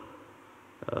Daulah,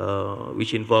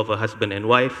 which involved a husband and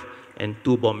wife and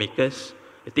 2 bomb makers.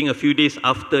 I think a few days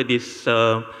after this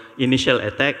initial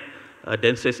attack,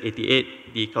 Densus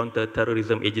 88, the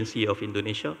counter-terrorism agency of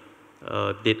Indonesia,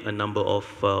 did a number of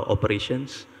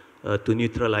operations to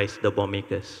neutralize the bomb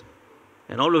makers.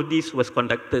 And all of this was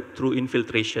conducted through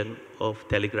infiltration of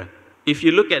Telegram. If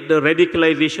you look at the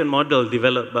radicalization model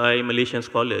developed by Malaysian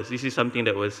scholars, this is something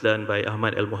that was done by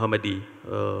Ahmad Al-Muhammadi,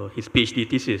 his PhD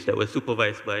thesis that was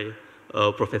supervised by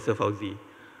Professor Fauzi,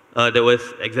 that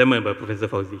was examined by Professor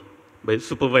Fauzi, but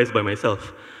supervised by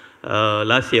myself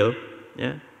last year.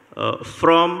 Yeah?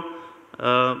 From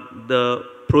the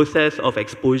process of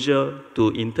exposure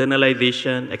to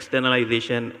internalization,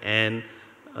 externalization, and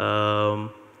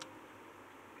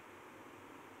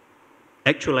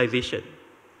actualization.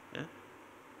 Yeah?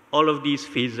 All of these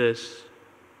phases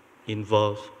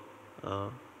involve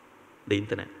the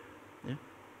internet. Yeah?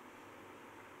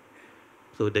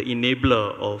 So the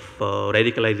enabler of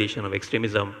radicalization of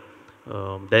extremism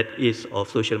that is of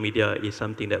social media is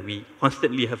something that we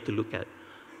constantly have to look at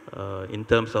in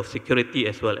terms of security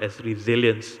as well as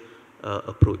resilience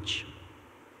approach.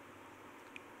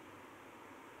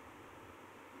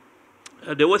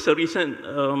 There was a recent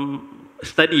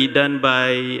study done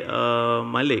by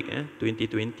Malik,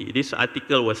 2020. This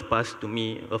article was passed to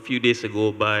me a few days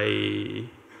ago by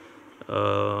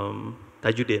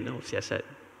Tajuddin of Siasat.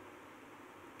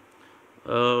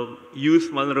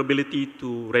 Youth vulnerability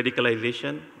to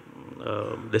radicalization.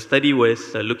 The study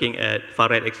was looking at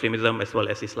far-right extremism as well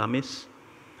as Islamists.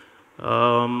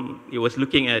 It was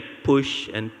looking at push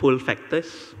and pull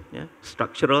factors,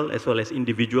 structural as well as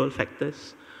individual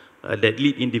factors that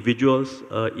lead individuals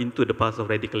into the path of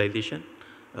radicalization,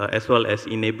 as well as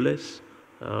enablers.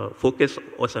 Focus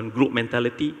was on group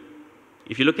mentality.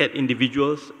 If you look at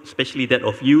individuals, especially that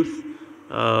of youth,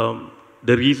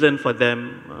 the reason for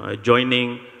them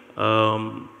joining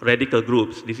radical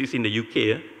groups, this is in the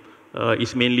UK,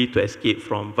 is mainly to escape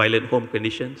from violent home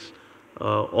conditions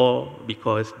or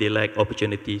because they lack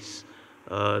opportunities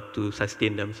to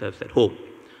sustain themselves at home.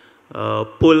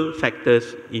 Pull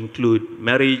factors include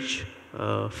marriage,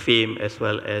 fame, as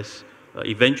well as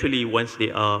eventually once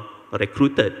they are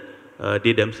recruited,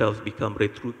 they themselves become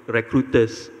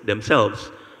recruiters themselves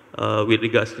with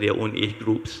regards to their own age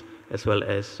groups as well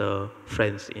as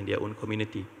friends in their own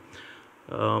community.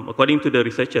 According to the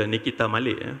researcher Nikita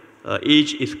Malik,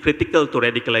 age is critical to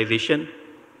radicalization.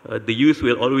 The youth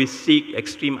will always seek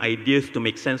extreme ideas to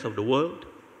make sense of the world.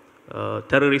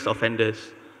 Terrorist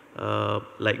offenders,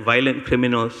 like violent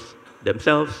criminals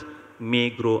themselves, may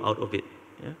grow out of it.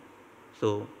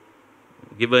 So,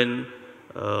 given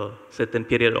a certain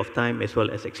period of time as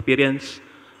well as experience,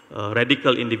 a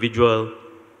radical individual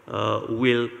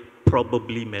will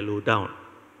probably mellow down.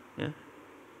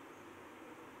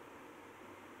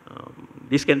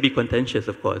 This can be contentious,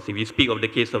 of course. If you speak of the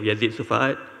case of Yazid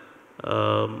Sufaat,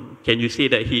 can you say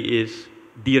that he is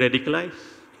de-radicalized?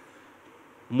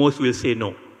 Most will say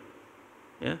no.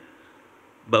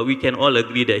 But we can all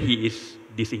agree that he is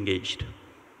disengaged.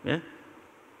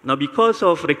 Now, because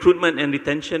of recruitment and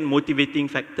retention motivating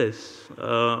factors,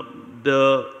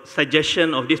 the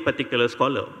suggestion of this particular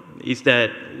scholar is that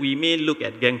we may look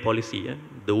at gang policy,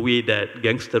 the way that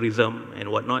gangsterism and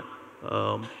whatnot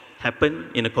happen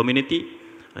in a community.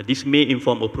 This may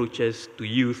inform approaches to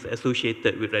youth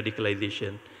associated with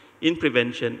radicalization in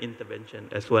prevention, intervention,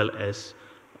 as well as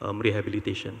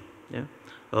rehabilitation.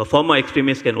 Former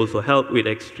extremists can also help with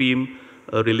extreme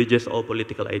religious or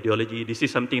political ideology. This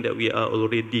is something that we are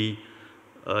already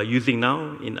using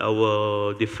now in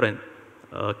our different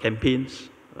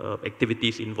campaigns,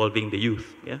 activities involving the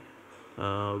youth.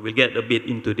 We'll get a bit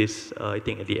into this, I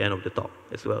think, at the end of the talk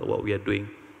as well, what we are doing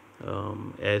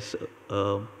as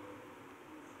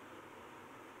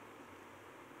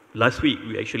last week,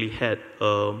 we actually had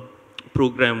a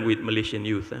program with Malaysian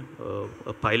youth,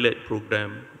 a pilot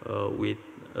program with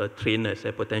trainers,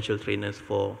 potential trainers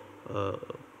for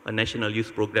a national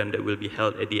youth program that will be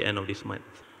held at the end of this month.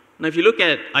 Now, if you look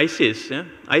at ISIS,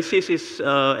 ISIS is,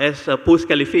 as a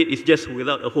post-caliphate, is just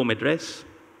without a home address.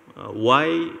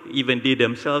 Why? Even they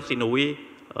themselves, in a way,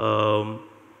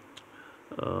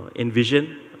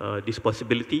 envision this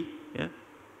possibility.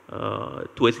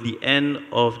 Towards the end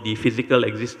of the physical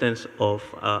existence of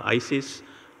ISIS,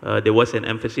 there was an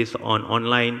emphasis on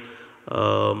online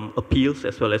appeals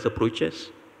as well as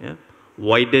approaches.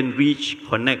 Widen reach,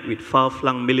 connect with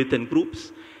far-flung militant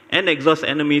groups, and exhaust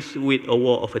enemies with a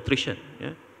war of attrition.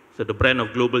 So the brand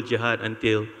of global jihad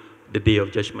until the day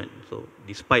of judgment. So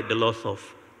despite the loss of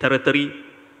territory,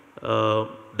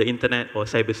 the internet or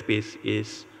cyberspace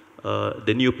is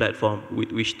the new platform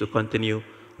with which to continue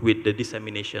with the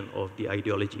dissemination of the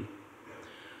ideology.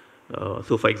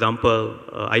 So for example,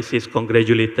 ISIS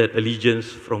congratulated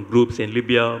allegiance from groups in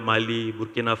Libya, Mali,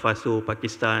 Burkina Faso,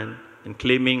 Pakistan, and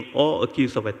claiming or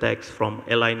accused of attacks from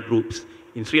aligned groups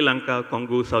in Sri Lanka,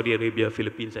 Congo, Saudi Arabia,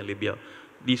 Philippines, and Libya.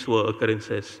 These were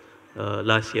occurrences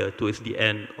last year towards the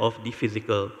end of the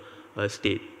physical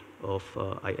state of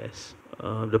IS.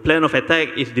 The plan of attack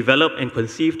is developed and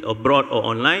conceived abroad or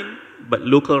online, but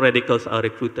local radicals are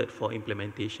recruited for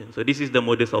implementation. So this is the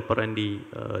modus operandi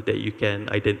that you can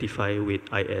identify with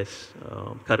IS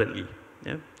currently.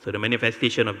 So the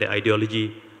manifestation of the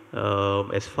ideology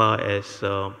as far as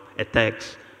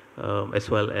attacks, as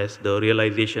well as the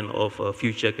realization of a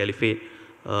future caliphate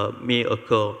may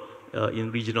occur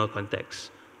in regional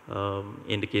contexts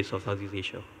in the case of Southeast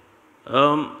Asia.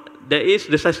 There is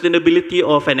the sustainability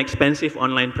of an expensive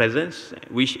online presence,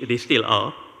 which they still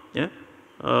are.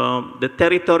 The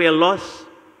territorial loss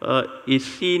is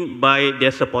seen by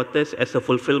their supporters as a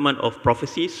fulfillment of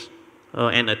prophecies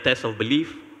and a test of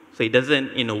belief. So it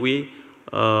doesn't, in a way,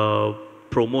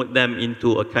 promote them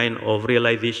into a kind of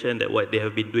realization that what they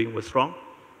have been doing was wrong.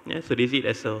 Yeah? So they see it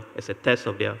as a test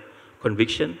of their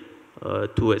conviction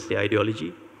towards the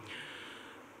ideology.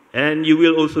 And you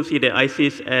will also see that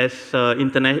ISIS as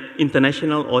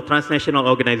international or transnational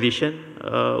organization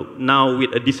now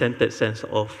with a dissented sense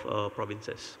of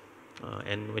provinces.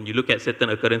 And when you look at certain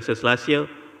occurrences last year,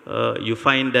 you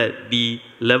find that the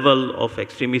level of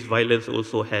extremist violence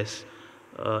also has,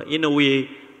 in a way,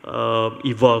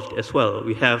 evolved as well.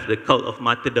 We have the cult of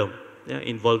martyrdom, yeah,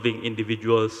 involving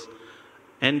individuals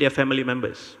and their family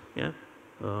members, yeah,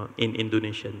 in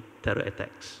Indonesian terror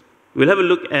attacks. We'll have a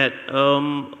look at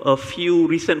a few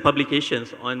recent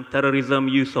publications on terrorism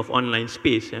use of online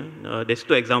space. Yeah? There's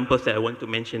two examples that I want to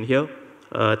mention here.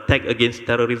 Tag Against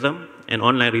Terrorism, an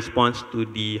online response to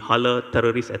the Halle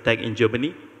terrorist attack in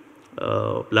Germany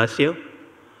last year.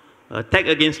 Tag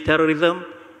Against Terrorism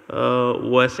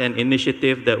was an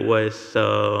initiative that was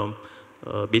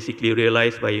basically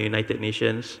realized by United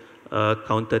Nations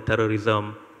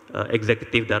Counter-Terrorism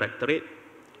Executive Directorate.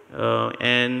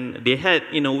 And they had,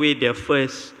 in a way, their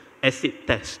first acid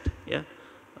test, yeah?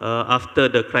 After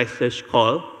the Christchurch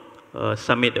Call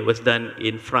summit that was done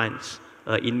in France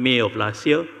in May of last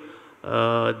year.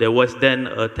 There was then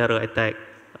a terror attack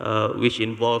which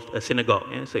involved a synagogue,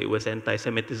 yeah? So it was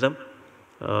anti-Semitism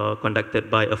conducted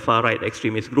by a far-right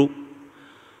extremist group.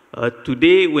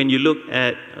 Today, when you look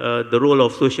at the role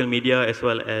of social media as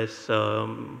well as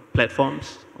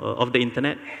platforms of the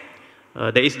internet,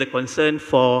 there is the concern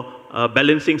for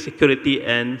balancing security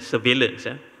and surveillance.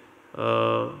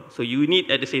 So you need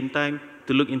at the same time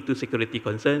to look into security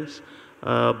concerns,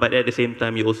 but at the same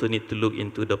time you also need to look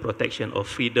into the protection of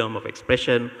freedom of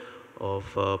expression, of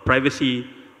privacy,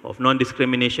 of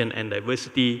non-discrimination and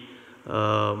diversity,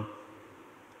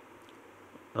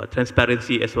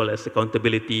 transparency as well as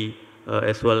accountability,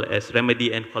 as well as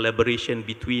remedy and collaboration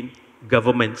between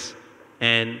governments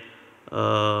and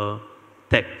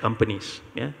tech companies.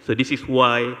 Yeah? So this is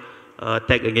why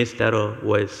Tag Against Terror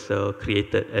was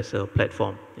created as a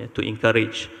platform, yeah, to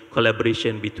encourage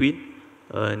collaboration between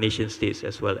nation states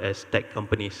as well as tech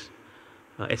companies,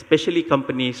 especially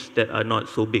companies that are not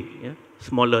so big, yeah?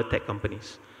 Smaller tech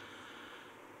companies.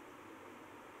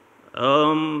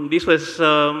 This was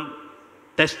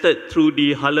tested through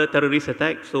the Halle terrorist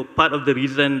attack. So part of the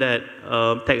reason that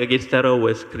Tag Against Terror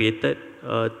was created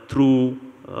through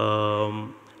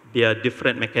their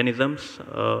different mechanisms,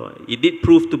 it did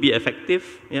prove to be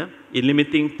effective, yeah, in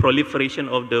limiting proliferation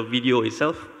of the video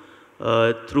itself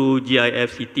through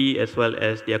GIFCT as well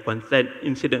as their consent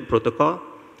incident protocol,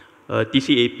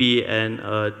 TCAP, and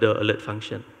the alert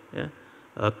function, yeah,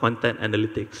 content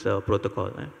analytics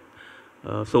protocol.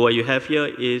 So what you have here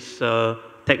is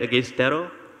Tag Against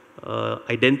Terror,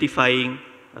 identifying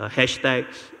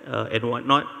hashtags and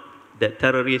whatnot that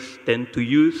terrorists tend to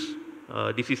use.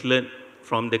 This is learned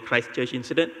from the Christchurch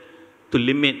incident to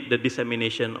limit the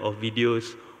dissemination of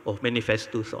videos of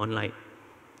manifestos online.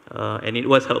 And it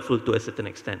was helpful to a certain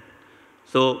extent.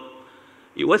 So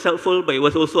it was helpful, but it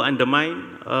was also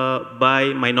undermined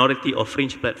by minority or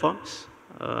fringe platforms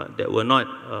that were not,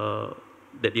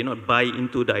 that did not buy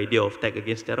into the idea of Tag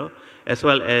Against Terror, as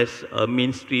well as a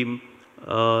mainstream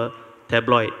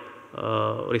tabloid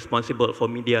responsible for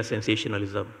media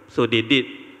sensationalism. So they did,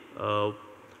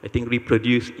 I think,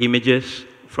 reproduce images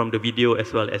from the video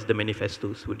as well as the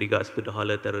manifestos with regards to the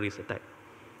Halle terrorist attack.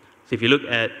 So if you look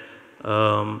at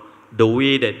the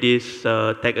way that this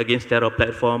Tag Against Terror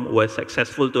platform was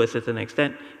successful to a certain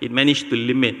extent, it managed to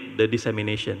limit the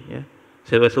dissemination. Yeah?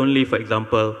 So it was only, for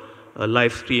example, a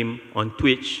live stream on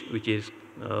Twitch, which is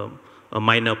a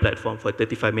minor platform, for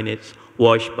 35 minutes,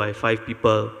 watched by 5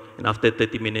 people, and after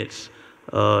 30 minutes,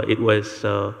 it was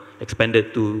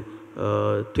expanded to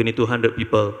 2,200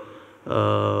 people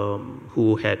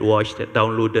who had watched, had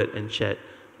downloaded, and shared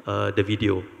the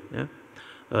video. Yeah?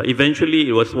 Eventually,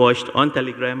 it was watched on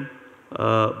Telegram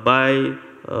by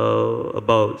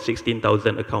about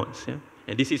 16,000 accounts. Yeah?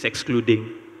 And this is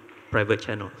excluding private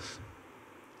channels.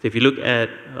 So if you look at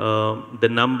the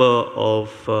number of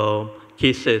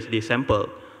cases they sample,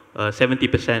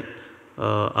 70%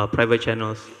 are private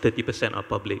channels, 30% are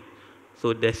public.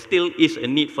 So there still is a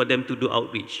need for them to do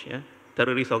outreach. Yeah?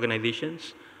 Terrorist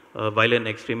organizations, violent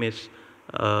extremist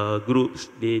groups,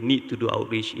 they need to do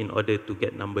outreach in order to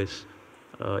get numbers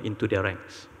into their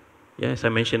ranks. Yeah, as I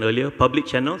mentioned earlier, public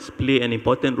channels play an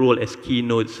important role as key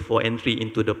nodes for entry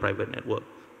into the private network.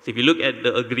 So if you look at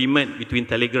the agreement between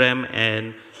Telegram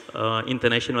and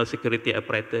international security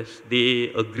apparatus, they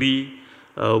agree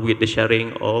with the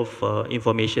sharing of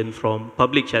information from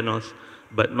public channels,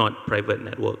 but not private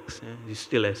networks. This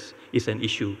still is an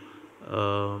issue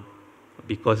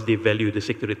because they value the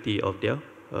security of their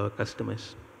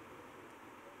customers.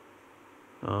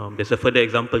 There's a further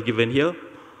example given here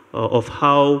of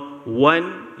how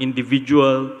one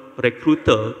individual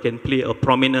recruiter can play a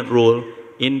prominent role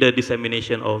in the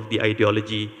dissemination of the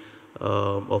ideology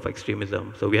of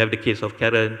extremism. So we have the case of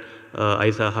Karen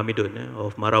Aiza Hamidun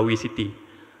of Marawi City.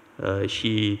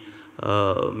 She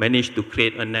managed to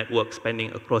create a network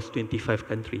spanning across 25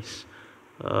 countries.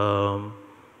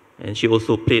 And she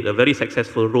also played a very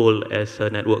successful role as a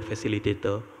network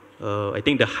facilitator. I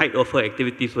think the height of her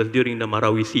activities was during the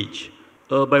Marawi siege.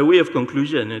 By way of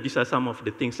conclusion, these are some of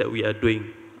the things that we are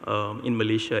doing in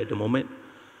Malaysia at the moment.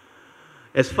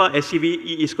 As far as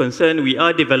CVE is concerned, we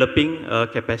are developing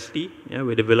capacity.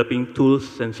 We're developing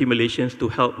tools and simulations to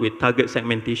help with target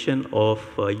segmentation of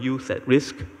youth at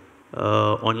risk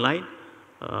online.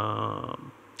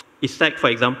 ISTAC, for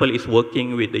example, is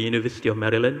working with the University of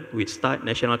Maryland with START,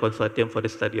 National Consortium for the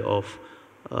Study of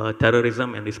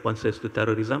Terrorism and Responses to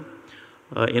Terrorism,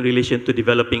 in relation to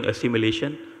developing a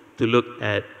simulation to look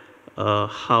at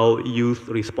how youth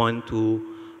respond to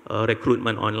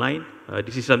recruitment online.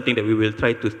 This is something that we will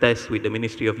try to test with the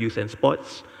Ministry of Youth and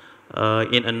Sports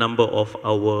in a number of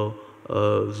our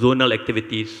zonal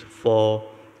activities for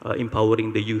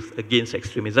empowering the youth against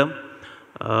extremism.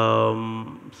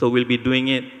 So we'll be doing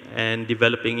it and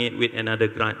developing it with another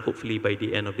grant, hopefully by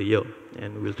the end of the year.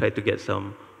 And we'll try to get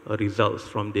some results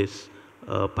from this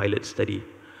pilot study.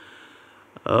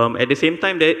 At the same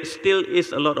time, there still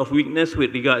is a lot of weakness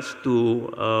with regards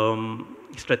to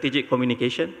strategic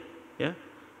communication. Yeah?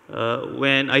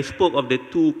 When I spoke of the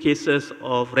 2 cases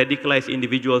of radicalized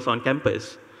individuals on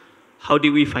campus, how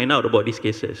did we find out about these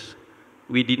cases?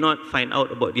 We did not find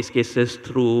out about these cases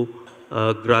through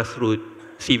grassroots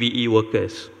CVE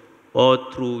workers or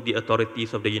through the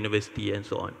authorities of the university and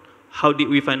so on. How did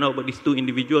we find out about these 2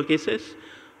 individual cases?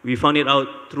 We found it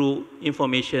out through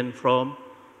information from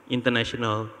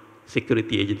international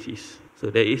security agencies. So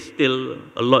there is still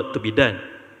a lot to be done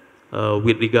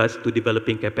with regards to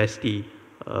developing capacity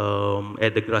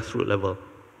at the grassroots level.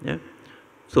 Yeah?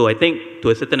 So I think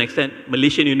to a certain extent,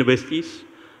 Malaysian universities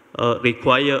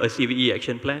require a CVE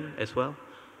action plan as well.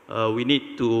 We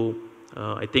need to,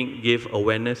 I think, give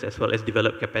awareness as well as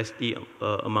develop capacity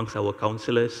amongst our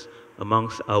counselors,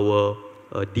 amongst our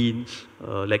deans,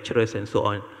 lecturers and so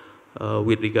on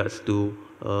with regards to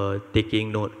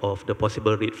taking note of the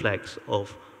possible red flags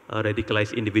of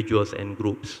radicalized individuals and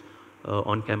groups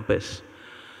on campus.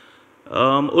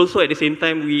 Also at the same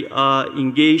time, we are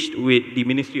engaged with the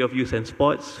Ministry of Youth and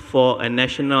Sports for a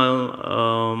national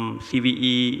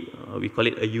CVE, we call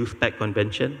it a Youth Pact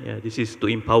Convention. Yeah, this is to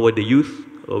empower the youth.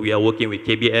 We are working with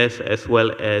KBS as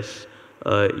well as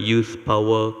Youth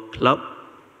Power Club,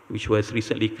 which was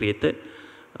recently created.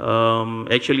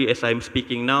 Actually, as I'm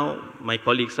speaking now, my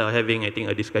colleagues are having, I think,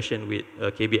 a discussion with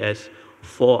KBS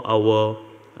for our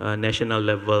national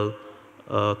level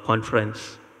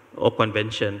conference or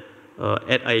convention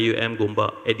at IUM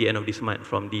Gombak at the end of this month,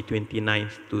 from the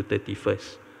 29th to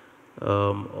 31st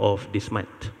of this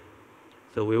month.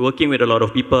 So we're working with a lot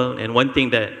of people, and one thing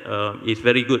that is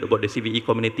very good about the CVE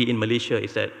community in Malaysia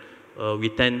is that we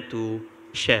tend to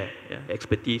share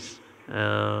expertise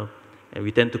and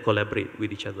we tend to collaborate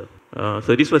with each other.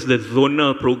 So this was the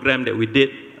zonal program that we did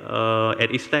at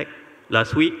ISTAC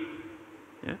last week.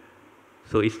 Yeah?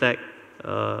 So ISTAC,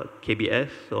 KBS,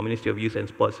 so Ministry of Youth and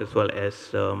Sports, as well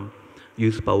as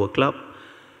Youth Power Club.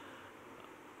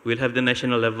 We'll have the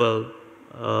national level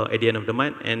at the end of the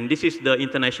month, and this is the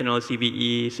International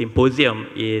CVE Symposium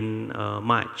in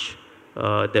March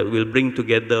that will bring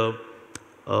together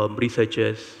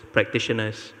researchers,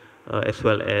 practitioners, as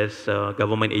well as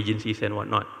government agencies and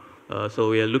whatnot. So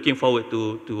we are looking forward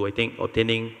to I think,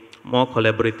 obtaining more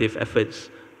collaborative efforts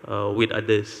with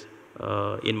others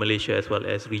in Malaysia as well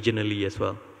as regionally as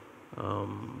well.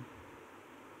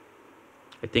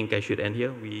 I think I should end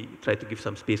here. We try to give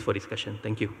some space for discussion.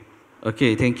 Thank you.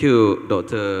 Okay, thank you,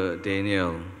 Dr.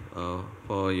 Daniel,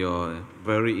 for your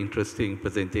very interesting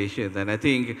presentation. And I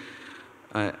think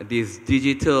this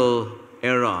digital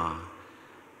era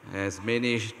has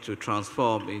managed to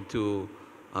transform into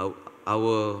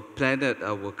our planet,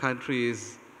 our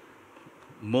countries,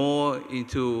 more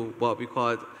into what we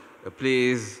call a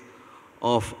place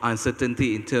of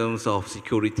uncertainty in terms of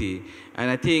security.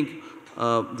 And I think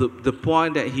the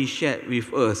point that he shared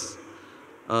with us,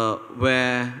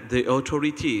 where the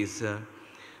authorities,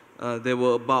 there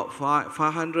were about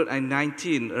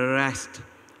 519 arrests,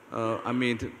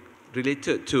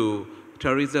 related to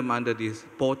terrorism under this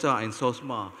POTA and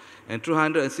SOSMA, and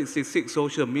 266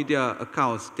 social media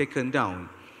accounts taken down.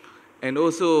 And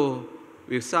also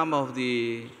with some of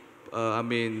the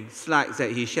slides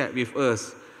that he shared with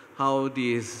us, how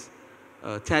these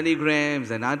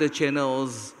telegrams and other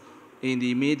channels in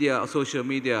the media, social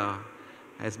media,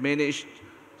 has managed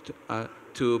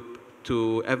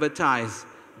to advertise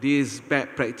this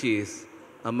bad practice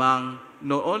among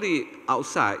not only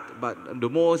outside, but the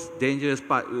most dangerous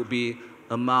part will be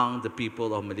among the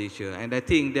people of Malaysia. And I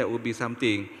think that would be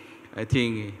something, I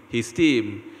think his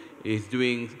team is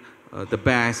doing the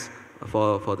best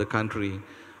for the country.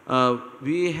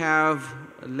 We have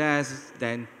less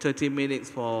than 30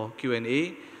 minutes for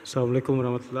Q&A. Assalamualaikum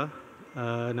warahmatullahi.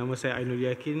 Nama saya Ainul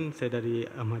Yakin, saya dari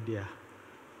Ahmadiyah.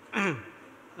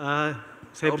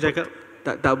 Saya bercakap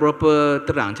tak berapa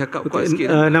terang, cakap kuat sikit.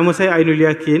 Nama saya Ainul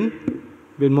Yakin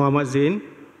bin Muhammad Zain.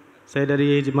 Saya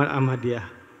dari Jemaat Ahmadiyah.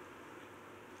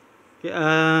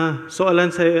 Soalan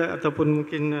saya ataupun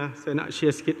mungkin saya nak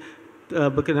share sikit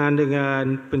berkenaan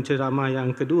dengan penceramah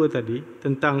yang kedua tadi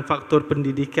tentang faktor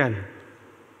pendidikan.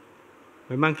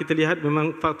 Memang kita lihat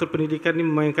memang faktor pendidikan ini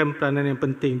memainkan peranan yang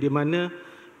penting, di mana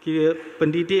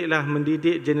pendidiklah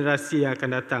mendidik generasi yang akan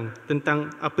datang tentang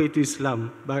apa itu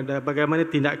Islam, bagaimana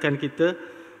tindakan kita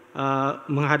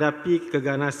menghadapi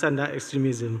keganasan dan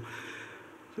ekstremisme.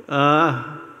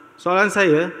 Soalan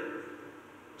saya,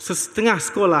 setengah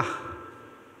sekolah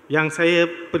yang saya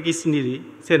pergi sendiri,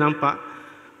 saya nampak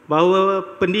bahawa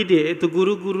pendidik itu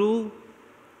guru-guru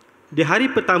di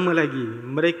hari pertama lagi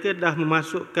mereka dah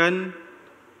memasukkan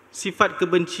sifat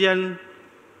kebencian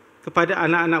kepada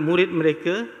anak-anak murid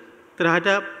mereka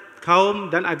terhadap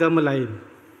kaum dan agama lain.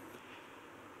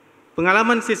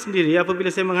 Pengalaman saya sendiri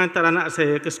apabila saya menghantar anak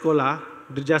saya ke sekolah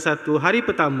Darjah 1, hari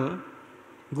pertama,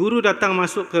 guru datang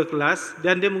masuk ke kelas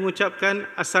dan dia mengucapkan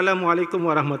Assalamualaikum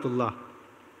warahmatullahi.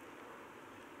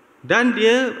 Dan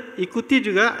dia ikuti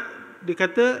juga, dia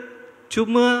kata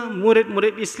cuma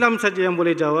murid-murid Islam saja yang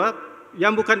boleh jawab,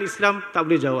 yang bukan Islam tak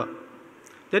boleh jawab.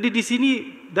 Jadi di sini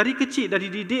dari kecil dah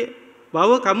dididik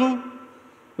bahawa kamu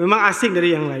memang asing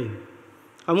dari yang lain.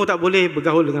 Kamu tak boleh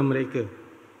bergaul dengan mereka.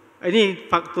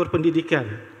 Ini faktor pendidikan.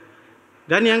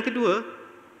 Dan yang kedua,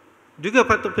 juga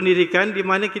faktor pendidikan di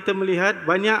mana kita melihat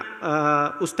banyak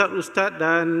ustaz-ustaz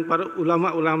dan para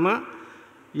ulama-ulama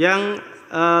yang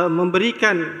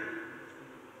memberikan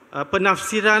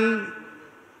penafsiran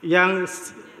yang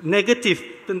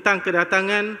negatif tentang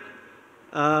kedatangan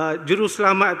juru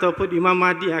selamat ataupun Imam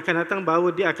Mahdi yang akan datang,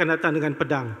 bahawa dia akan datang dengan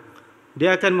pedang.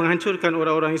 Dia akan menghancurkan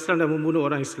orang-orang Islam dan membunuh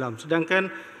orang Islam.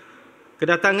 Sedangkan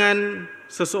kedatangan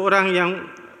seseorang yang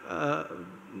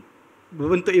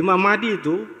berbentuk Imam Mahdi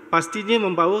itu pastinya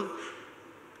membawa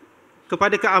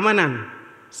kepada keamanan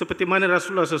seperti mana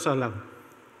Rasulullah SAW.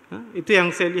 Itu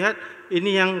yang saya lihat,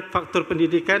 ini yang faktor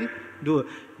pendidikan dua.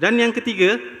 Dan yang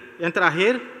ketiga, yang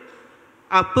terakhir,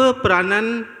 apa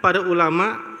peranan para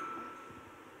ulama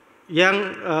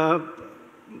yang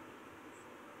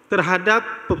terhadap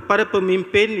para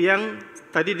pemimpin yang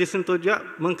tadi disentuh juga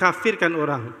mengkafirkan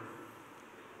orang.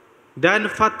 Dan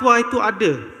fatwa itu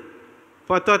ada.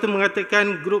 Fatwa itu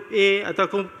mengatakan grup A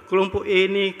atau kelompok A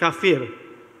ini kafir.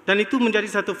 Dan itu menjadi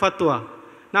satu fatwa.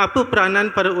 Nah, apa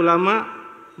peranan para ulama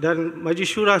dan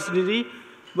Majlis Syura sendiri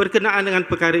berkenaan dengan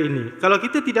perkara ini? Kalau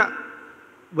kita tidak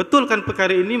betulkan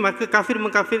perkara ini, maka kafir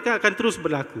mengkafirkan akan terus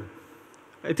berlaku.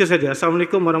 Itu saja.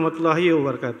 Assalamualaikum warahmatullahi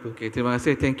wabarakatuh. Okay, terima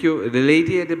kasih. Thank you. The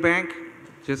lady at the back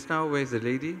just now, where is the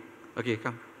lady? Okay,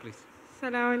 come, please.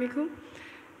 Assalamualaikum.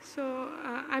 So,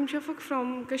 I'm Shafaq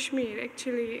from Kashmir,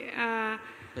 actually.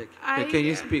 Can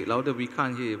you speak louder? We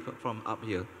can't hear you from up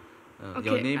here. Okay,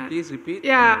 your name, please repeat.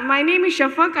 Yeah, my name is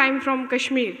Shafaq. I'm from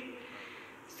Kashmir.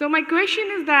 So my question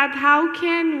is that how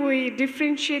can we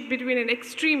differentiate between an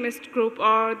extremist group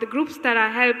or the groups that are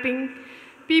helping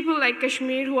people like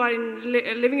Kashmir who are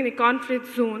living in a conflict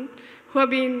zone, who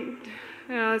have been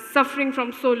suffering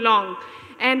from so long,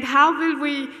 and how will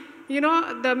we,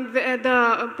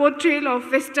 the portrayal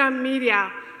of Western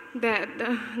media,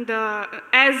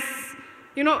 as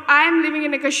I am living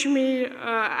in a Kashmir,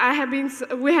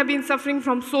 we have been suffering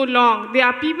from so long. There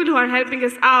are people who are helping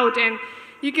us out, and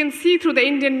you can see through the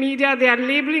Indian media they are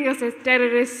labeling us as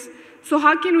terrorists. So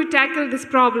how can we tackle this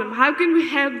problem? How can we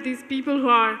help these people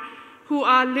who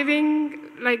are living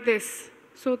like this?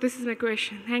 So this is my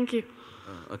question. Thank you.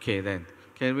 Okay then.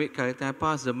 Can I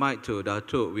pass the mic to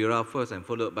Datuk Wira first and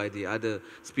followed by the other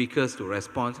speakers to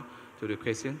respond to the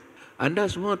question? Anda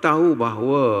semua tahu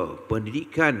bahawa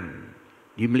pendidikan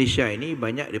di Malaysia ini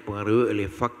banyak dipengaruhi oleh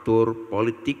faktor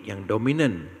politik yang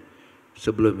dominan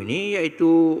sebelum ini,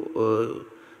 iaitu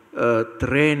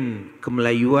trend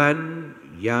kemelayuan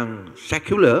yang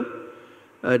sekular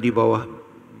di bawah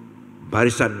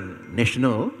barisan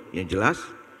nasional yang jelas.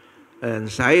 Dan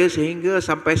saya sehingga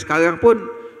sampai sekarang pun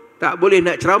tak boleh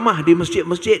nak ceramah di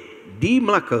masjid-masjid di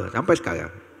Melaka sampai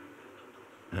sekarang.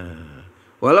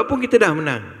 Walaupun kita dah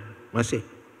menang, masih.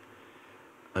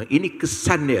 Ini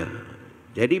kesan dia.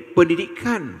 Jadi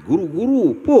pendidikan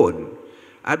guru-guru pun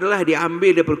adalah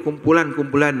diambil dari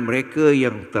kumpulan-kumpulan mereka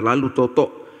yang terlalu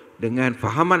totok dengan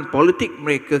fahaman politik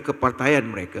mereka, kepartaian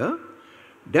mereka,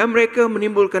 dan mereka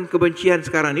menimbulkan kebencian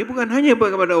sekarang ini bukan hanya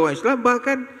kepada orang Islam,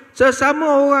 bahkan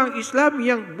sesama orang Islam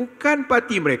yang bukan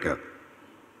parti mereka,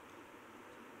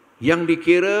 yang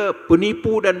dikira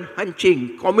penipu dan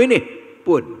hancing komunis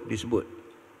pun disebut.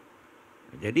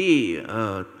 Jadi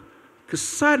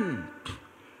kesan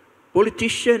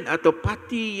politician atau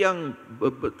parti yang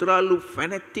terlalu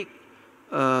fanatik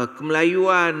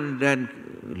kemelayuan dan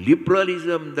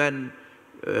liberalism dan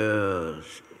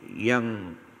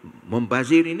yang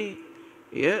membazir ini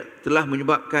ya telah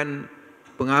menyebabkan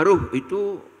pengaruh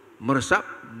itu meresap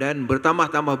dan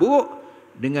bertambah-tambah buruk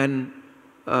dengan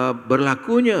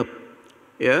berlakunya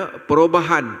ya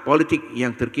perubahan politik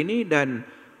yang terkini dan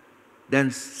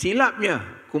silapnya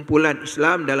kumpulan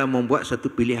Islam dalam membuat satu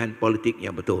pilihan politik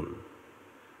yang betul,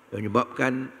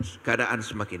 menyebabkan keadaan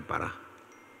semakin parah.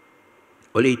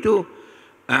 Oleh itu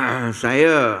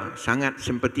saya sangat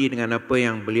simpati dengan apa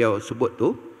yang beliau sebut tu,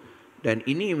 dan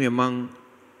ini memang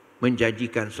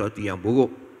menjanjikan sesuatu yang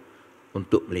buruk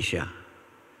untuk Malaysia.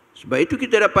 Sebab itu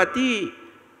kita dapati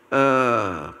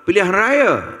pilihan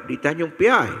raya di Tanjung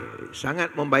Piai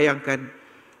sangat membayangkan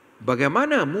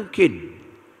bagaimana mungkin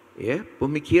ya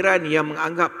pemikiran yang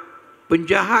menganggap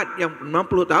penjahat yang 60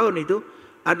 tahun itu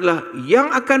adalah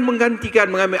yang akan menggantikan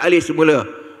mengambil alih semula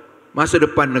masa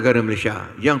depan negara Malaysia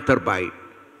yang terbaik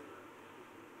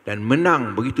dan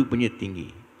menang begitu punya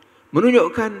tinggi,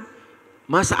 menunjukkan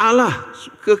masalah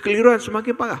kekeliruan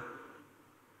semakin parah.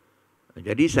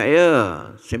 Jadi saya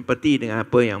simpati dengan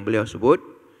apa yang beliau sebut,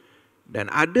 dan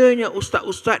adanya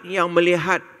ustaz-ustaz yang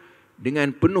melihat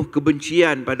dengan penuh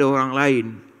kebencian pada orang lain,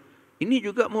 ini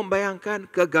juga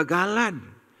membayangkan kegagalan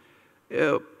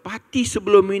parti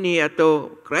sebelum ini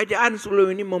atau kerajaan sebelum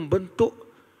ini membentuk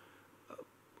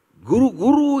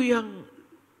guru-guru yang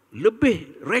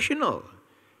lebih rasional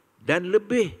dan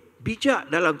lebih bijak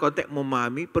dalam konteks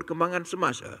memahami perkembangan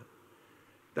semasa.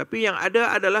 Tapi yang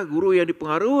ada adalah guru yang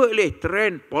dipengaruhi oleh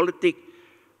trend politik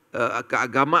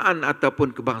keagamaan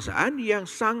ataupun kebangsaan yang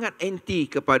sangat anti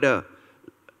kepada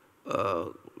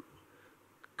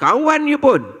kawannya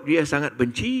pun dia sangat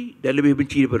benci dan lebih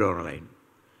benci daripada orang lain.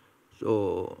 So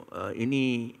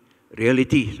ini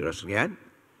realiti saudara sekalian,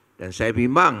 dan saya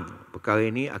bimbang perkara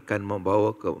ini akan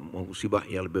membawa ke musibah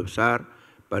yang lebih besar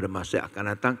pada masa yang akan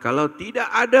datang kalau tidak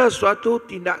ada suatu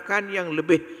tindakan yang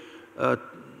lebih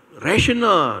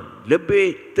rasional,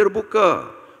 lebih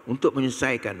terbuka untuk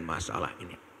menyelesaikan masalah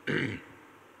ini.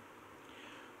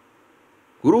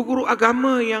 Guru-guru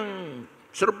agama yang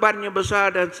serbannya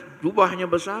besar dan jubahnya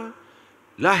besar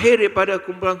lahir daripada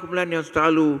kumpulan-kumpulan yang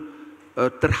terlalu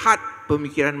terhad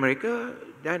pemikiran mereka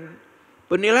dan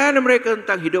penilaian mereka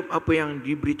tentang hidup apa yang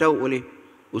diberitahu oleh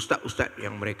ustaz-ustaz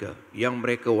yang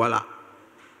mereka walak.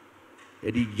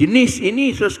 Jadi jenis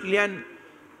ini saudara sekalian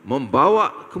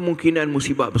membawa kemungkinan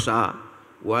musibah besar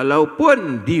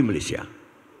walaupun di Malaysia.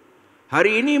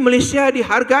 Hari ini Malaysia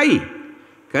dihargai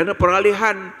kerana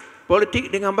peralihan politik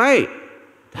dengan baik.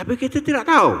 Tapi kita tidak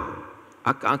tahu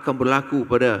akan berlaku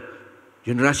pada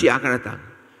generasi yang akan datang.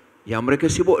 Yang mereka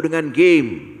sibuk dengan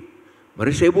game,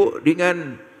 mereka sibuk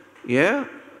dengan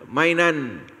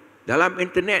mainan dalam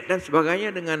internet dan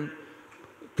sebagainya dengan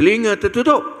telinga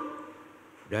tertutup.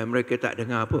 Dan mereka tak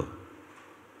dengar apa.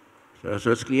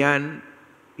 Saudara-saudara sekalian,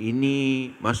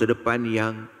 ini masa depan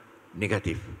yang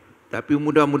negatif. Tapi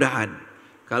mudah-mudahan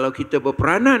kalau kita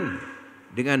berperanan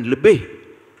dengan lebih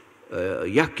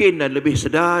yakin dan lebih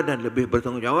sedar dan lebih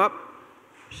bertanggungjawab,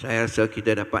 saya rasa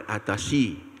kita dapat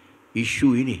atasi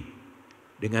isu ini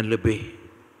dengan lebih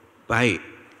baik.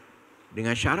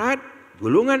 Dengan syarat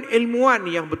golongan ilmuwan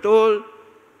yang betul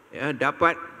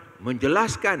dapat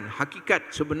menjelaskan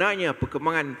hakikat sebenarnya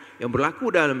perkembangan yang berlaku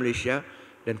dalam Malaysia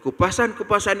dan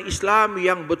kupasan-kupasan Islam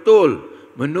yang betul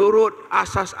menurut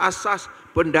asas-asas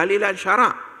pendalilan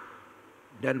syarak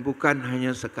dan bukan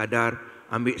hanya sekadar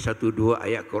ambil satu dua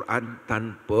ayat Quran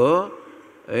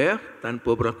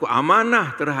tanpa berlaku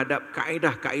amanah terhadap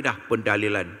kaedah-kaedah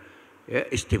pendalilan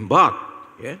istinbat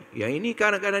yang ini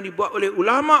kadang-kadang dibuat oleh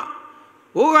ulama,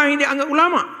 orang yang dianggap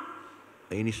ulama.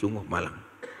 Ini sungguh malang.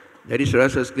 Jadi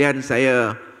saudara-saudara sekalian,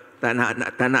 saya tak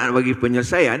nak bagi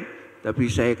penyelesaian, Tapi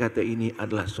saya kata ini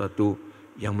adalah suatu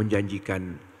yang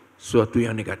menjanjikan suatu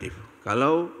yang negatif.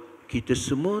 Kalau kita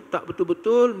semua tak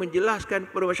betul-betul menjelaskan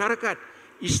kepada masyarakat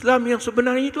Islam yang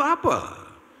sebenarnya itu apa.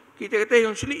 Kita kata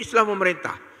yang Islam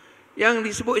memerintah. Yang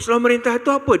disebut Islam memerintah itu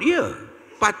apa dia?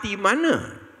 Parti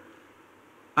mana?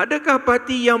 Adakah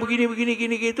parti yang begini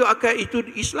itu akan itu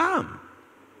Islam?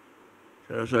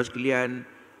 Saudara-saudara sekalian,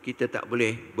 kita tak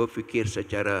boleh berfikir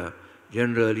secara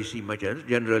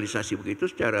generalisasi begitu,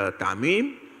 secara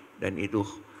tamim, dan itu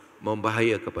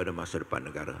membahaya kepada masa depan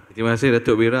negara. Terima kasih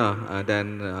Datuk Wira,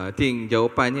 dan I think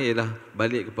jawapannya ialah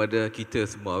balik kepada kita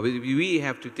semua. We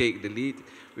have to take the lead.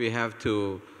 We have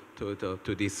to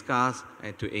discuss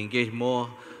and to engage more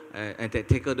and to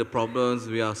tackle the problems.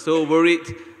 We are so worried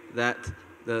that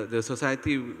the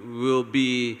society will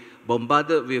be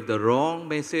bombarded with the wrong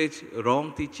message,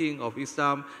 wrong teaching of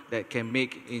Islam that can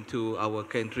make into our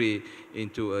country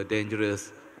into a dangerous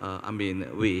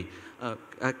way.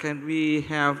 Can we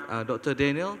have Dr.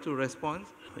 Daniel to respond?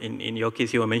 In your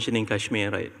case, you were mentioning Kashmir,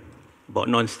 right? About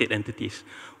non-state entities.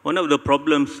 One of the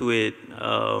problems with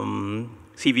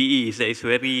CVE is that it's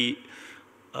very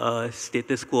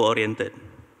status quo oriented.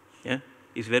 Yeah,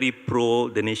 it's very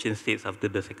pro the nation states after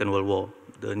the Second World War,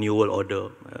 the New World Order,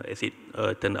 as it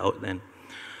turned out then.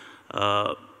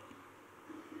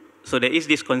 So there is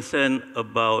this concern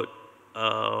about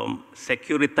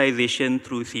securitization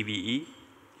through CVE.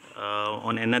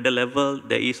 On another level,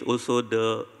 there is also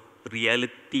the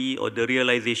reality or the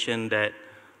realization that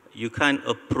you can't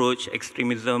approach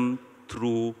extremism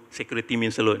through security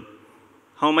means alone.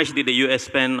 How much did the US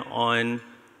spend on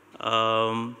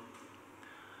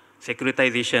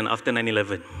securitization after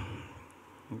 9/11?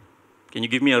 Can you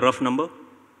give me a rough number?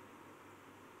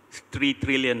 It's $3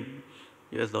 trillion.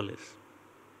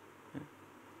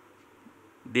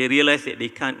 They realize that they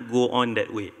can't go on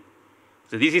that way.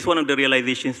 So this is one of the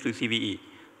realizations through CVE.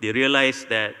 They realize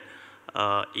that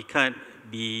it can't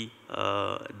be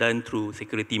done through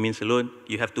security means alone.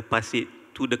 You have to pass it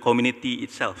to the community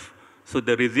itself. So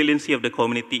the resiliency of the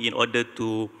community in order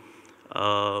to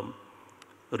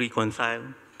reconcile,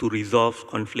 to resolve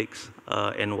conflicts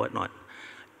and whatnot.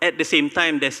 At the same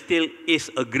time, there still is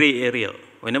a gray area.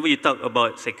 Whenever you talk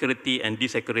about security and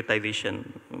desecuritization,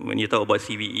 when you talk about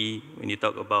CVE, when you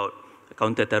talk about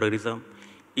counter-terrorism,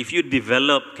 if you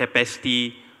develop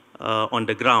capacity on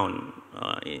the ground,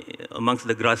 amongst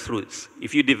the grassroots,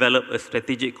 if you develop a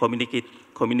strategic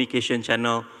communication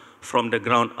channel from the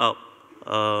ground up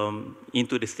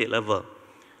into the state level,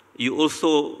 you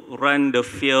also run the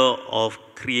fear of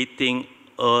creating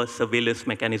a surveillance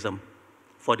mechanism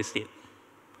for the state.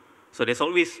 So there's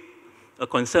always a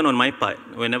concern on my part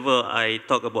whenever I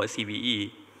talk about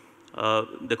CVE,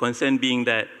 the concern being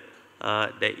that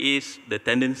there is the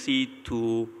tendency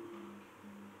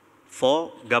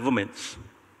for governments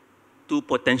to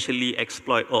potentially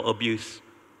exploit or abuse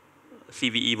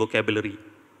CVE vocabulary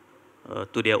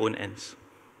to their own ends.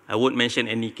 I won't mention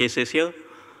any cases here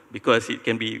because it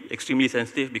can be extremely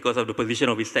sensitive because of the position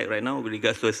of ISTAC right now with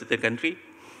regards to a certain country.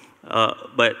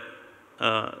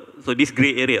 So this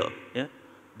gray area, yeah,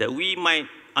 that we might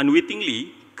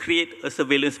unwittingly create a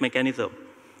surveillance mechanism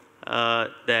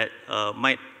that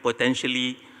might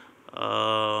potentially,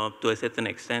 to a certain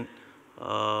extent,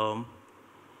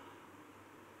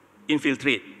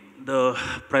 infiltrate the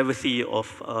privacy of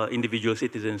individual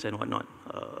citizens and whatnot.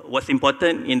 What's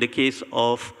important in the case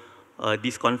of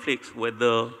these conflicts,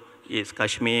 whether it's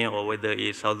Kashmir or whether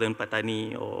it's southern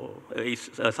Patani or it's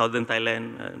southern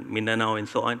Thailand, Mindanao and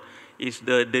so on, is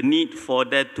the need for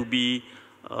that to be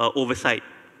oversight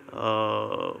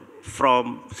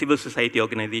from civil society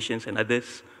organizations and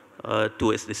others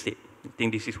towards the state. I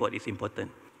think this is what is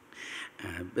important.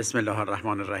 بسم الله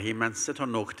الرحمن الرحیم. من 3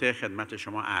 نکته خدمت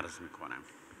شما عرض میکنم.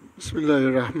 بسم الله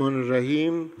الرحمن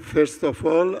الرحیم. First of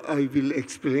all, I will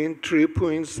explain 3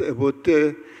 points about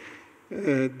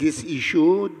this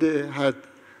issue that had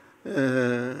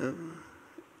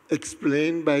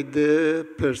explained by the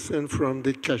person from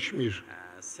the Kashmir.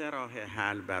 3 راه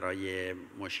حل برای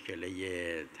مشکل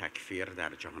تکفیر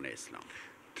در جهان اسلام.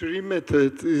 3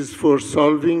 methods is for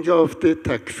solving of the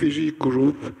Takfiri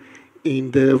group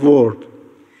in the world.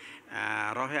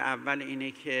 راه اول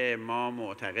اینه که ما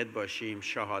معتقد باشیم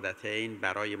شهادتین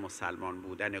برای مسلمان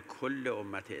بودن کل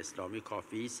امت اسلامی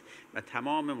کافی است و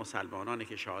تمام مسلمانانی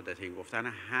که شهادتین گفتن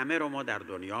همه رو ما در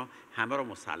دنیا همه رو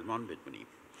مسلمان بدونیم.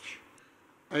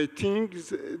 I think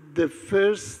the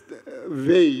first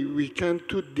way we can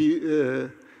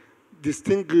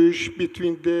distinguish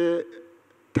between the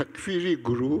Takfiri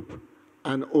group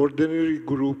and ordinary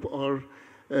group or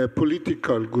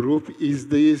political group is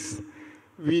this: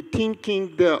 we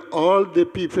thinking that all the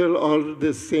people are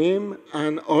the same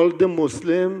and all the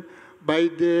Muslim by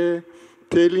the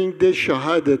telling the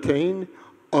Shahadatain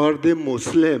are the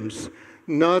Muslims,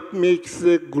 not makes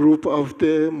a group of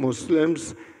the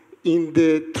Muslims in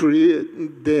the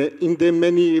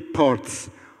many parts.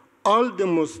 All the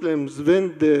Muslims,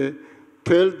 when they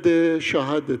tell the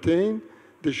Shahadatain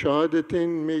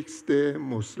makes the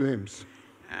Muslims.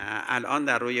 الان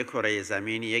در روی کره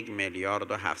زمین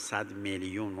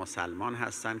 1,700,000,000 مسلمان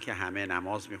هستند که همه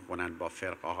نماز میخونند با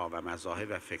فرقه ها و مذاهب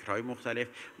و فکرهای مختلف.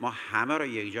 ما همه رو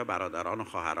یک جا برادران و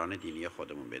خواهران دینی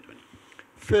خودمون بدونیم.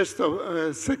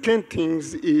 Second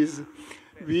things is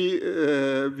we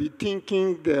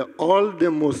thinking that all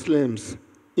the Muslims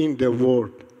in the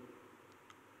world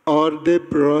are the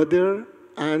brother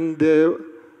and the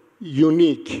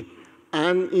unique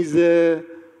and is a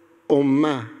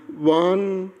Ummah.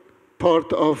 One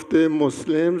part of the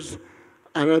Muslims,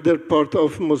 another part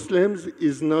of Muslims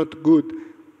is not good.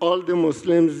 All the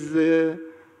Muslims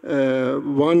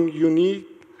one unique,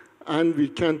 and we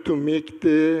can to make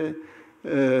the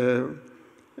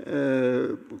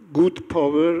good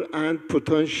power and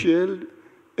potential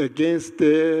against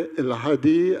the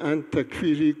Ilhadi and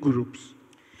Takfiri groups.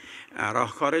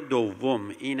 راهکار دوم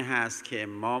این هست که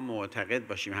ما معتقد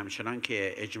باشیم همچنان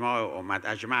که اجماع امت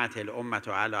اجمعت الامه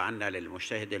علی ان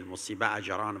للمجتهد المصیبه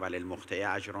اجران و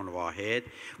للمخطئ اجر واحد،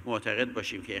 معتقد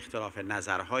باشیم که اختلاف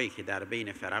نظرهایی که در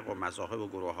بین فرق و مذاهب و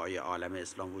گروه‌های عالم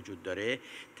اسلام وجود داره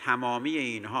تمامی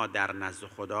اینها در نزد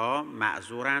خدا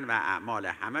معذورن و اعمال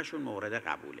همشون مورد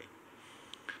قبوله.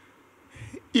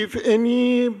 If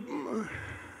any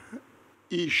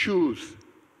issues,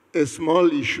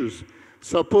 small issues,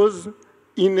 suppose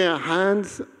in a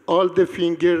hands all the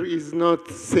finger is not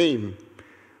same,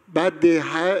 but the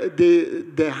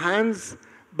hands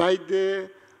by the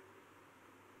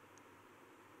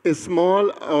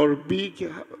small or big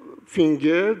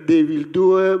finger, they will do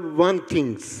one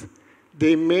things.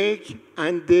 They make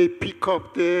and they pick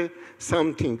up the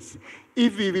some things.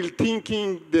 If we will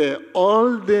thinking that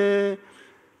all the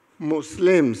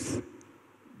Muslims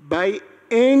by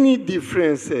any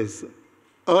differences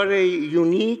are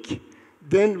unique,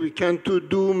 then we can to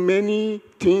do many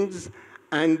things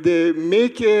and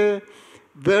make a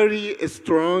very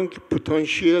strong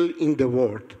potential in the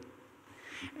world.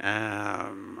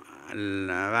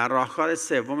 و راهکار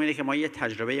سوم اینه که ما یه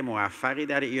تجربه موفقی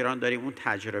در ایران داریم. اون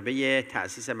تجربه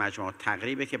تأسیس مجمع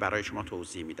تقریبه که برای شما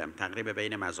توضیح میدم، تقریب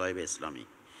بین مذاهب اسلامی.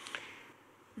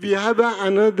 We have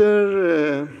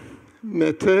another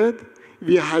method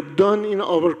we had done in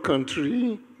our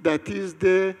country, that is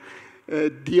the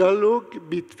dialogue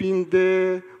between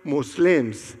the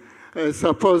Muslims.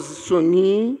 Suppose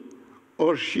Sunni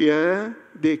or Shia,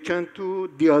 they can to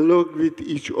dialogue with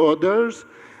each others,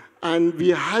 and we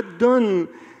had done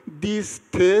this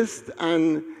test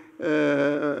and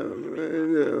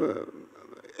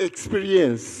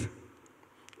experience,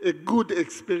 a good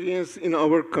experience in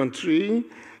our country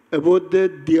about the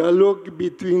dialogue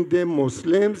between the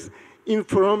Muslims in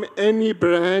from any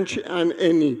branch and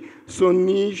any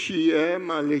Sunni, Shia,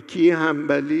 Maliki,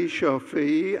 Hanbali,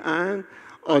 Shafi'i and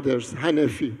others,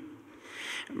 Hanafi.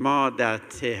 ما در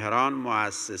تهران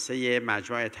مؤسسه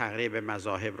مجمع تقریب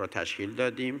مذاهب رو تشکیل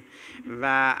دادیم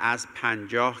و از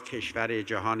 50 کشور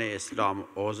جهان اسلام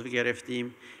عضو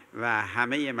گرفتیم و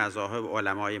همه مذاهب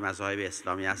علمای مذاهب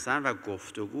اسلامی هستند و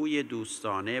گفتگوی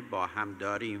دوستانه با هم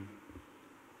داریم.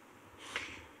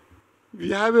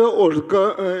 We have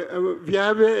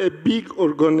a big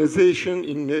organization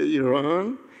in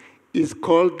Iran. It's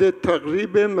called the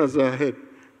Taqrib Mazahib.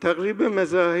 Taqrib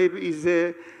Mazahib is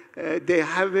they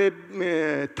have a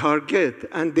target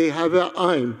and they have an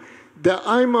aim. The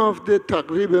aim of the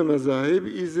Taqrib Mazahib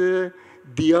is a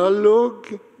dialogue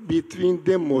between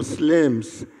the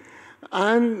Muslims.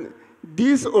 And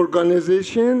this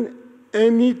organization,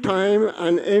 anytime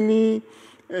and any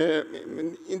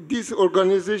in this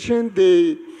organization,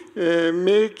 they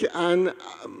make an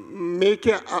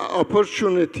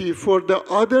opportunity for the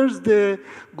others, the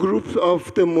groups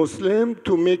of the Muslim,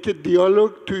 to make a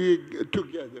dialogue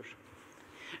together.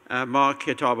 ما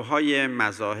کتاب‌های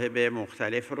مذاهب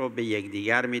مختلف رو به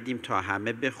یکدیگر میدیم تا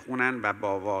همه بخونن و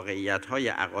با واقعیت‌های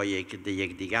عقاید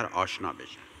یکدیگر آشنا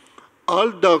بشن.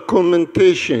 All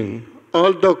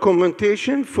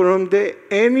documentation from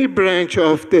any branch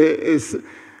of the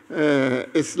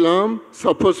Islam,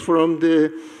 suppose from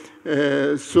the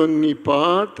Sunni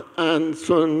part and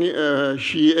Sunni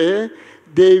Shia,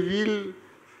 they will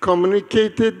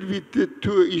communicate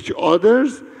to each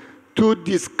others to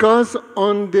discuss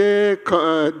on the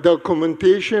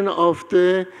documentation of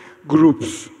the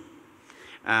groups.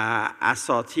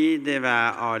 اساتید و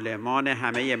عالمان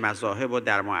همه مذاهب رو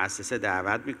در مؤسسه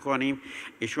دعوت میکنیم.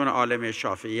 ایشون عالم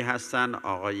شافعی هستن،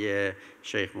 آقای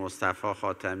شیخ مصطفی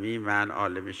خاتمی، من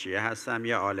عالم شیعه هستم،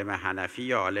 یا عالم حنفی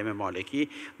یا عالم مالکی.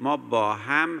 ما با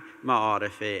هم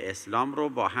معارف اسلام رو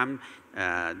با هم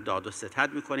داد و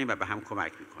ستد میکنیم و به هم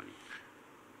کمک میکنیم.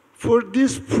 For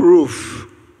this proof,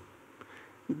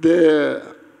 the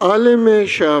عالم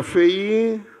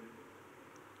شافعی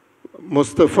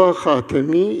Mustafa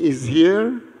Khatami is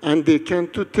here, and they can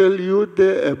to tell you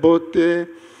about the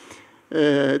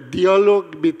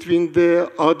dialogue between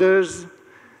the others,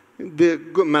 the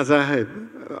mazahib,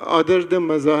 the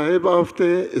mazahib of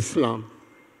the Islam.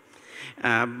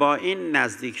 با این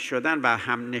نزدیک شدن و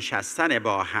هم نشستن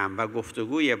با هم و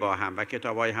گفتگوی با هم و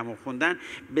کتابای همو خوندن،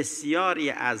 بسیاری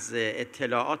از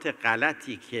اطلاعات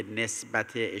غلطی که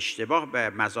نسبت اشتباه به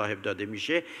مذاهب داده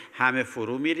میشه همه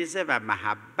فرو میریزه و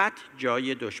محبت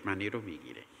جای دشمنی رو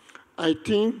میگیره. I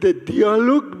think the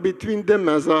dialogue between the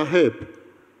mazahib,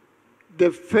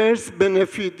 the first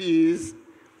benefit is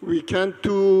we can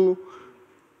to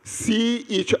see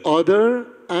each other,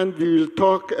 and we will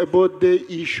talk about the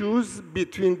issues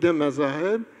between the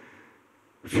mazahib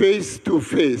face to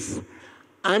face.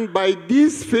 And by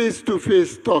this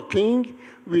face-to-face talking,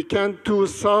 we can to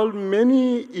solve many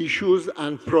issues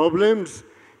and problems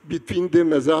between the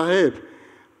mazahib.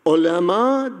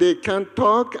 Ulama, they can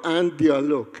talk and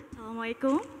dialogue.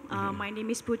 Assalamualaikum. My name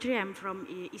is Putri. I'm from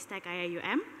Istek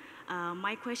IIUM.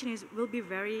 My question will be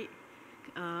very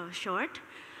short.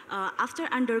 After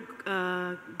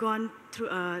gone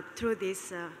through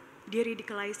this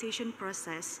de-radicalization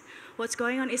process, what's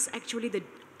going on is actually the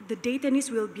detainees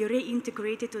will be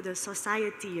reintegrated to the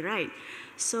society, right?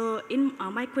 So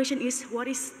my question is, what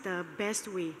is the best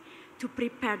way to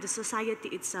prepare the society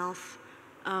itself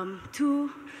to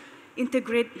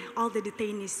integrate all the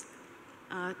detainees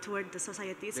toward the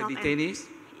society itself? The detainees?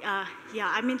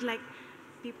 Yeah, I mean like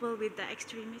people with the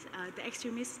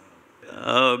extremists.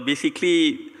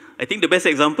 Basically, I think the best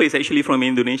example is actually from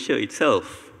Indonesia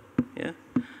itself. Yeah?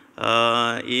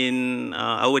 In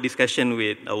our discussion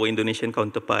with our Indonesian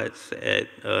counterparts at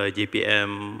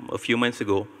JPM a few months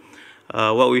ago,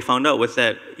 what we found out was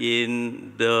that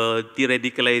in the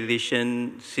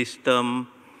de-radicalization system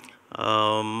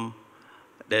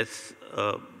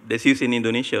that's used in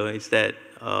Indonesia is that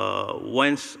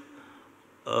once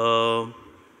a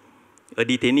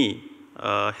detainee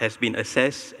has been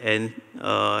assessed and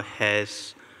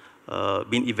has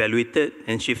been evaluated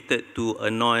and shifted to a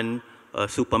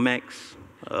non-supermax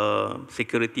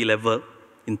security level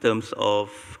in terms of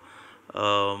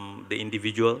the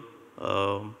individual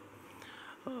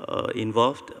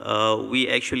involved.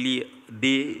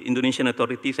 The Indonesian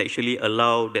authorities actually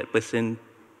allow that person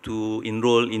to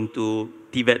enroll into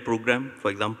TVET program, for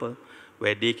example,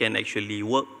 where they can actually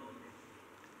work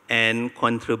and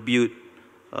contribute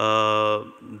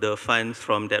the funds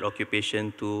from that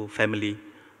occupation to family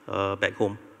back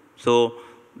home. So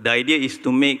the idea is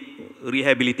to make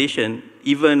rehabilitation,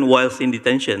 even whilst in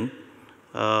detention,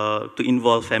 to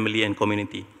involve family and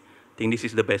community. I think this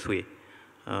is the best way.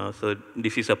 So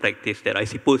this is a practice that I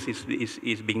suppose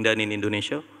is being done in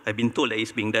Indonesia. I've been told that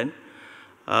it's being done.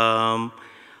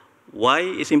 Why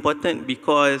it's important?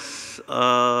 Because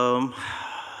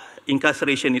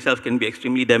incarceration itself can be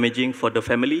extremely damaging for the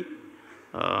family.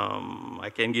 I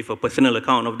can give a personal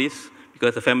account of this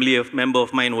because a member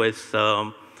of mine was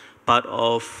part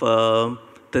of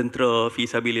Tentera Fi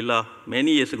Sabilillah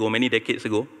many years ago, many decades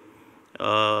ago.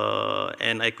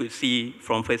 And I could see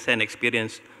from first-hand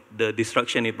experience the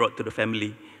destruction it brought to the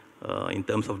family in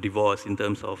terms of divorce, in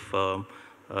terms of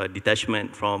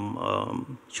detachment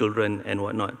from children and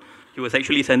whatnot. He was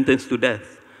actually sentenced to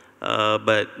death,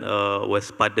 but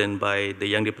was pardoned by the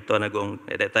Yang di-Pertuan Agong.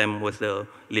 At that time was the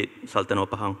late Sultan of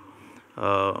Pahang.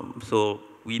 So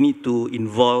we need to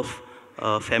involve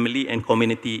family and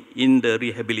community in the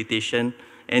rehabilitation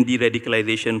and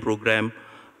de-radicalization program,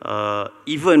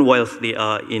 even whilst they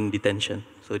are in detention.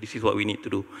 So this is what we need to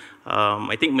do.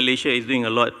 I think Malaysia is doing a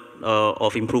lot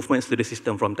of improvements to the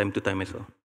system from time to time as well.